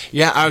question.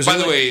 Yeah, By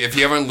the way, if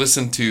you haven't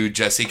listened to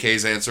Jessie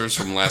K's answers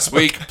from last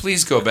week,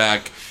 please go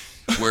back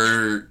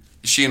where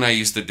she and I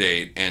used to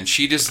date, and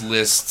she just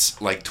lists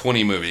like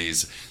 20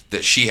 movies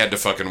that she had to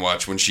fucking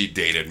watch when she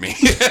dated me.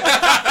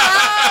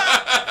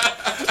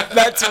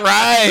 That's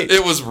right.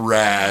 It was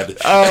rad.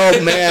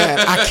 Oh man,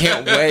 I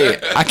can't wait.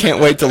 I can't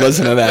wait to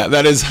listen to that.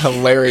 That is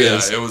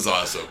hilarious. Yeah, it was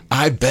awesome.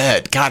 I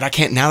bet. God, I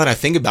can't. Now that I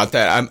think about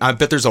that, I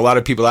bet there's a lot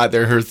of people out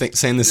there who are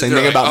saying the same They're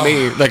thing like, about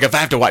me. Like, if I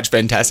have to watch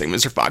Fantastic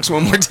Mr. Fox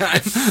one more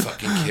time.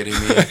 Fucking kidding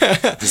me?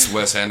 This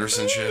Wes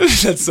Anderson shit.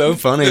 That's so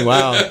funny.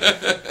 Wow.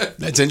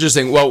 That's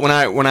interesting. Well, when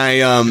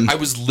I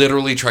was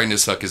literally trying to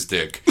suck his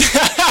dick,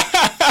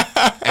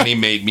 and he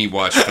made me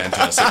watch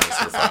Fantastic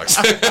Mr. Fox.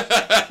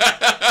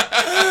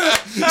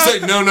 He's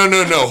like, no,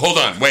 hold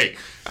on, wait.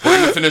 We're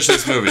gonna finish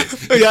this movie.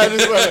 Yeah,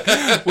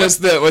 what's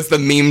the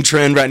meme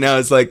trend right now?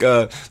 It's like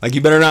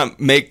you better not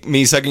make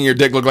me sucking your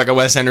dick look like a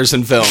Wes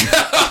Anderson film.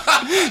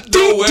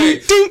 No way.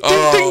 Ding,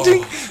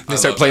 ding. They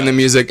start playing the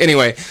music.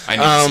 Anyway, I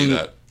need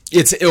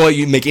to see that.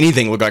 You make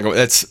anything look like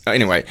that's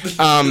anyway.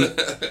 I'm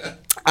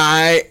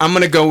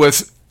gonna go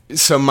with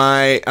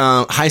my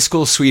high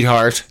school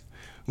sweetheart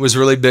was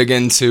really big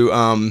into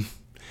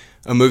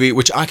a movie,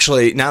 which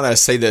actually, now that I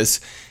say this,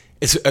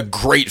 it's a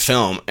great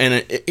film,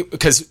 and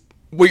because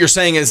what you're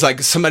saying is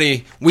like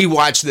we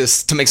watch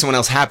this to make someone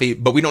else happy,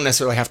 but we don't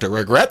necessarily have to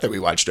regret that we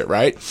watched it,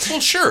 right? Well,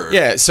 sure.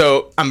 Yeah,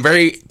 so I'm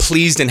very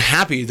pleased and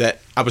happy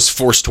that I was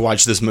forced to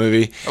watch this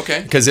movie.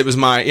 Okay. Because it was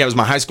my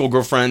high school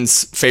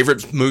girlfriend's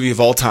favorite movie of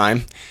all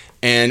time.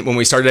 And when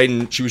we started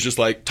dating, she was just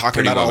like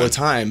talking about it all the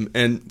time.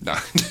 And No.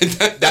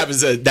 that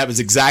was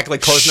exactly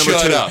close number 2.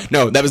 Shut up.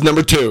 No, that was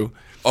number 2.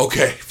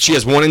 Okay. She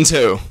has 1 and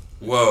 2.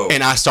 Whoa.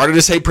 And I started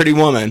to say Pretty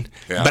Woman,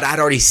 Yeah. but I'd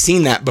already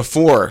seen that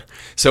before.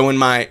 So when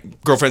my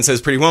girlfriend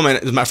says Pretty Woman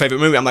is my favorite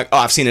movie, I'm like, oh,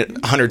 I've seen it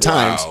 100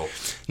 times.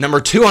 Number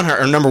 1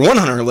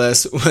 on her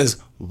list was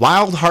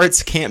Wild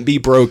Hearts Can't Be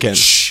Broken.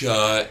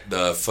 Shut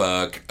the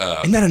fuck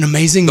up. Isn't that an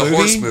amazing movie? The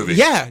horse movie.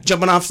 Yeah,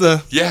 jumping off the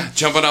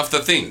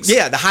things.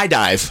 Yeah, the high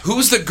dive.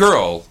 Who's the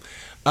girl?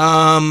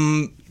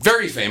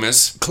 Very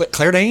famous.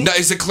 Claire Danes? No,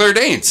 is it Claire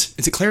Danes?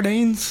 Is it Claire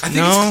Danes? I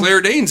think it's Claire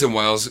Danes in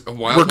Wild.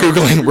 We're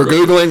googling.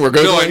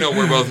 No, I know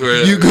we're both.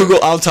 You Google,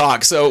 I'll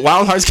talk. So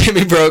Wild Hearts Can't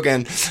Be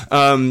Broken.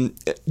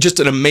 Just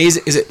an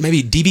amazing. Is it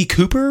maybe DB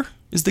Cooper?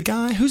 Is the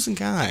guy? Who's the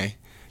guy?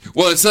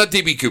 Well, it's not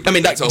DB Cooper. I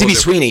mean, DB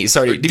Sweeney.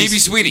 Sorry, DB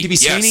Sweeney. DB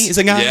Sweeney Yes. is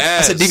the guy.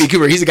 Yes. I said DB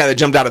Cooper. He's the guy that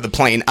jumped out of the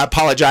plane. I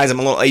apologize. I'm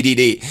a little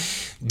ADD.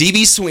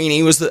 DB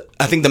Sweeney was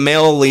I think the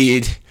male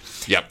lead.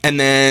 Yep. And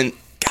then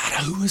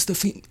God, who was the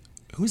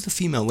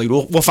female lead?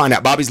 We'll find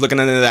out. Bobby's looking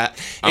into that.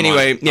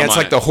 Anyway, it's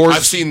like the horse.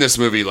 I've seen this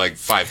movie like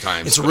 5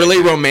 times. It's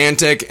really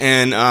romantic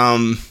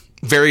and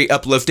very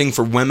uplifting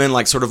for women,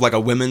 like sort of like a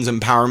women's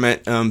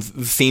empowerment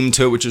theme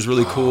to it, which is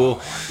really cool.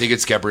 I think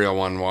it's Gabrielle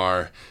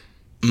Lenoir.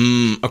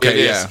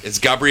 Okay, yeah. It's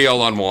Gabrielle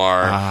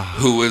Lenoir,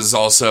 who is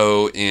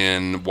also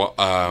in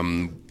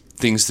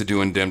Things to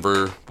Do in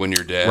Denver When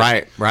You're Dead.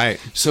 Right.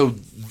 So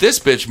this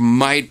bitch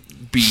might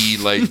be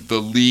like the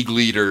league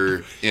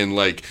leader in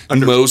like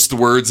most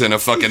words in a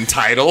fucking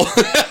title.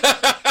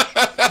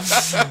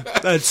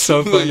 That's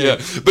so funny.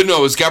 Yeah. But no,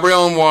 it was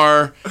Gabrielle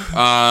Lenoir.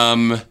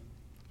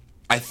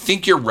 I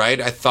think you're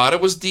right. I thought it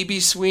was DB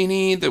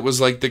Sweeney that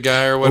was like the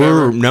guy or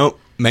whatever. Ooh, no,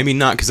 maybe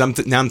not, because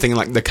now I'm thinking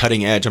like The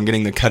Cutting Edge. I'm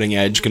getting The Cutting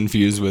Edge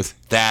confused with.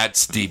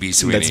 That's DB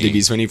Sweeney. That's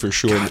DB Sweeney for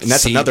sure. God, and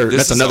that's see, another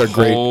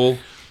great.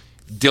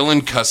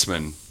 Dylan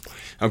Cussman.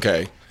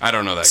 Okay. I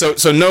don't know that. So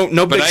no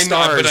but big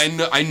stars.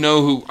 I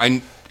know who.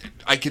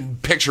 I can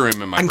picture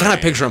him in my I can brain. kind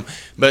of picture him,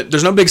 but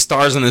there's no big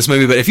stars in this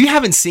movie. But if you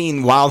haven't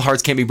seen Wild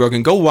Hearts Can't Be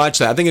Broken, go watch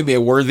that. I think it'd be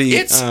a worthy.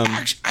 It's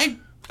actually,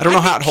 I don't know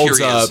how it holds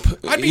curious. up.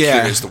 I'd be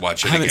curious to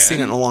watch it I haven't again. seen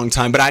it in a long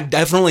time, but I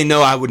definitely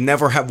know I would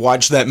never have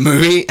watched that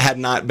movie had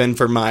not been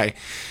for my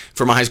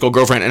high school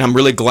girlfriend, and I'm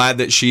really glad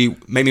that she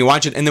made me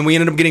watch it. And then we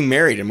ended up getting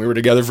married, and we were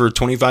together for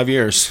 25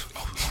 years.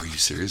 Are you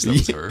serious? That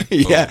was her?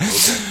 Yeah.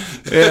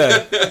 Oh, okay.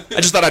 Yeah. I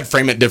just thought I'd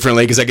frame it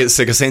differently because I get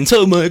sick of saying,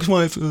 so my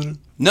ex-wife.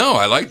 No,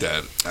 I like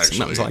that, actually.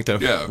 Sometimes I like to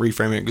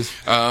reframe it. 'Cause,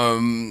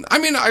 I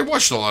mean, I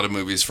watched a lot of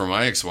movies for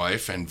my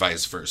ex-wife and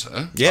vice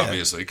versa, Yeah,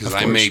 obviously, because of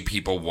I course. made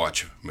people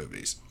watch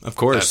movies. of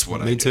course. That's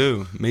what Me I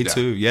too. do. Me Yeah.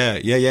 too.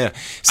 Yeah. I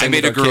Same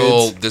made a with our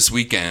girl kids. this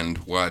weekend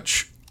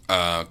watch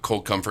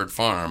Cold Comfort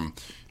Farm,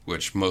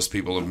 which most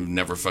people have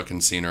never fucking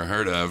seen or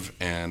heard of,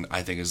 and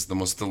I think is the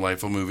most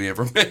delightful movie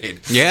ever made.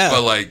 Yeah.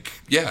 But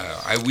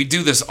we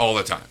do this all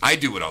the time. I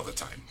do it all the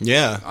time.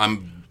 Yeah.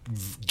 I'm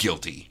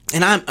guilty.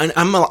 And I'm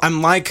one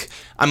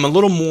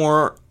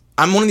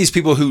of these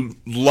people who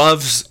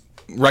loves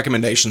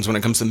recommendations when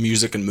it comes to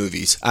music and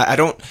movies. I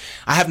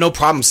have no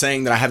problem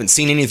saying that I haven't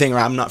seen anything or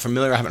I'm not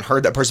familiar, I haven't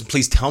heard that person.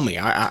 Please tell me.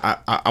 I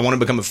want to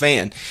become a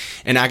fan,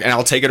 and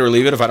I'll take it or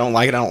leave it. If I don't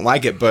like it, I don't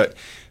like it. But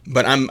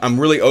I'm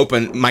really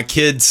open. My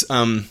kids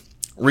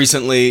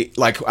recently,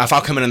 like if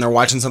I'll come in and they're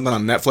watching something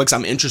on Netflix,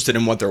 I'm interested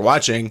in what they're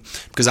watching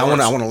because I want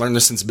to learn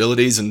the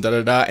sensibilities and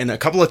da. And a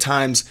couple of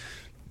times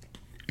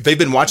they've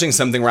been watching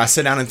something where I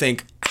sit down and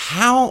think,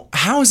 how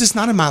is this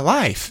not in my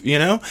life? You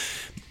know,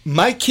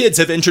 my kids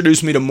have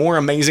introduced me to more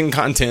amazing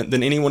content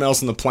than anyone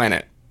else on the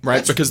planet, right?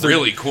 That's because they're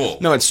really cool.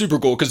 No, it's super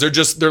cool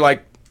because they're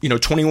like,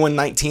 21,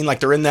 19, like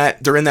they're in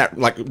that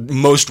like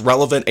most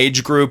relevant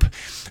age group.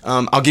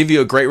 I'll give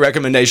you a great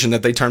recommendation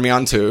that they turned me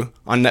on to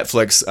on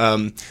Netflix.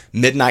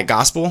 Midnight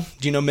Gospel.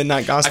 Do you know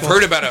Midnight Gospel? I've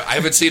heard about it. I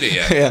haven't seen it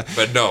yet. Yeah.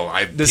 But no,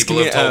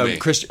 people have told me.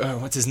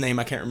 What's his name?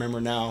 I can't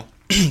remember now.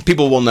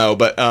 People will know,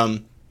 but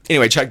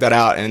anyway, check that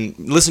out and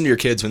listen to your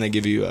kids when they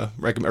give you a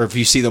recommend, or if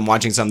you see them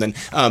watching something.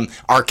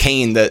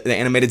 Arcane, the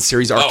animated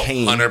series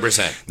Arcane.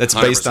 100%. That's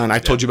based on. I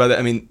told you about that.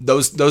 I mean,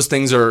 those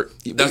things are.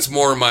 That's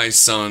more my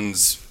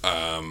son's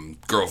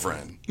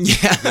girlfriend.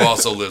 Yeah. Who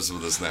also lives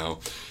with us now.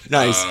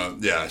 Nice.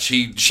 Yeah,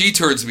 she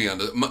turns me on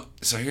to.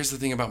 So here's the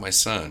thing about my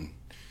son.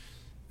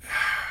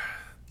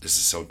 This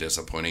is so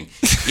disappointing.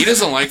 He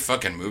doesn't like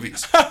fucking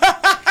movies.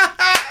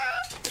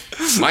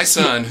 My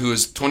son, who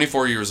is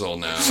 24 years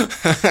old now,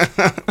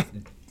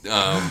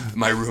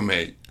 my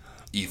roommate,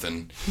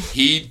 Ethan,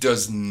 he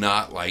does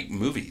not like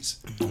movies.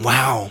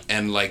 Wow.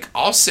 And like,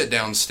 I'll sit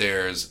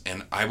downstairs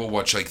and I will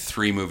watch like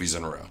 3 movies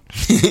in a row.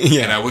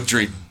 Yeah. And I will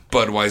drink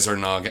Budweiser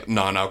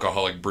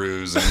non-alcoholic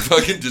brews and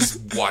fucking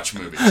just watch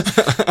movies.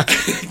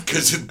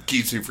 Because it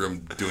keeps me from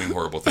doing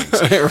horrible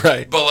things.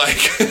 Right. But like,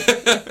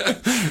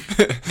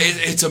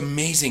 it's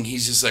amazing.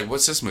 He's just like,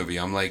 what's this movie?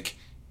 I'm like,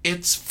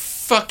 it's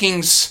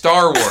fucking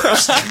Star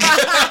Wars.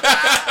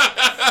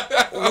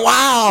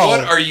 Wow.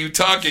 What are you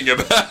talking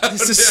about?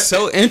 This is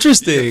so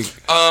interesting.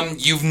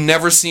 You've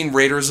never seen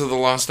Raiders of the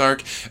Lost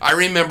Ark? I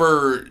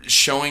remember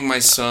showing my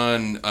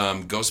son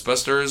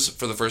Ghostbusters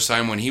for the first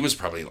time when he was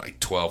probably like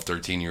 12,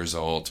 13 years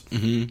old.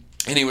 Mm-hmm.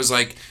 And he was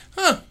like,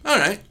 all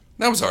right.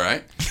 That was all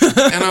right.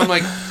 And I'm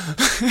like,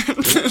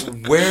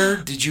 where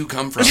did you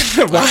come from?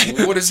 Like,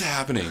 what is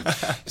happening?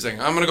 He's like,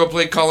 I'm going to go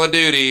play Call of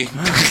Duty. Wow.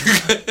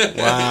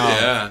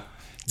 Yeah.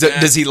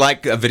 Does he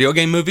like video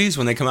game movies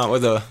when they come out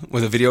with a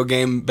video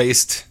game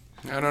based?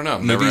 I don't know.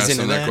 Never Movies asked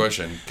him into that that?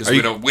 question because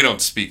we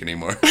don't speak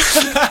anymore.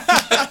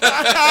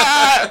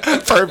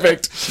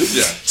 Perfect.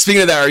 Yeah.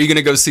 Speaking of that, are you going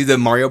to go see the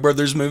Mario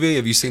Brothers movie?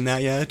 Have you seen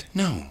that yet?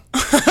 No.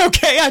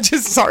 Okay,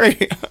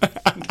 sorry.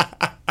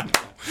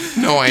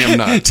 No, I am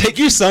not. Take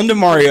your son to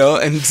Mario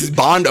and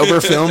bond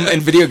over film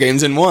and video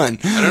games in one.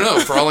 I don't know.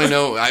 For all I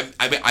know,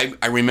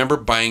 I remember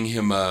buying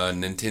him a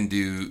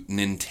Nintendo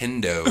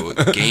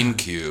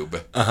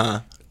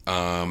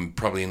GameCube.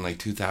 Probably in like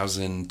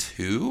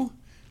 2002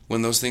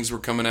 when those things were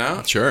coming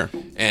out. Sure.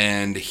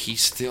 And he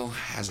still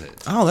has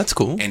it. Oh, that's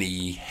cool. And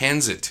he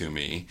hands it to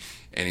me.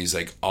 And he's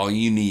like, all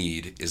you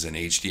need is an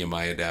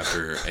HDMI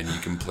adapter and you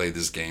can play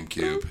this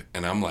GameCube.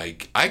 And I'm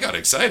like, I got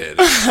excited.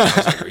 I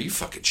was like, are you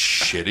fucking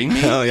shitting me?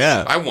 Hell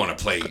yeah. I want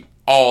to play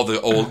all the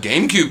old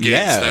GameCube games.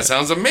 Yeah. That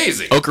sounds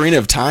amazing. Ocarina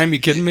of Time, you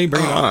kidding me?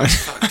 Bring it on.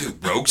 Fuck,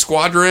 dude, Rogue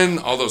Squadron,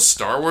 all those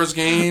Star Wars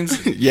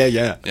games.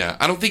 Yeah. Yeah,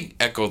 I don't think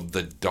Echo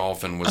the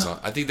Dolphin was on.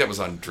 I think that was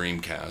on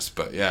Dreamcast.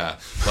 But yeah,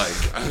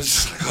 like I was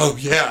just like, oh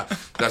yeah,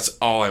 that's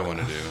all I want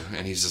to do.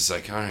 And he's just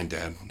like, all right,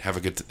 Dad, have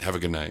a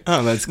good night.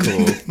 Oh, that's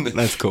cool.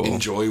 That's cool.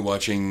 Enjoy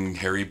watching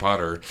Harry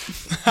Potter.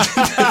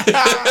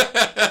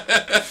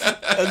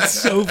 That's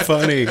so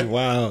funny.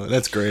 Wow,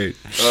 that's great.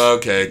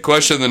 Okay,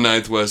 question of the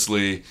ninth,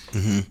 Wesley.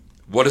 Mm-hmm.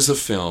 What is a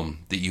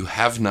film that you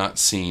have not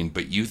seen,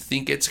 but you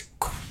think it's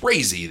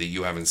crazy that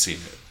you haven't seen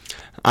it?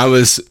 I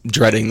was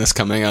dreading this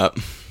coming up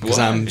because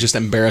Why? I'm just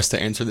embarrassed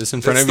to answer this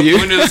in front That's of the you.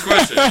 point of this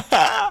question.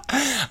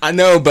 I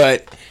know,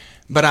 but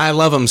I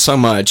love him so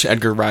much,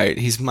 Edgar Wright.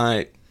 He's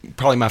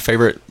probably my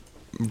favorite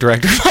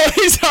director of all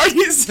He's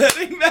already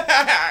sitting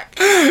back.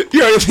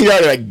 You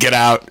already like, get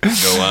out.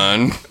 Go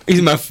on.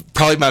 He's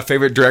probably my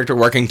favorite director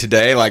working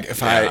today. Like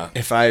if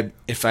I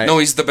No,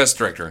 he's the best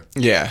director.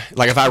 Yeah,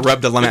 like if I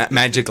rubbed a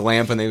magic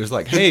lamp and they was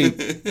like, "Hey,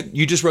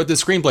 you just wrote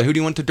this screenplay. Who do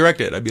you want to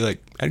direct it?" I'd be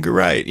like, "Edgar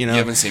Wright." You know. You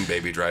haven't seen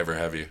Baby Driver,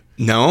 have you?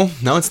 No,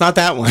 it's not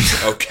that one.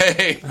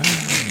 Okay.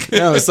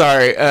 No,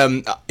 sorry.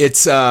 It's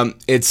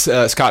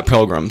Scott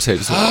Pilgrim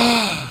saves the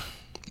world.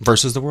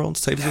 Versus the world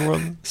saves the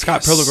world.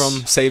 Scott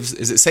Pilgrim saves.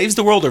 Is it saves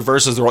the world or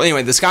versus the world?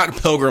 Anyway, the Scott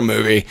Pilgrim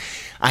movie,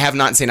 I have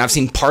not seen. I've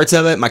seen parts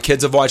of it. My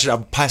kids have watched it.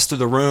 I've passed through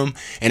the room,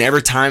 and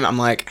every time I'm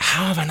like,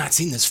 how have I not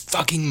seen this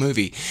fucking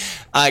movie?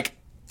 Like,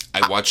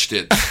 I watched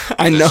it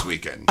this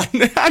weekend.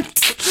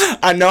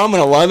 I know I'm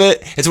gonna love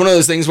it. It's one of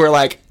those things where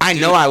like I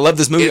know I love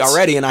this movie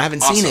already and I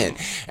haven't seen it.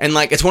 And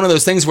like it's one of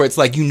those things where it's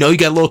like you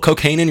got a little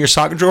cocaine in your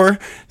sock drawer,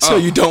 so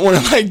you don't want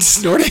to like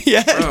snort it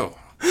yet. Bro,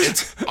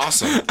 it's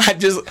awesome.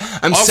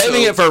 I'm also,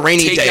 saving it for a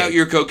rainy day. Take out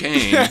your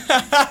cocaine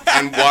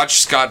and watch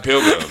Scott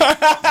Pilgrim.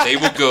 They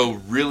will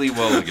go really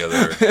well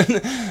together.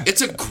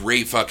 It's a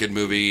great fucking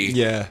movie.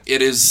 Yeah.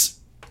 It is.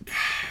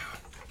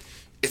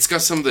 It's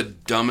got some of the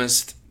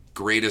dumbest,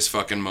 greatest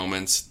fucking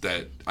moments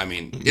that, I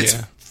mean, it's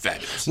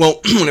fabulous.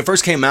 Well, when it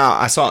first came out,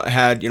 I saw it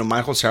had,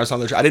 Michael Cera on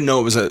there. I didn't know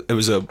it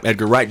was a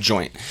Edgar Wright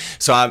joint.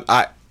 So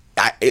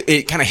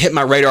it kind of hit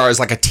my radar as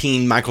like a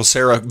teen Michael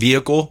Cera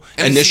vehicle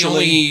and initially. It's the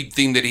only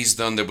thing that he's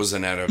done that was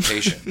an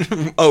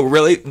adaptation. Oh,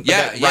 really?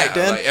 Yeah, Right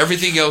then? Like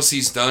everything else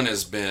he's done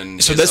has been.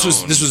 So this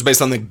was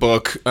based on the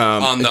book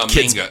on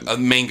the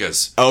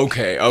mangas.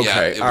 Okay, yeah,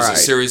 it was all right. a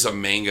series of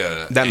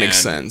manga. That makes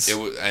sense.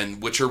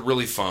 And which are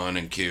really fun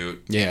and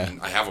cute. Yeah,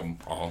 and I have them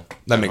all.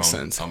 That makes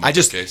sense.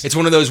 It's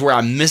one of those where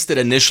I missed it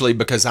initially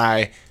because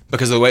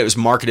of the way it was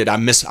marketed. I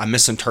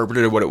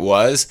misinterpreted what it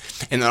was,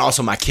 and then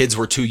also my kids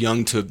were too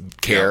young to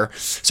care,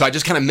 so I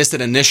just kind of missed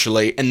it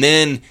initially, and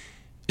then.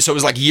 So it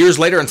was like years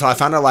later until I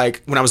found out,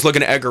 like, when I was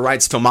looking at Edgar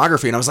Wright's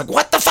filmography, and I was like,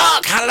 what the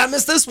fuck? How did I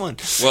miss this one?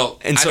 Well,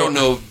 I don't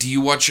know. Do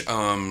you watch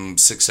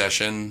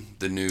Succession,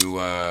 the new...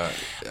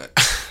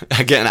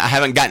 Again, I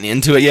haven't gotten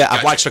into it yet. Gotcha.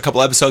 I've watched a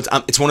couple episodes.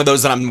 It's one of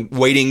those that I'm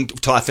waiting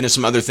till I finish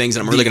some other things,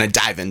 and I'm really going to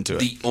dive into it.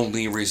 The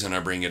only reason I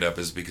bring it up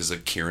is because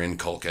of Kieran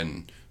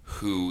Culkin,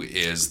 who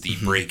is the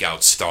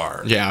breakout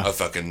star of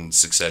fucking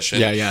Succession.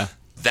 Yeah.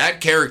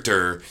 That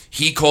character,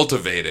 he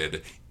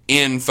cultivated...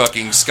 in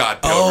fucking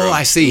Scott Pilgrim. Oh,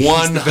 I see.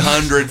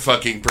 100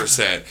 fucking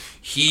 %.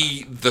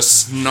 The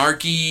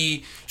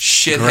snarky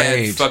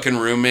shithead fucking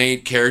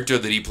roommate character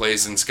that he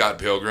plays in Scott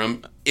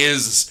Pilgrim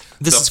is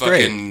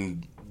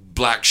fucking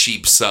black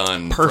sheep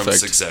son from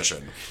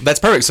Succession. That's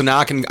perfect. So now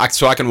I can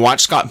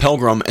watch Scott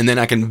Pilgrim and then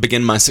I can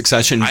begin my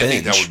Succession binge. I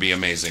think that would be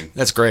amazing.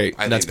 That's great.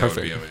 That's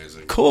perfect. Would be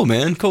amazing. Cool,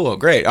 man. Cool.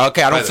 Great.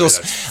 Okay,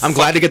 I'm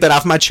glad to get that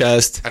off my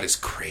chest. That is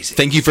crazy.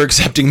 Thank you for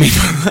accepting me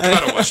for that. I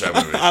don't watch that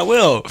movie. I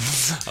will.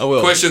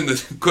 Question the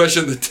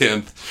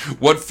 10th.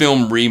 What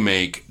film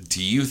remake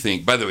do you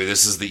think... By the way,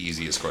 this is the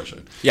easiest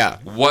question. Yeah.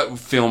 What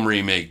film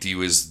remake do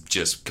you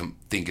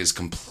think is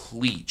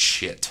complete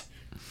shit?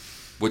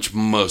 Which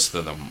most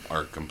of them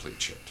are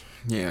complete shit.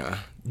 Yeah.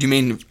 Do you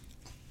mean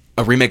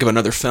a remake of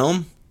another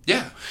film?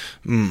 Yeah.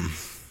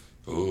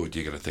 Oh, do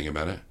you got to think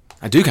about it?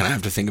 I do kind of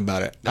have to think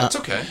about it. That's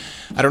okay.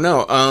 I don't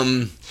know.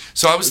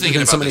 So I was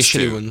thinking about so many this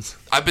shitty too. Ones.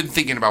 I've been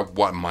thinking about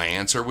what my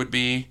answer would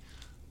be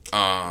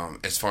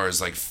as far as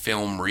like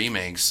film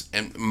remakes.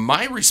 And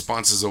my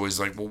response is always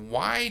like, well,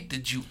 why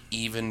did you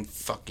even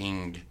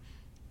fucking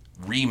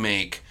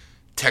remake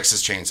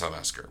Texas Chainsaw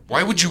Massacre?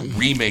 Why would you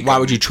remake Why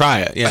would you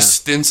try it? Yeah.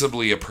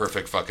 Ostensibly a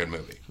perfect fucking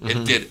movie.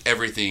 It did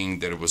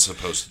everything that it was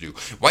supposed to do.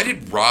 Why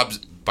did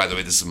by the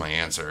way, this is my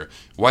answer.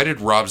 Why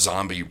did Rob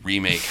Zombie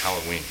remake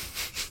Halloween?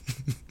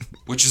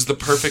 Which is the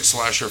perfect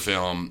slasher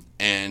film,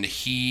 and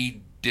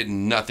he did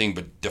nothing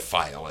but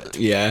defile it.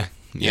 Yeah.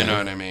 You know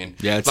what I mean?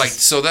 Yeah. It's like,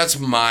 so that's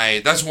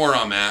where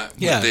I'm at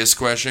with this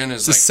question.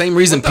 It's the same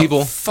reason what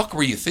the fuck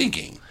were you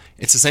thinking?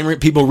 It's the same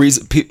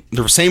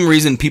the same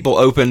reason people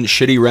open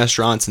shitty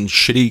restaurants and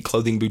shitty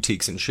clothing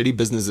boutiques and shitty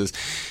businesses.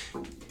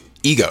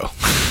 Ego.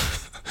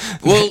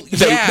 Well,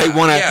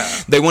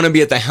 they want to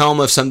be at the helm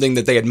of something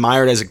that they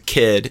admired as a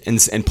kid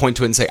and point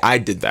to it and say, I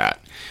did that.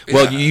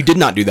 Well, you did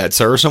not do that,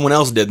 sir. Someone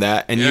else did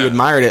that, and you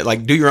admired it.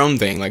 Like, do your own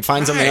thing. Like,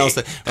 find something else.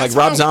 Like,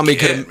 Rob Zombie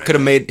could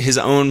have made his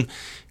own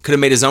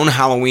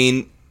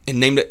Halloween and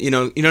named it. You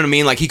know what I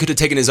mean? Like, he could have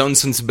taken his own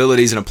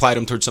sensibilities and applied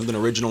them towards something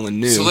original and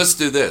new. So let's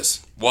do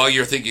this. While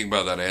you're thinking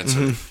about that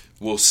answer,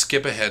 we'll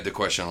skip ahead to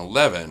question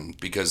 11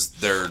 because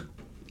they're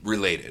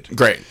related.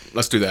 Great.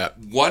 Let's do that.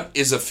 What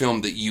is a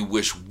film that you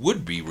wish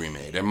would be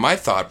remade? And my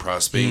thought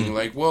process being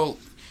like, well,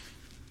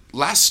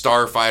 Last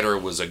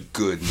Starfighter was a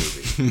good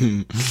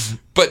movie.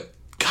 But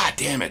god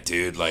damn it,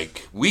 dude,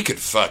 like we could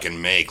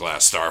fucking make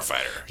Last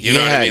Starfighter. You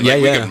know what I mean?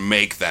 Like we could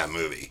make that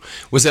movie.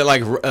 Was it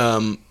like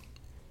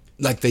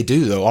they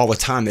do though all the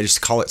time, they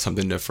just call it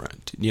something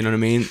different. You know what I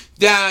mean?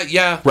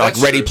 Yeah.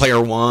 Like Ready Player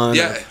One.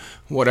 Yeah. Or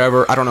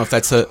whatever. I don't know if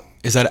that's I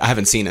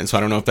haven't seen it, so I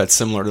don't know if that's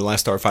similar to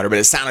Last Starfighter, but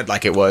it sounded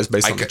like it was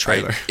based on the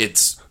trailer.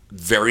 It's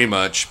very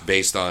much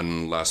based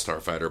on Last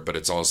Starfighter, but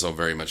it's also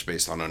very much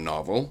based on a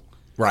novel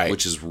Right.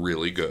 which is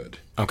really good.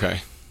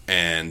 Okay.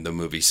 And the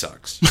movie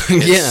sucks. Yeah.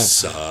 It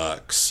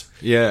sucks.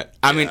 Yeah.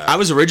 I mean, I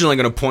was originally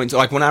going to point to,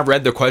 like, when I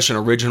read the question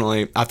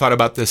originally, I thought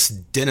about this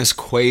Dennis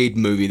Quaid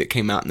movie that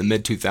came out in the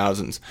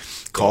mid-2000s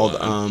called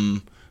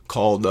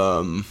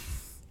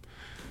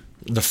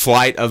The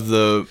Flight of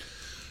the...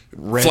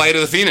 Flight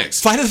of the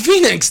Phoenix. Flight of the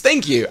Phoenix.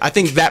 Thank you. I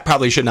think that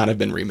probably should not have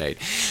been remade.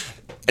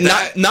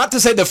 Not to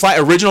say the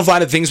original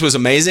Flight of the Phoenix was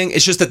amazing.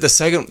 It's just that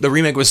the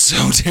remake was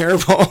so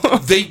terrible.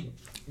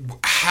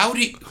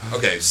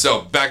 Okay,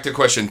 so back to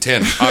question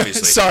 10,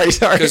 obviously. Sorry.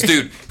 Because,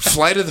 dude,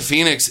 Flight of the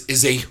Phoenix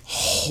is a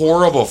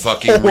horrible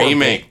fucking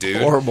remake,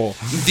 dude. Horrible.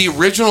 The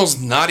original's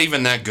not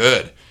even that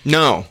good.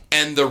 No.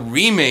 And the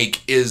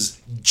remake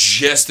is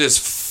just as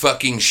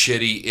fucking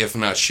shitty, if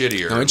not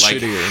shittier. No, it's like,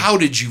 shittier. How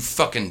did you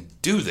fucking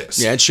do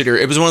this? Yeah, it's shittier.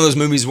 It was one of those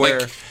movies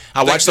where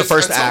I watched the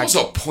first act. It's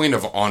almost a point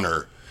of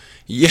honor.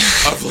 Yeah.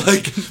 Of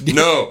like,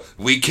 no,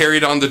 we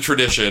carried on the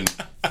tradition.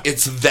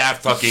 It's that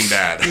fucking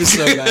bad. It's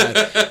so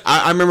bad.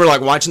 I remember like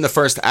watching the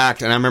first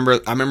act, and I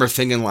remember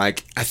thinking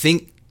like, I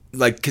think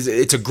like, because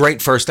it's a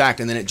great first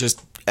act, and then it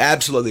just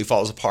absolutely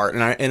falls apart.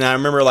 And I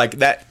remember like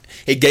that.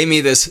 It gave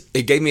me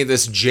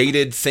this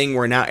jaded thing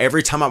where now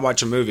every time I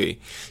watch a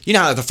movie, you know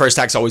how the first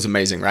act's always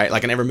amazing, right?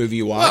 Like in every movie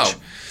you watch.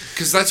 Well,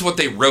 because that's what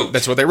they wrote.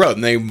 That's what they wrote,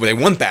 and they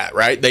want that,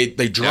 right? They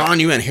draw on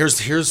you in.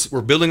 Here's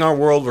we're building our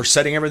world, we're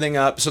setting everything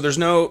up. So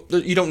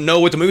you don't know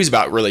what the movie's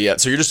about really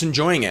yet. So you're just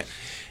enjoying it.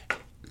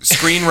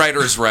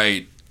 Screenwriters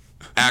write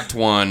Act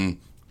 1 ?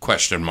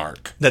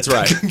 That's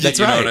right. That's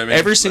You know right. what I mean?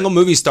 Every single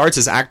movie starts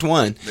as Act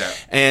 1. Yeah.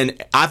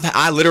 And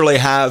I literally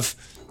have.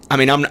 I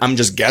mean, I'm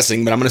just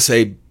guessing, but I'm going to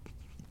say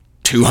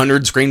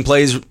 200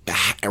 screenplays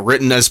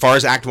written as far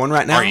as Act 1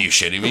 right now. Are you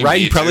shitting me? Right,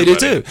 Me you probably too, do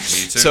buddy. too.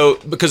 Me too. So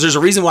because there's a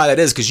reason why that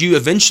is, because you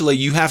eventually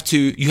you have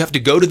to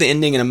go to the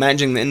ending and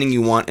imagine the ending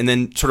you want, and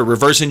then sort of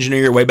reverse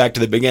engineer your way back to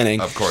the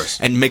beginning, Of course.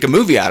 and make a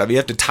movie out of it. You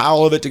have to tie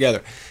all of it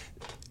together.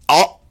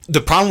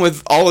 The problem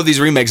with all of these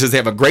remakes is they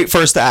have a great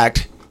first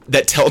act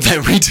that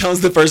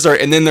retells the first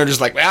story, and then they're just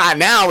like,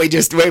 now we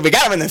got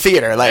them in the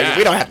theater. Like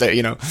we don't have to,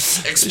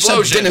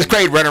 Explosion. Dennis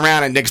Quaid run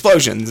around and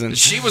explosions, and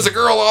She was a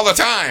girl all the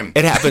time.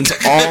 it happens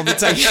all the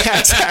time. Yeah,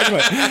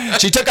 exactly.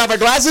 She took off her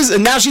glasses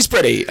and now she's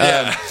pretty.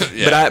 Yeah.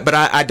 But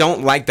I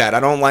don't like that. I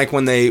don't like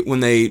when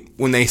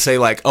they say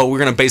like, oh, we're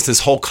gonna base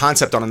this whole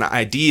concept on an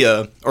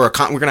idea, or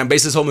we're gonna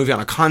base this whole movie on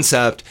a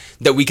concept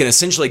that we can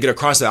essentially get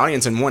across the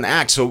audience in one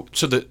act. So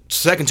the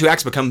second two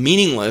acts become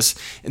meaningless,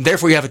 and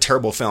therefore you have a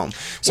terrible film.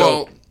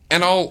 So.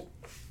 And I'll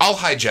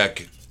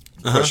hijack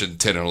question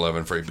 10 and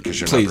 11 for you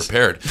because you're Please. not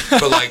prepared.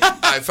 But like,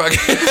 I fucking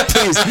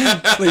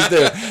Please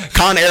do.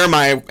 Con air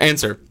my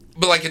answer.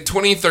 But like in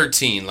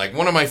 2013, like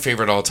one of my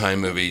favorite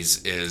all-time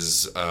movies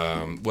is,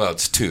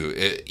 it's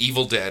two,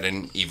 Evil Dead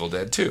and Evil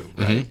Dead 2,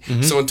 right?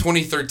 Mm-hmm. So in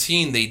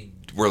 2013, they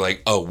were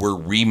like, oh, we're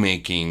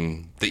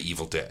remaking The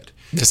Evil Dead.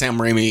 The Sam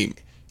Raimi.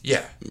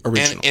 Yeah.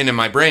 Original. And in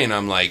my brain,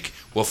 I'm like,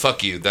 well,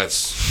 fuck you.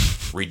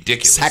 That's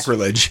ridiculous.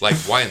 Sacrilege. Like,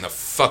 why in the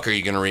fuck are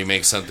you going to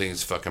remake something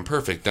that's fucking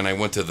perfect? Then I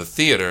went to the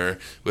theater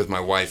with my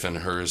wife and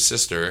her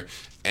sister,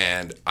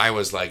 and I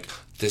was like,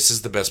 this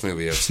is the best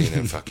movie I've seen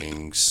in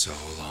fucking so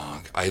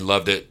long. I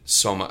loved it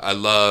so much. I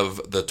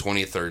love the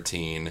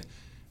 2013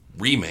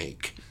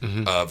 remake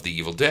of The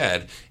Evil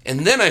Dead.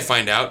 And then I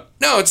find out,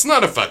 no, it's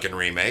not a fucking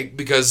remake,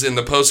 because in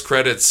the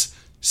post-credits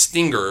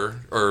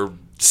stinger, or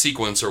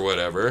sequence or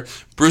whatever,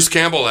 Bruce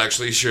Campbell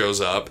actually shows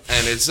up,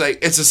 and it's like,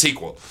 it's a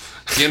sequel.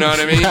 You know what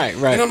I mean?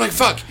 Right. And I'm like,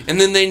 fuck.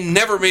 And then they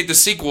never made the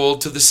sequel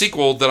to the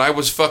sequel that I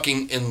was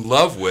fucking in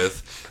love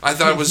with. I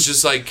thought it was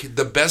just like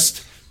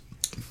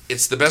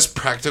it's the best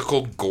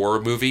practical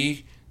gore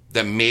movie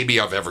that maybe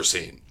I've ever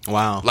seen.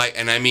 Wow. Like,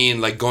 and I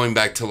mean, like, going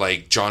back to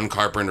like John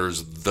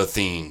Carpenter's The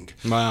Thing.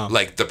 Wow.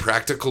 Like, the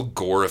practical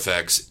gore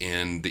effects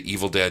in the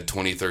Evil Dead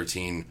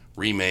 2013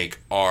 remake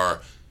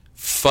are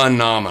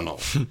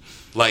phenomenal.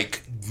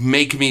 Like,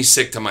 make me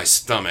sick to my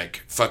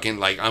stomach. Fucking,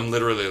 like, I'm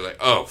literally like,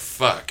 oh,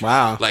 fuck.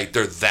 Wow. Like,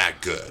 they're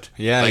that good.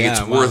 Yeah, Like, yeah,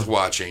 it's wow. worth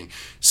watching.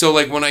 So,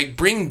 like, when I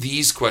bring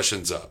these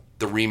questions up,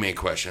 the remake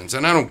questions,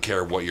 and I don't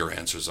care what your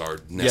answers are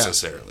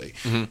necessarily,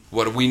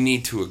 what we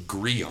need to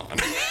agree on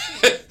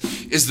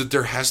is that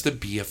there has to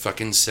be a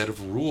fucking set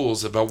of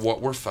rules about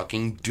what we're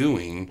fucking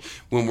doing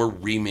when we're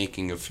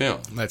remaking a film.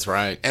 That's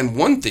right. And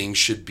one thing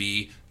should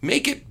be,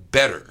 make it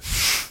better.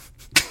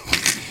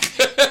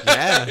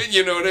 Yeah.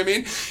 You know what I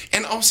mean?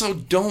 And also,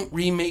 don't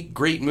remake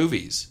great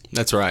movies.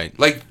 That's right.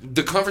 Like,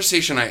 the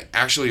conversation I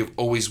actually have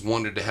always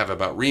wanted to have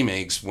about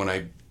remakes when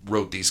I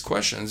wrote these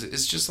questions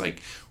is just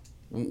like,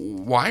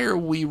 why are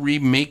we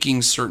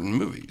remaking certain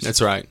movies?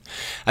 That's right.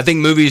 I think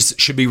movies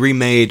should be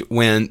remade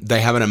when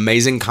they have an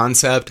amazing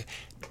concept,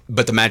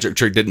 but the magic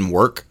trick didn't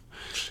work.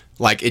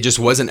 Like, it just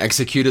wasn't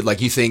executed.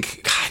 Like, you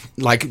think, God,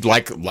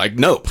 like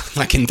Nope.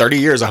 Like, in 30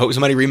 years, I hope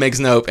somebody remakes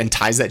Nope and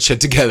ties that shit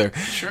together.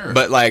 Sure.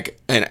 But, like,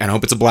 and I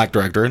hope it's a black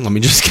director. Let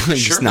me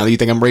just now that you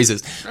think I'm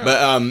racist. Sure.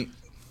 But,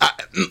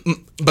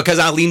 because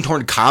I lean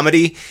toward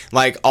comedy,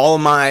 like,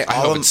 I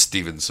hope it's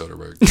Steven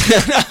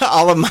Soderbergh.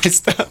 all of my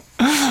stuff.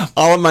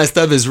 all of my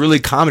stuff is really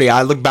comedy.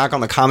 I look back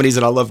on the comedies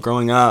that I loved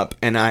growing up,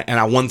 and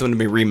I want them to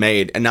be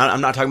remade. And now,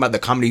 I'm not talking about the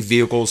comedy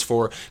vehicles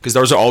because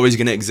those are always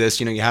going to exist.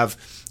 You know, you have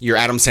your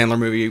Adam Sandler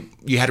movie,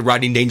 you had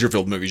Rodney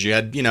Dangerfield movies, you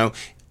had,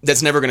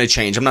 that's never going to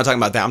change. I'm not talking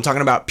about that. I'm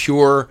talking about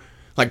pure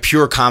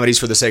comedies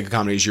for the sake of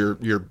comedies.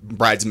 Your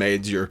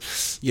Bridesmaids,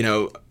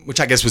 which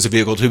I guess was a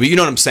vehicle too, but you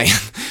know what I'm saying.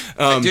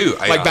 I do.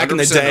 Back in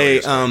the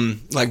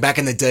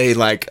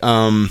day,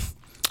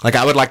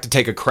 I would like to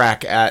take a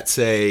crack at,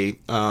 say,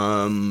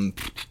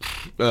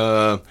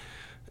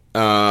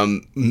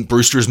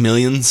 Brewster's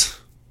Millions.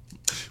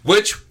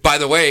 Which, by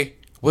the way,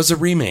 was a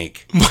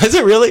remake. Was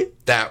it really?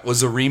 That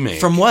was a remake.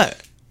 From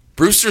what?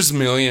 Brewster's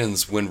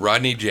Millions, when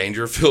Rodney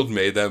Dangerfield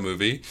made that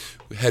movie,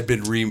 had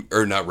been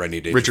not Rodney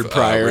Dangerfield.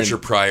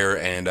 Richard Pryor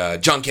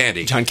and John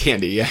Candy. John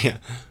Candy, yeah.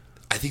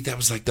 I think that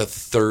was like the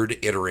third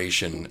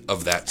iteration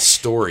of that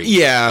story.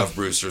 Yeah, of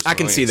Brewster's Millions. I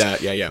can see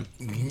that. Yeah.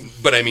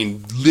 But I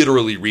mean,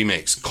 literally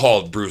remakes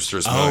called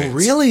Brewster's Millions. Oh,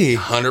 really?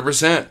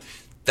 100%.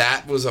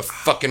 That was a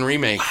fucking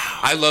remake. Wow.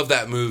 I love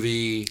that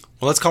movie.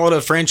 Well, let's call it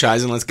a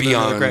franchise and let's get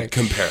beyond another crack.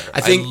 Compare.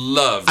 I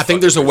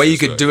think there's a way you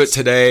could do it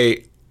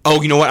today.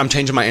 Oh, you know what? I'm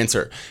changing my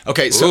answer.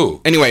 Okay,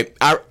 so anyway,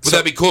 would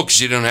that be cool? Because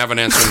you don't have an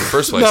answer in the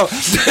first place. No.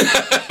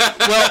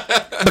 Well,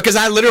 because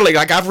I literally,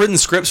 I've written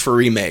scripts for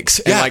remakes,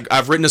 and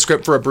I've written a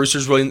script for a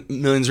Brewster's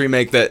Millions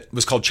remake that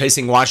was called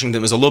Chasing Washington.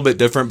 It was a little bit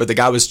different, but the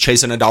guy was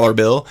chasing a dollar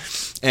bill,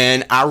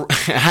 and I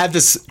had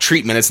this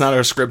treatment. It's not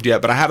a script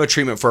yet, but I have a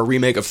treatment for a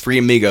remake of Three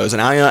Amigos,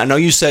 and I know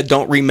you said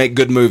don't remake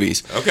good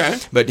movies. Okay,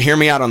 but hear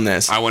me out on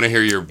this. I want to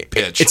hear your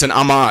pitch. It's an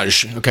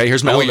homage. Okay,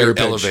 here's my elevator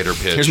pitch.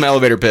 Here's my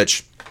elevator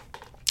pitch.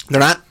 They're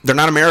not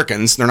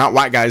Americans. They're not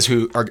white guys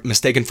who are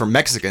mistaken for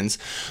Mexicans.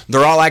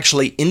 They're all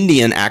actually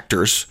Indian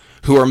actors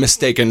who are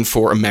mistaken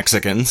for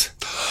Mexicans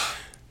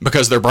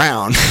because they're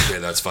brown. Okay,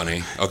 that's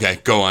funny.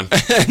 Okay, go on.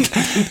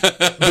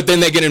 But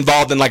then they get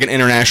involved in an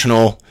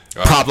international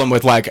problem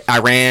with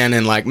Iran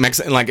and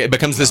Mexico, and it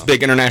becomes this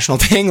big international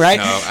thing, right?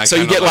 No, so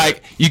you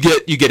get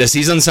you get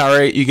Aziz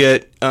Ansari, you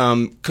get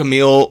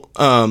Camille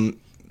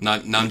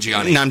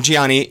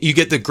Nanjiani, you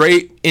get the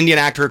great Indian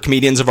actor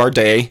comedians of our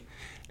day.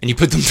 And you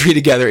put them three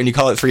together and you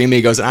call it Three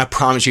Amigos, and I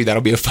promise you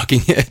that'll be a fucking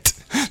hit.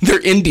 They're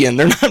Indian.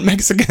 They're not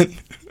Mexican.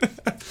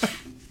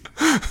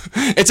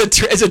 It's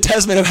a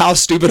testament of how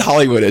stupid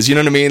Hollywood is. You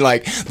know what I mean?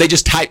 They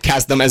just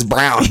typecast them as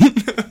brown.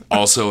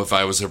 Also, if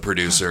I was a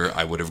producer,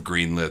 I would have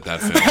greenlit that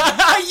film.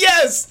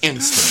 Yes!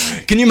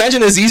 Instantly. Can you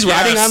imagine Aziz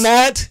writing on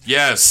that?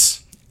 Yes.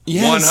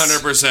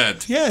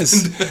 100%.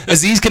 Yes.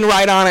 Aziz can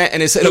write on it,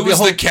 and it'll be a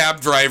whole... the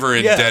cab driver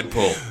in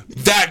Deadpool?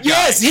 That guy.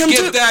 Yes, him Get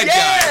too. that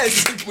guy.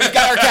 We've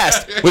got our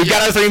cast. We've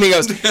got our Three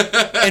Amigos.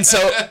 And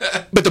so,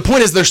 but the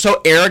point is, they're so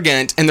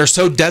arrogant and they're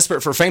so desperate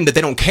for fame that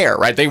they don't care,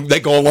 right? They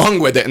go along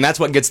with it, and that's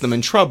what gets them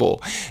in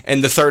trouble.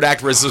 And the third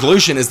act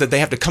resolution is that they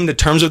have to come to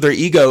terms with their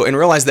ego and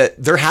realize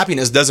that their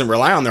happiness doesn't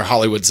rely on their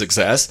Hollywood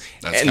success.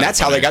 That's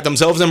how they got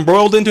themselves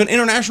embroiled into an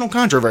international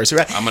controversy,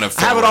 right? I'm going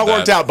to have it all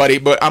worked out, buddy,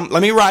 but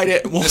let me write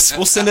it. We'll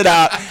send it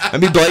out.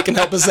 Maybe Blake can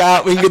help us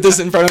out. We can get this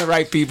in front of the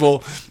right people.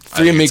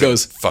 Three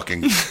Amigos.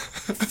 Fucking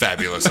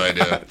fabulous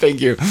idea.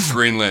 Thank you.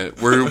 Greenlit.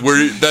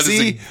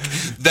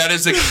 That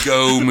is a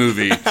go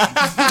movie.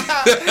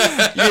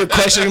 You were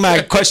questioning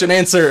my question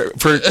answer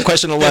for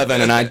question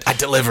 11, and I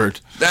delivered.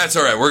 That's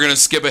all right. We're going to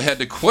skip ahead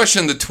to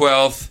question the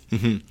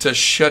 12th to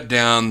shut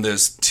down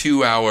this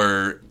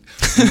 2-hour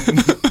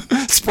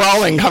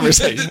sprawling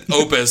conversation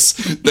opus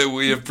that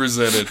we have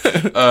presented.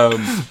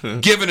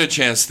 Given a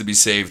chance to be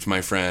saved,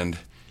 my friend,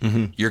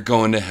 you're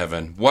going to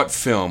heaven. What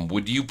film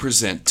would you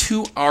present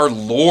to our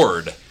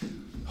Lord,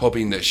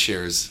 hoping that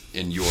shares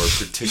in your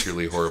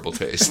particularly horrible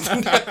taste?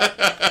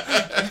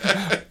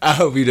 I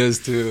hope he does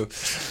too.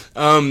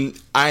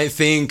 I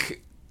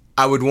think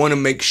I would want to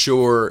make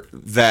sure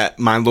that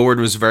my Lord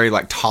was very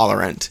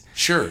tolerant,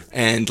 sure,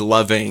 and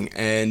loving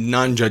and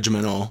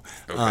non-judgmental.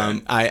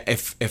 Okay.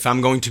 If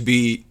I'm going to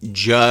be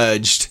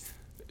judged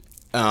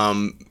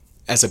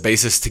as a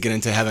basis to get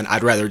into heaven,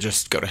 I'd rather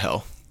just go to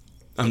hell.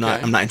 I'm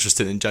not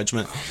interested in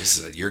judgment.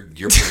 Oh, you're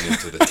putting it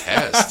to the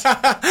test.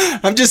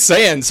 I'm just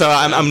saying. So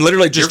I'm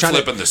literally just trying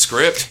flipping the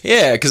script.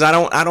 Yeah, because I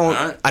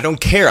don't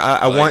care.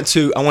 I want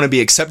to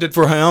be accepted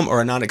for him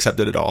or not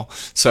accepted at all.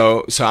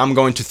 So I'm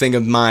going to think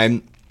of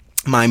my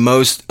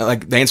most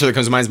the answer that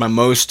comes to mind is my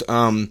most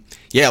my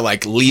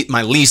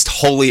least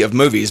holy of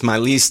movies, my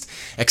least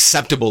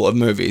acceptable of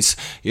movies.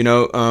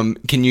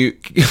 Can you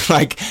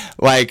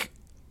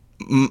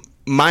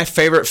my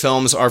favorite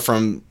films are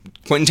from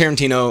Quentin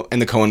Tarantino and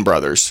the Coen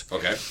brothers.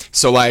 Okay.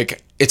 So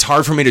it's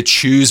hard for me to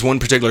choose one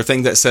particular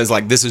thing that says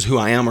this is who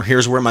I am or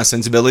here's where my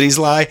sensibilities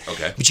lie.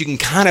 Okay. But you can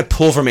kind of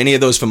pull from any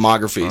of those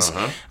filmographies.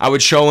 Uh-huh. I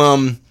would show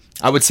him.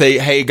 I would say,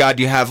 hey God,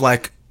 do you have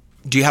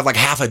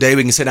half a day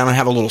we can sit down and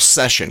have a little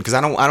session? Because I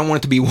don't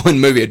want it to be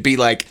one movie. It'd be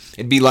like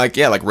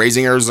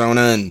Raising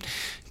Arizona and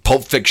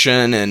Pulp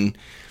Fiction and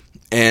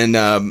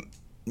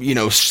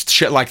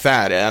shit like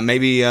that.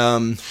 Maybe.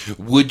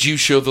 Would you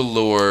show the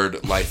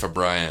Lord Life of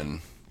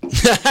Brian?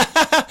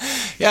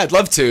 Yeah, I'd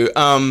love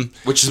to.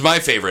 Which is my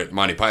favorite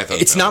Monty Python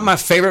It's film. not my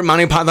favorite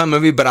Monty Python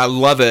movie, but I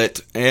love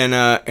it, and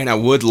I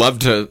would love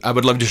to. I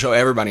would love to show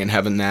everybody in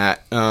heaven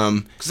that.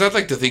 Because I'd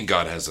like to think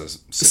God has a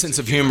Sense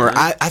of humor.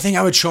 I think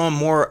I would show him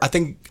more. I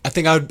think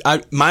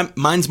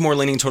mine's more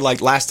leaning toward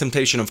like Last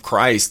Temptation of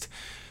Christ.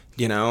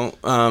 You know,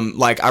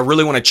 like I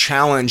really want to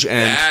challenge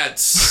and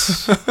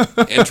That's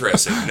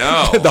interesting.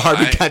 No, the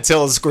Harvey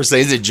Keitel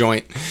Scorsese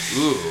joint.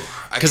 Ooh,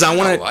 because I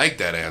want to like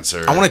that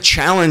answer. I want to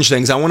challenge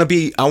things. I want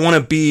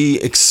to be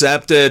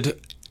accepted,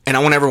 and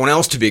I want everyone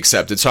else to be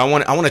accepted. So I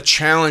want to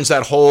challenge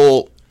that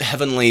whole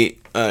heavenly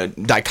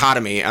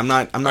dichotomy. I'm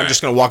not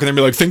just going to walk in there and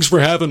be like, "Thanks for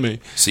having me."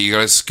 So you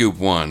got to scoop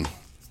one.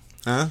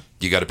 Huh?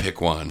 You got to pick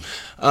one.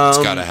 It's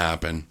got to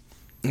happen.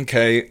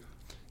 Okay.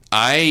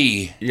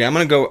 I'm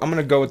gonna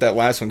go with that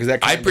last one because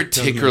I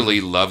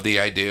particularly love the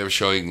idea of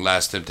showing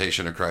Last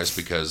Temptation of Christ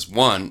because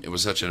one, it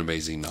was such an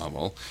amazing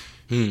novel.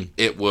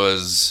 It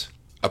was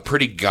a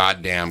pretty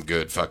goddamn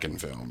good fucking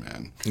film,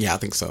 man. Yeah, I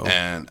think so.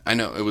 And I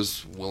know it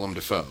was Willem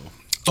Dafoe.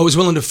 Oh, it was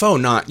Willem Dafoe,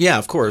 not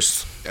of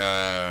course.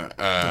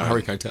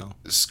 Harvey Keitel.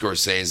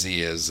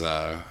 Scorsese is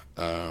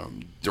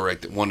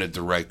wanted to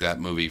direct that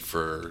movie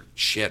for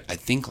I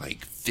think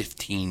like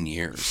 15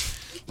 years.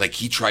 Like,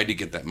 he tried to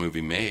get that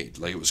movie made.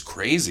 Like, it was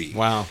crazy.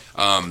 Wow.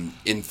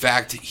 In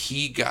fact,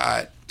 he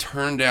got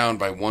turned down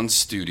by one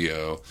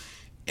studio,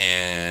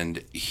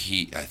 and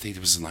I think it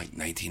was in, like,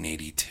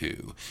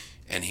 1982.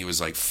 And he was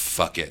like,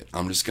 fuck it.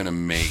 I'm just going to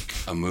make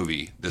a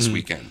movie this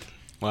weekend.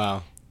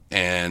 Wow.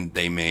 And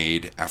they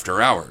made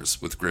After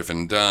Hours with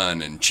Griffin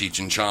Dunn and Cheech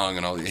and Chong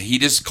and all. He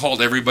just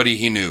called everybody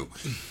he knew.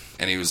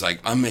 And he was like,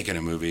 I'm making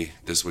a movie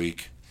this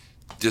week.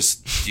 Do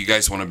you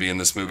guys want to be in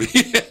this movie?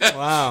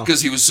 Wow.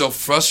 Because he was so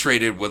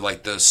frustrated with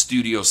like the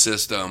studio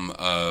system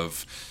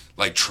of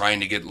like trying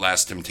to get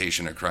Last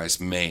Temptation of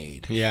Christ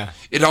made. Yeah.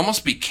 It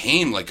almost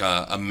became like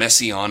a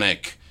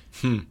messianic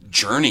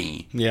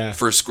journey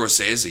for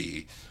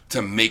Scorsese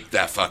to make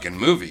that fucking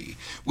movie,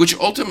 which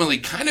ultimately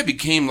kind of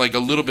became like a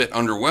little bit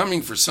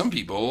underwhelming for some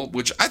people,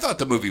 which I thought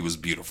the movie was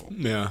beautiful.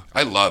 Yeah.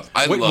 I love.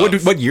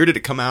 What year did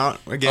it come out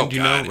again? Oh, do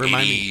you God, know?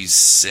 Remind me.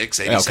 86,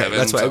 87. Okay,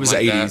 that's why it was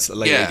like 80s, that.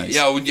 late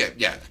 80s.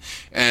 Yeah.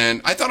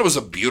 And I thought it was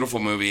a beautiful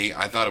movie.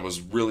 I thought it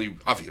was really,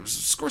 obviously, it was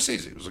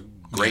Scorsese. It was a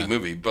great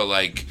movie. But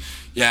like,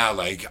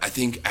 I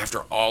think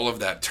after all of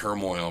that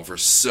turmoil for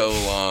so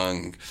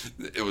long,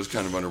 it was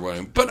kind of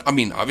underwhelming. But I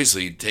mean,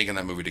 obviously, taking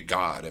that movie to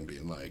God and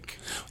being like,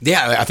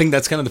 yeah, I think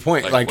that's kind of the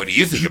point. Like, what do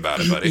you think about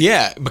it, buddy?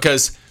 Yeah,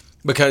 because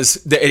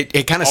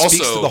it kind of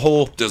speaks to the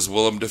whole. Does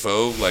Willem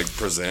Dafoe like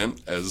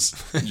present as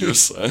your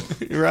son?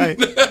 Right?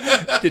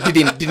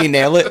 Did he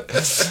nail it?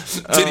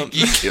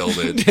 He killed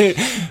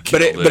it.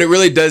 But it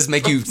really does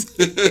make you.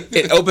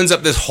 It opens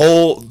up this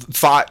whole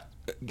thought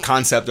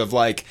concept of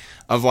like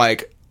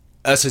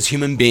us as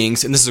human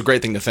beings, and this is a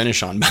great thing to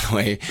finish on, by the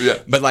way. Yeah.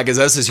 But like as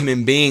us as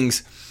human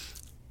beings,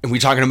 and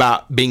we're talking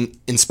about being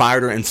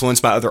inspired or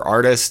influenced by other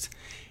artists.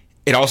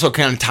 It also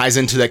kind of ties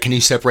into that. Can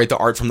you separate the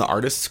art from the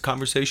artist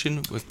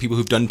conversation with people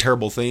who've done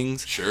terrible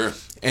things? Sure.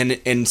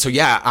 And so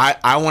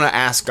I want to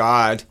ask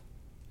God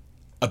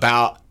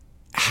about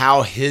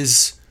how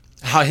his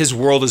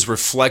world is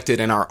reflected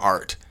in our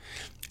art,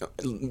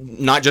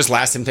 not just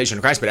Last Temptation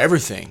of Christ, but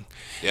everything.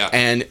 Yeah.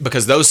 And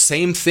because those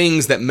same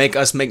things that make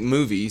us make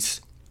movies,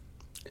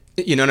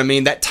 you know what I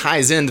mean? That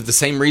ties into the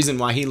same reason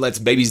why he lets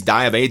babies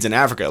die of AIDS in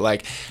Africa.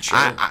 Like,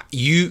 sure.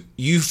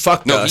 You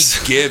fucked us.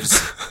 He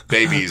gives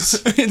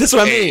babies That's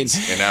what AIDS I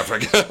mean. in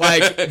Africa.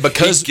 Like,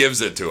 because he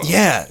gives it to them.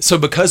 Yeah. So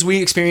because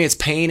we experience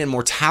pain and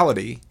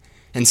mortality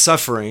and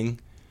suffering,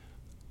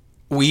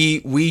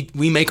 we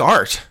make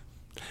art.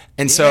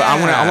 And so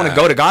I want to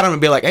go to God and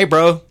be like, hey,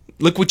 bro,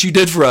 look what you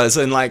did for us.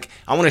 And like,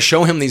 I want to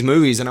show him these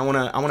movies, and I want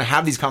to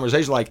have these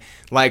conversations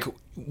like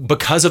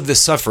because of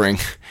this suffering,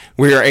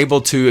 we are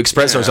able to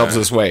express ourselves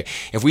this way.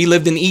 If we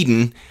lived in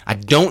Eden, I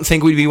don't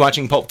think we'd be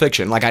watching Pulp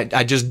Fiction. Like,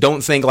 I just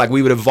don't think like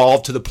we would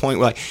evolve to the point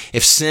where like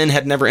if sin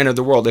had never entered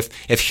the world,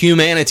 if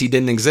humanity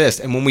didn't exist.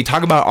 And when we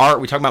talk about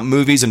art, we talk about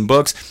movies and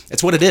books,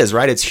 it's what it is,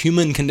 right? It's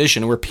human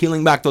condition. We're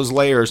peeling back those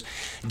layers,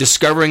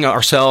 discovering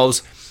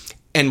ourselves,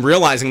 and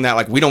realizing that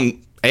like we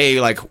don't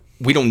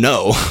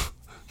know.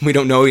 We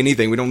don't know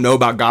anything. We don't know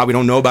about God. We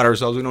don't know about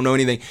ourselves. We don't know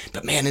anything.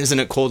 But man, isn't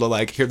it cool to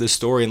like hear this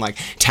story and like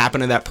tap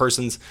into that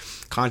person's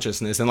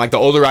consciousness? And like the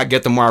older I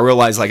get, the more I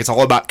realize like it's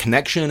all about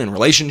connection and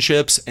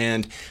relationships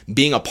and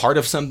being a part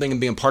of something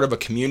and being part of a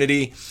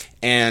community.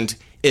 And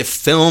if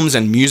films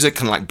and music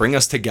can like bring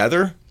us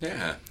together,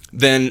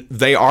 then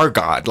they are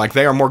God. Like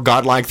they are more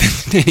godlike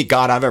than any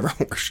God I've ever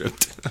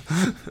worshipped.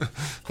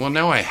 Well,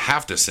 now I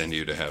have to send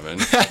you to heaven.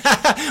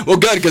 Well,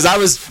 good, because I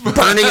was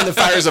burning in the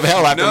fires of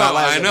hell after my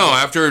last. I know.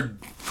 After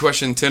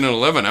question 10 and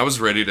 11, I was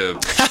ready to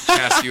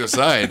cast you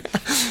aside.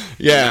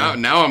 Yeah.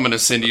 Now I'm going to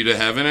send you to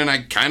heaven, and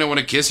I kind of want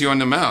to kiss you on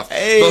the mouth.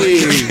 Hey.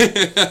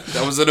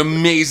 That was an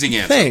amazing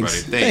answer,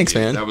 Thanks. buddy. Thanks,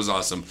 man. That was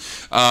awesome.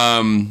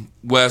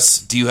 Wes,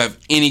 do you have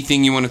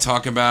anything you want to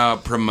talk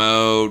about,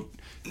 promote?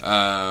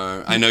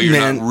 I know you're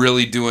not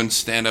really doing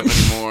stand-up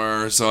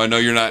anymore, so I know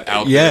you're not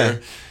out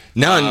there.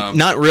 No,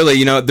 not really.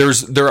 You know,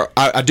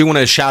 I do want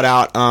to shout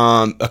out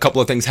a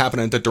couple of things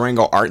happening at the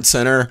Durango Art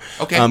Center.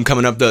 Okay.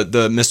 Coming up,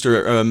 the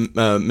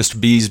Mr.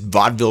 B's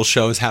vaudeville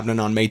show is happening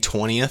on May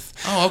 20th.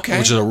 Oh, okay.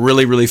 Which is a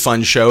really, really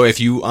fun show. If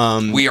you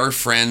we are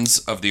friends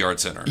of the Art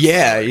Center.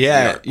 Yeah.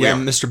 We are.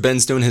 Mr.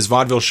 Ben's doing his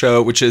vaudeville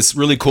show, which is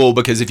really cool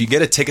because if you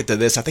get a ticket to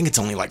this, I think it's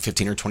only like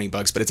 $15 or $20,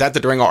 but it's at the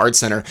Durango Art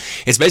Center.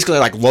 It's basically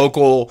like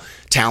local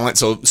talent,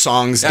 so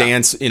songs,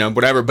 dance,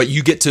 whatever. But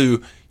you get to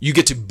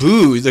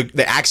boo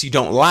the acts you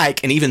don't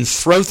like and even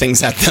throw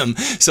things at them.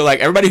 So like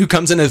everybody who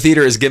comes into the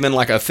theater is given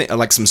like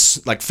some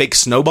like fake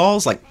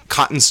snowballs, like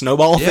cotton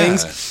snowball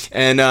things.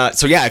 And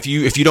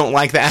if you don't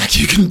like the act,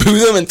 you can boo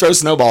them and throw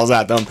snowballs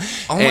at them.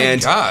 Oh my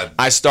God.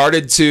 I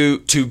started to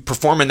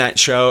perform in that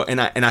show, and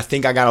I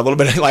think I got a little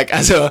bit of, like,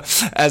 as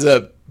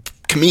a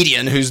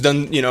comedian who's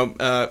done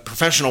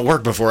professional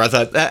work before. I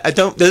thought that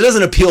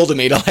doesn't appeal to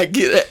me to like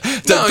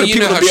for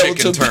people to be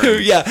able to boo.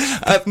 Yeah,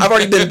 I've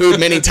already been booed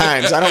many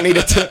times. I don't need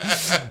it to.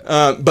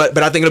 But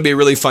I think it'll be a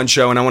really fun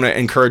show, and I want to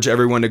encourage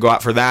everyone to go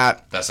out for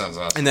that. That sounds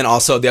awesome. And then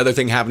also the other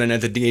thing happening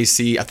at the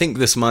DAC, I think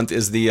this month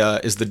is the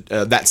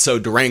That's So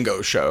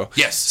Durango show.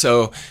 Yes.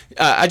 So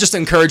I just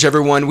encourage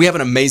everyone. We have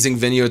an amazing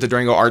venue at the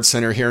Durango Arts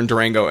Center here in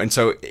Durango, and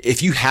so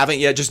if you haven't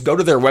yet, just go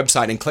to their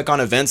website and click on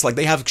events. Like,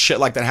 they have shit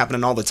like that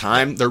happening all the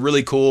time. They're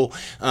really cool.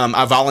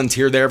 I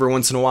volunteer there every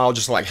once in a while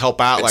just to like help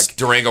out. It's like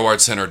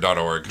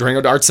DurangoArtCenter.org.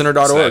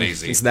 DurangoArtCenter.org. It's that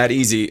easy. It's that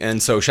easy.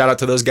 And so shout out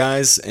to those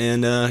guys.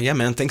 And yeah,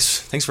 man,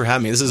 thanks for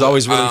having me. This is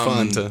always really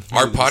fun to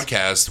our do this.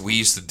 podcast. We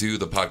used to do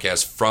the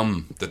podcast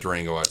from the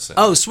Durango Arts Center.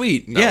 Oh,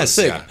 sweet.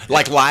 Sick. yeah.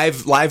 Like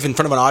live in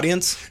front of an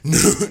audience?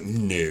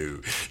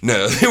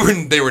 No,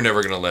 they were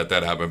never going to let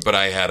that happen. But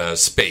I had a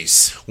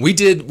space. We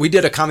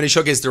did a Comedy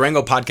Showcase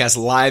Durango podcast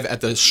live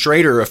at the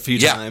Schrader a few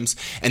times,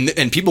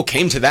 and people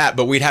came to that.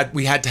 But we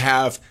had to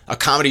have a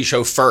comedy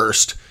show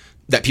first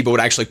that people would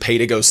actually pay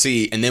to go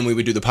see, and then we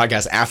would do the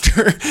podcast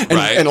after.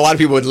 And a lot of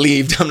people would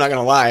leave. I'm not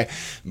gonna lie,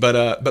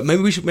 but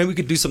maybe we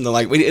could do something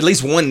like at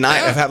least one night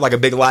have like a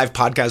big live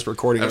podcast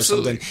recording or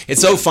something.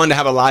 It's so fun to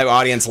have a live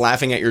audience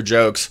laughing at your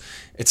jokes.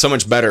 It's so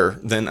much better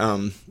than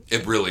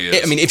It really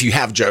is. I mean, if you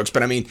have jokes,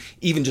 but I mean,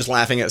 even just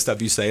laughing at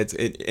stuff you say,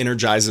 it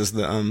energizes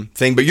the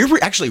thing. But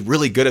you're actually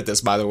really good at this,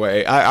 by the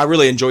way. I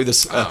really enjoy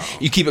this.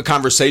 You keep it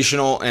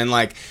conversational and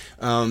like,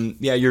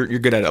 you're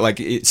good at it. Like,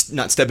 it's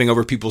not stepping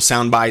over people's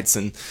sound bites,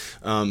 and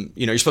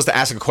you're supposed to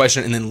ask a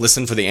question and then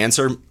listen for the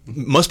answer.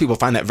 Most people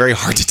find that very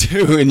hard to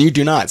do, and you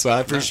do not. So I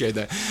appreciate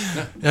that.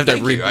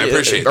 Thank you. I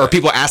appreciate Or that.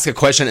 people ask a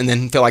question and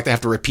then feel like they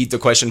have to repeat the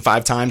question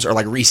 5 times or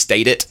like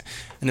restate it.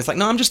 And it's like,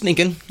 no, I'm just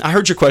thinking. I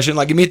heard your question.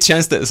 Like, give me a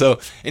chance to. So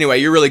anyway,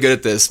 you're really good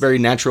at this. Very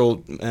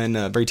natural and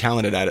very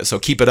talented at it. So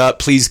keep it up.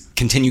 Please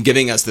continue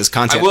giving us this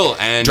content. I will.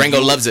 And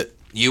Durango loves it.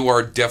 You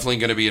are definitely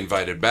going to be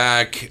invited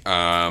back.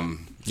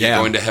 You're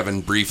going to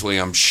heaven briefly.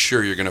 I'm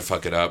sure you're going to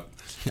fuck it up.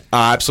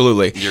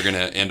 Absolutely. You're going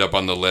to end up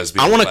on the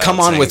lesbian. I want to cloud come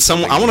on saying with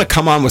someone. something. I want to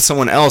come on with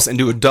someone else and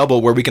do a double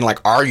where we can like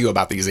argue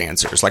about these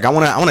answers. Like, I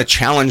want to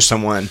challenge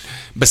someone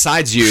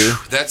besides you.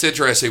 That's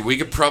interesting. We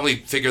could probably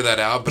figure that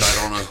out, but I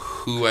don't know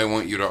who I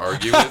want you to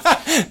argue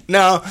with.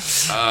 No,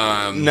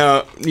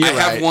 you're I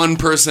have right. one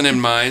person in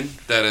mind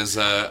that is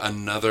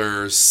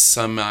another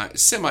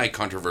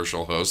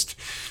semi-controversial host.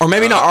 Or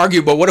maybe not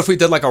argue, but what if we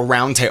did like a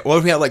round table? What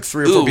if we had like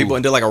 3 or 4 Ooh. people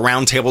and did like a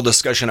round table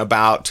discussion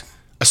about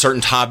a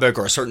certain topic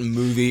or a certain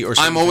movie or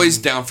something? I'm always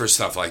down for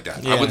stuff like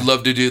that. Yeah. I would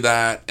love to do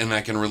that, and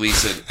I can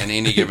release it at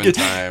any given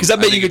time. Because I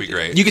bet think you it'd be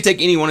great. you could take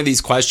any one of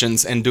these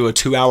questions and do a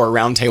 2-hour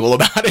round table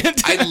about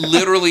it. I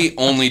literally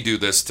only do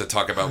this to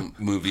talk about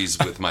movies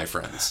with my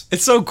friends.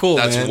 It's so cool.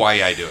 That's man.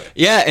 why I do it.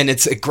 Yeah, and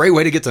it's a great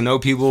way to get to know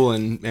people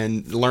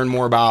and learn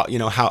more about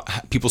how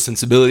people's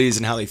sensibilities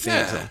and how they think.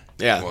 Yeah. So,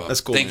 yeah, Well,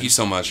 that's cool. Thank man. you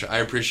so much. I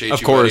appreciate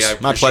Of you, course. buddy. I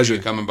appreciate My pleasure.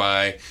 you coming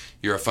by.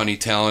 You're a funny,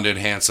 talented,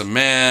 handsome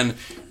man.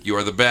 You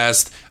are the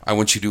best. I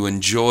want you to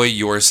enjoy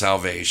your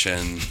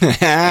salvation.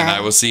 And I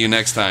will see you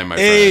next time, my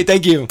friend. Hey,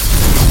 thank you.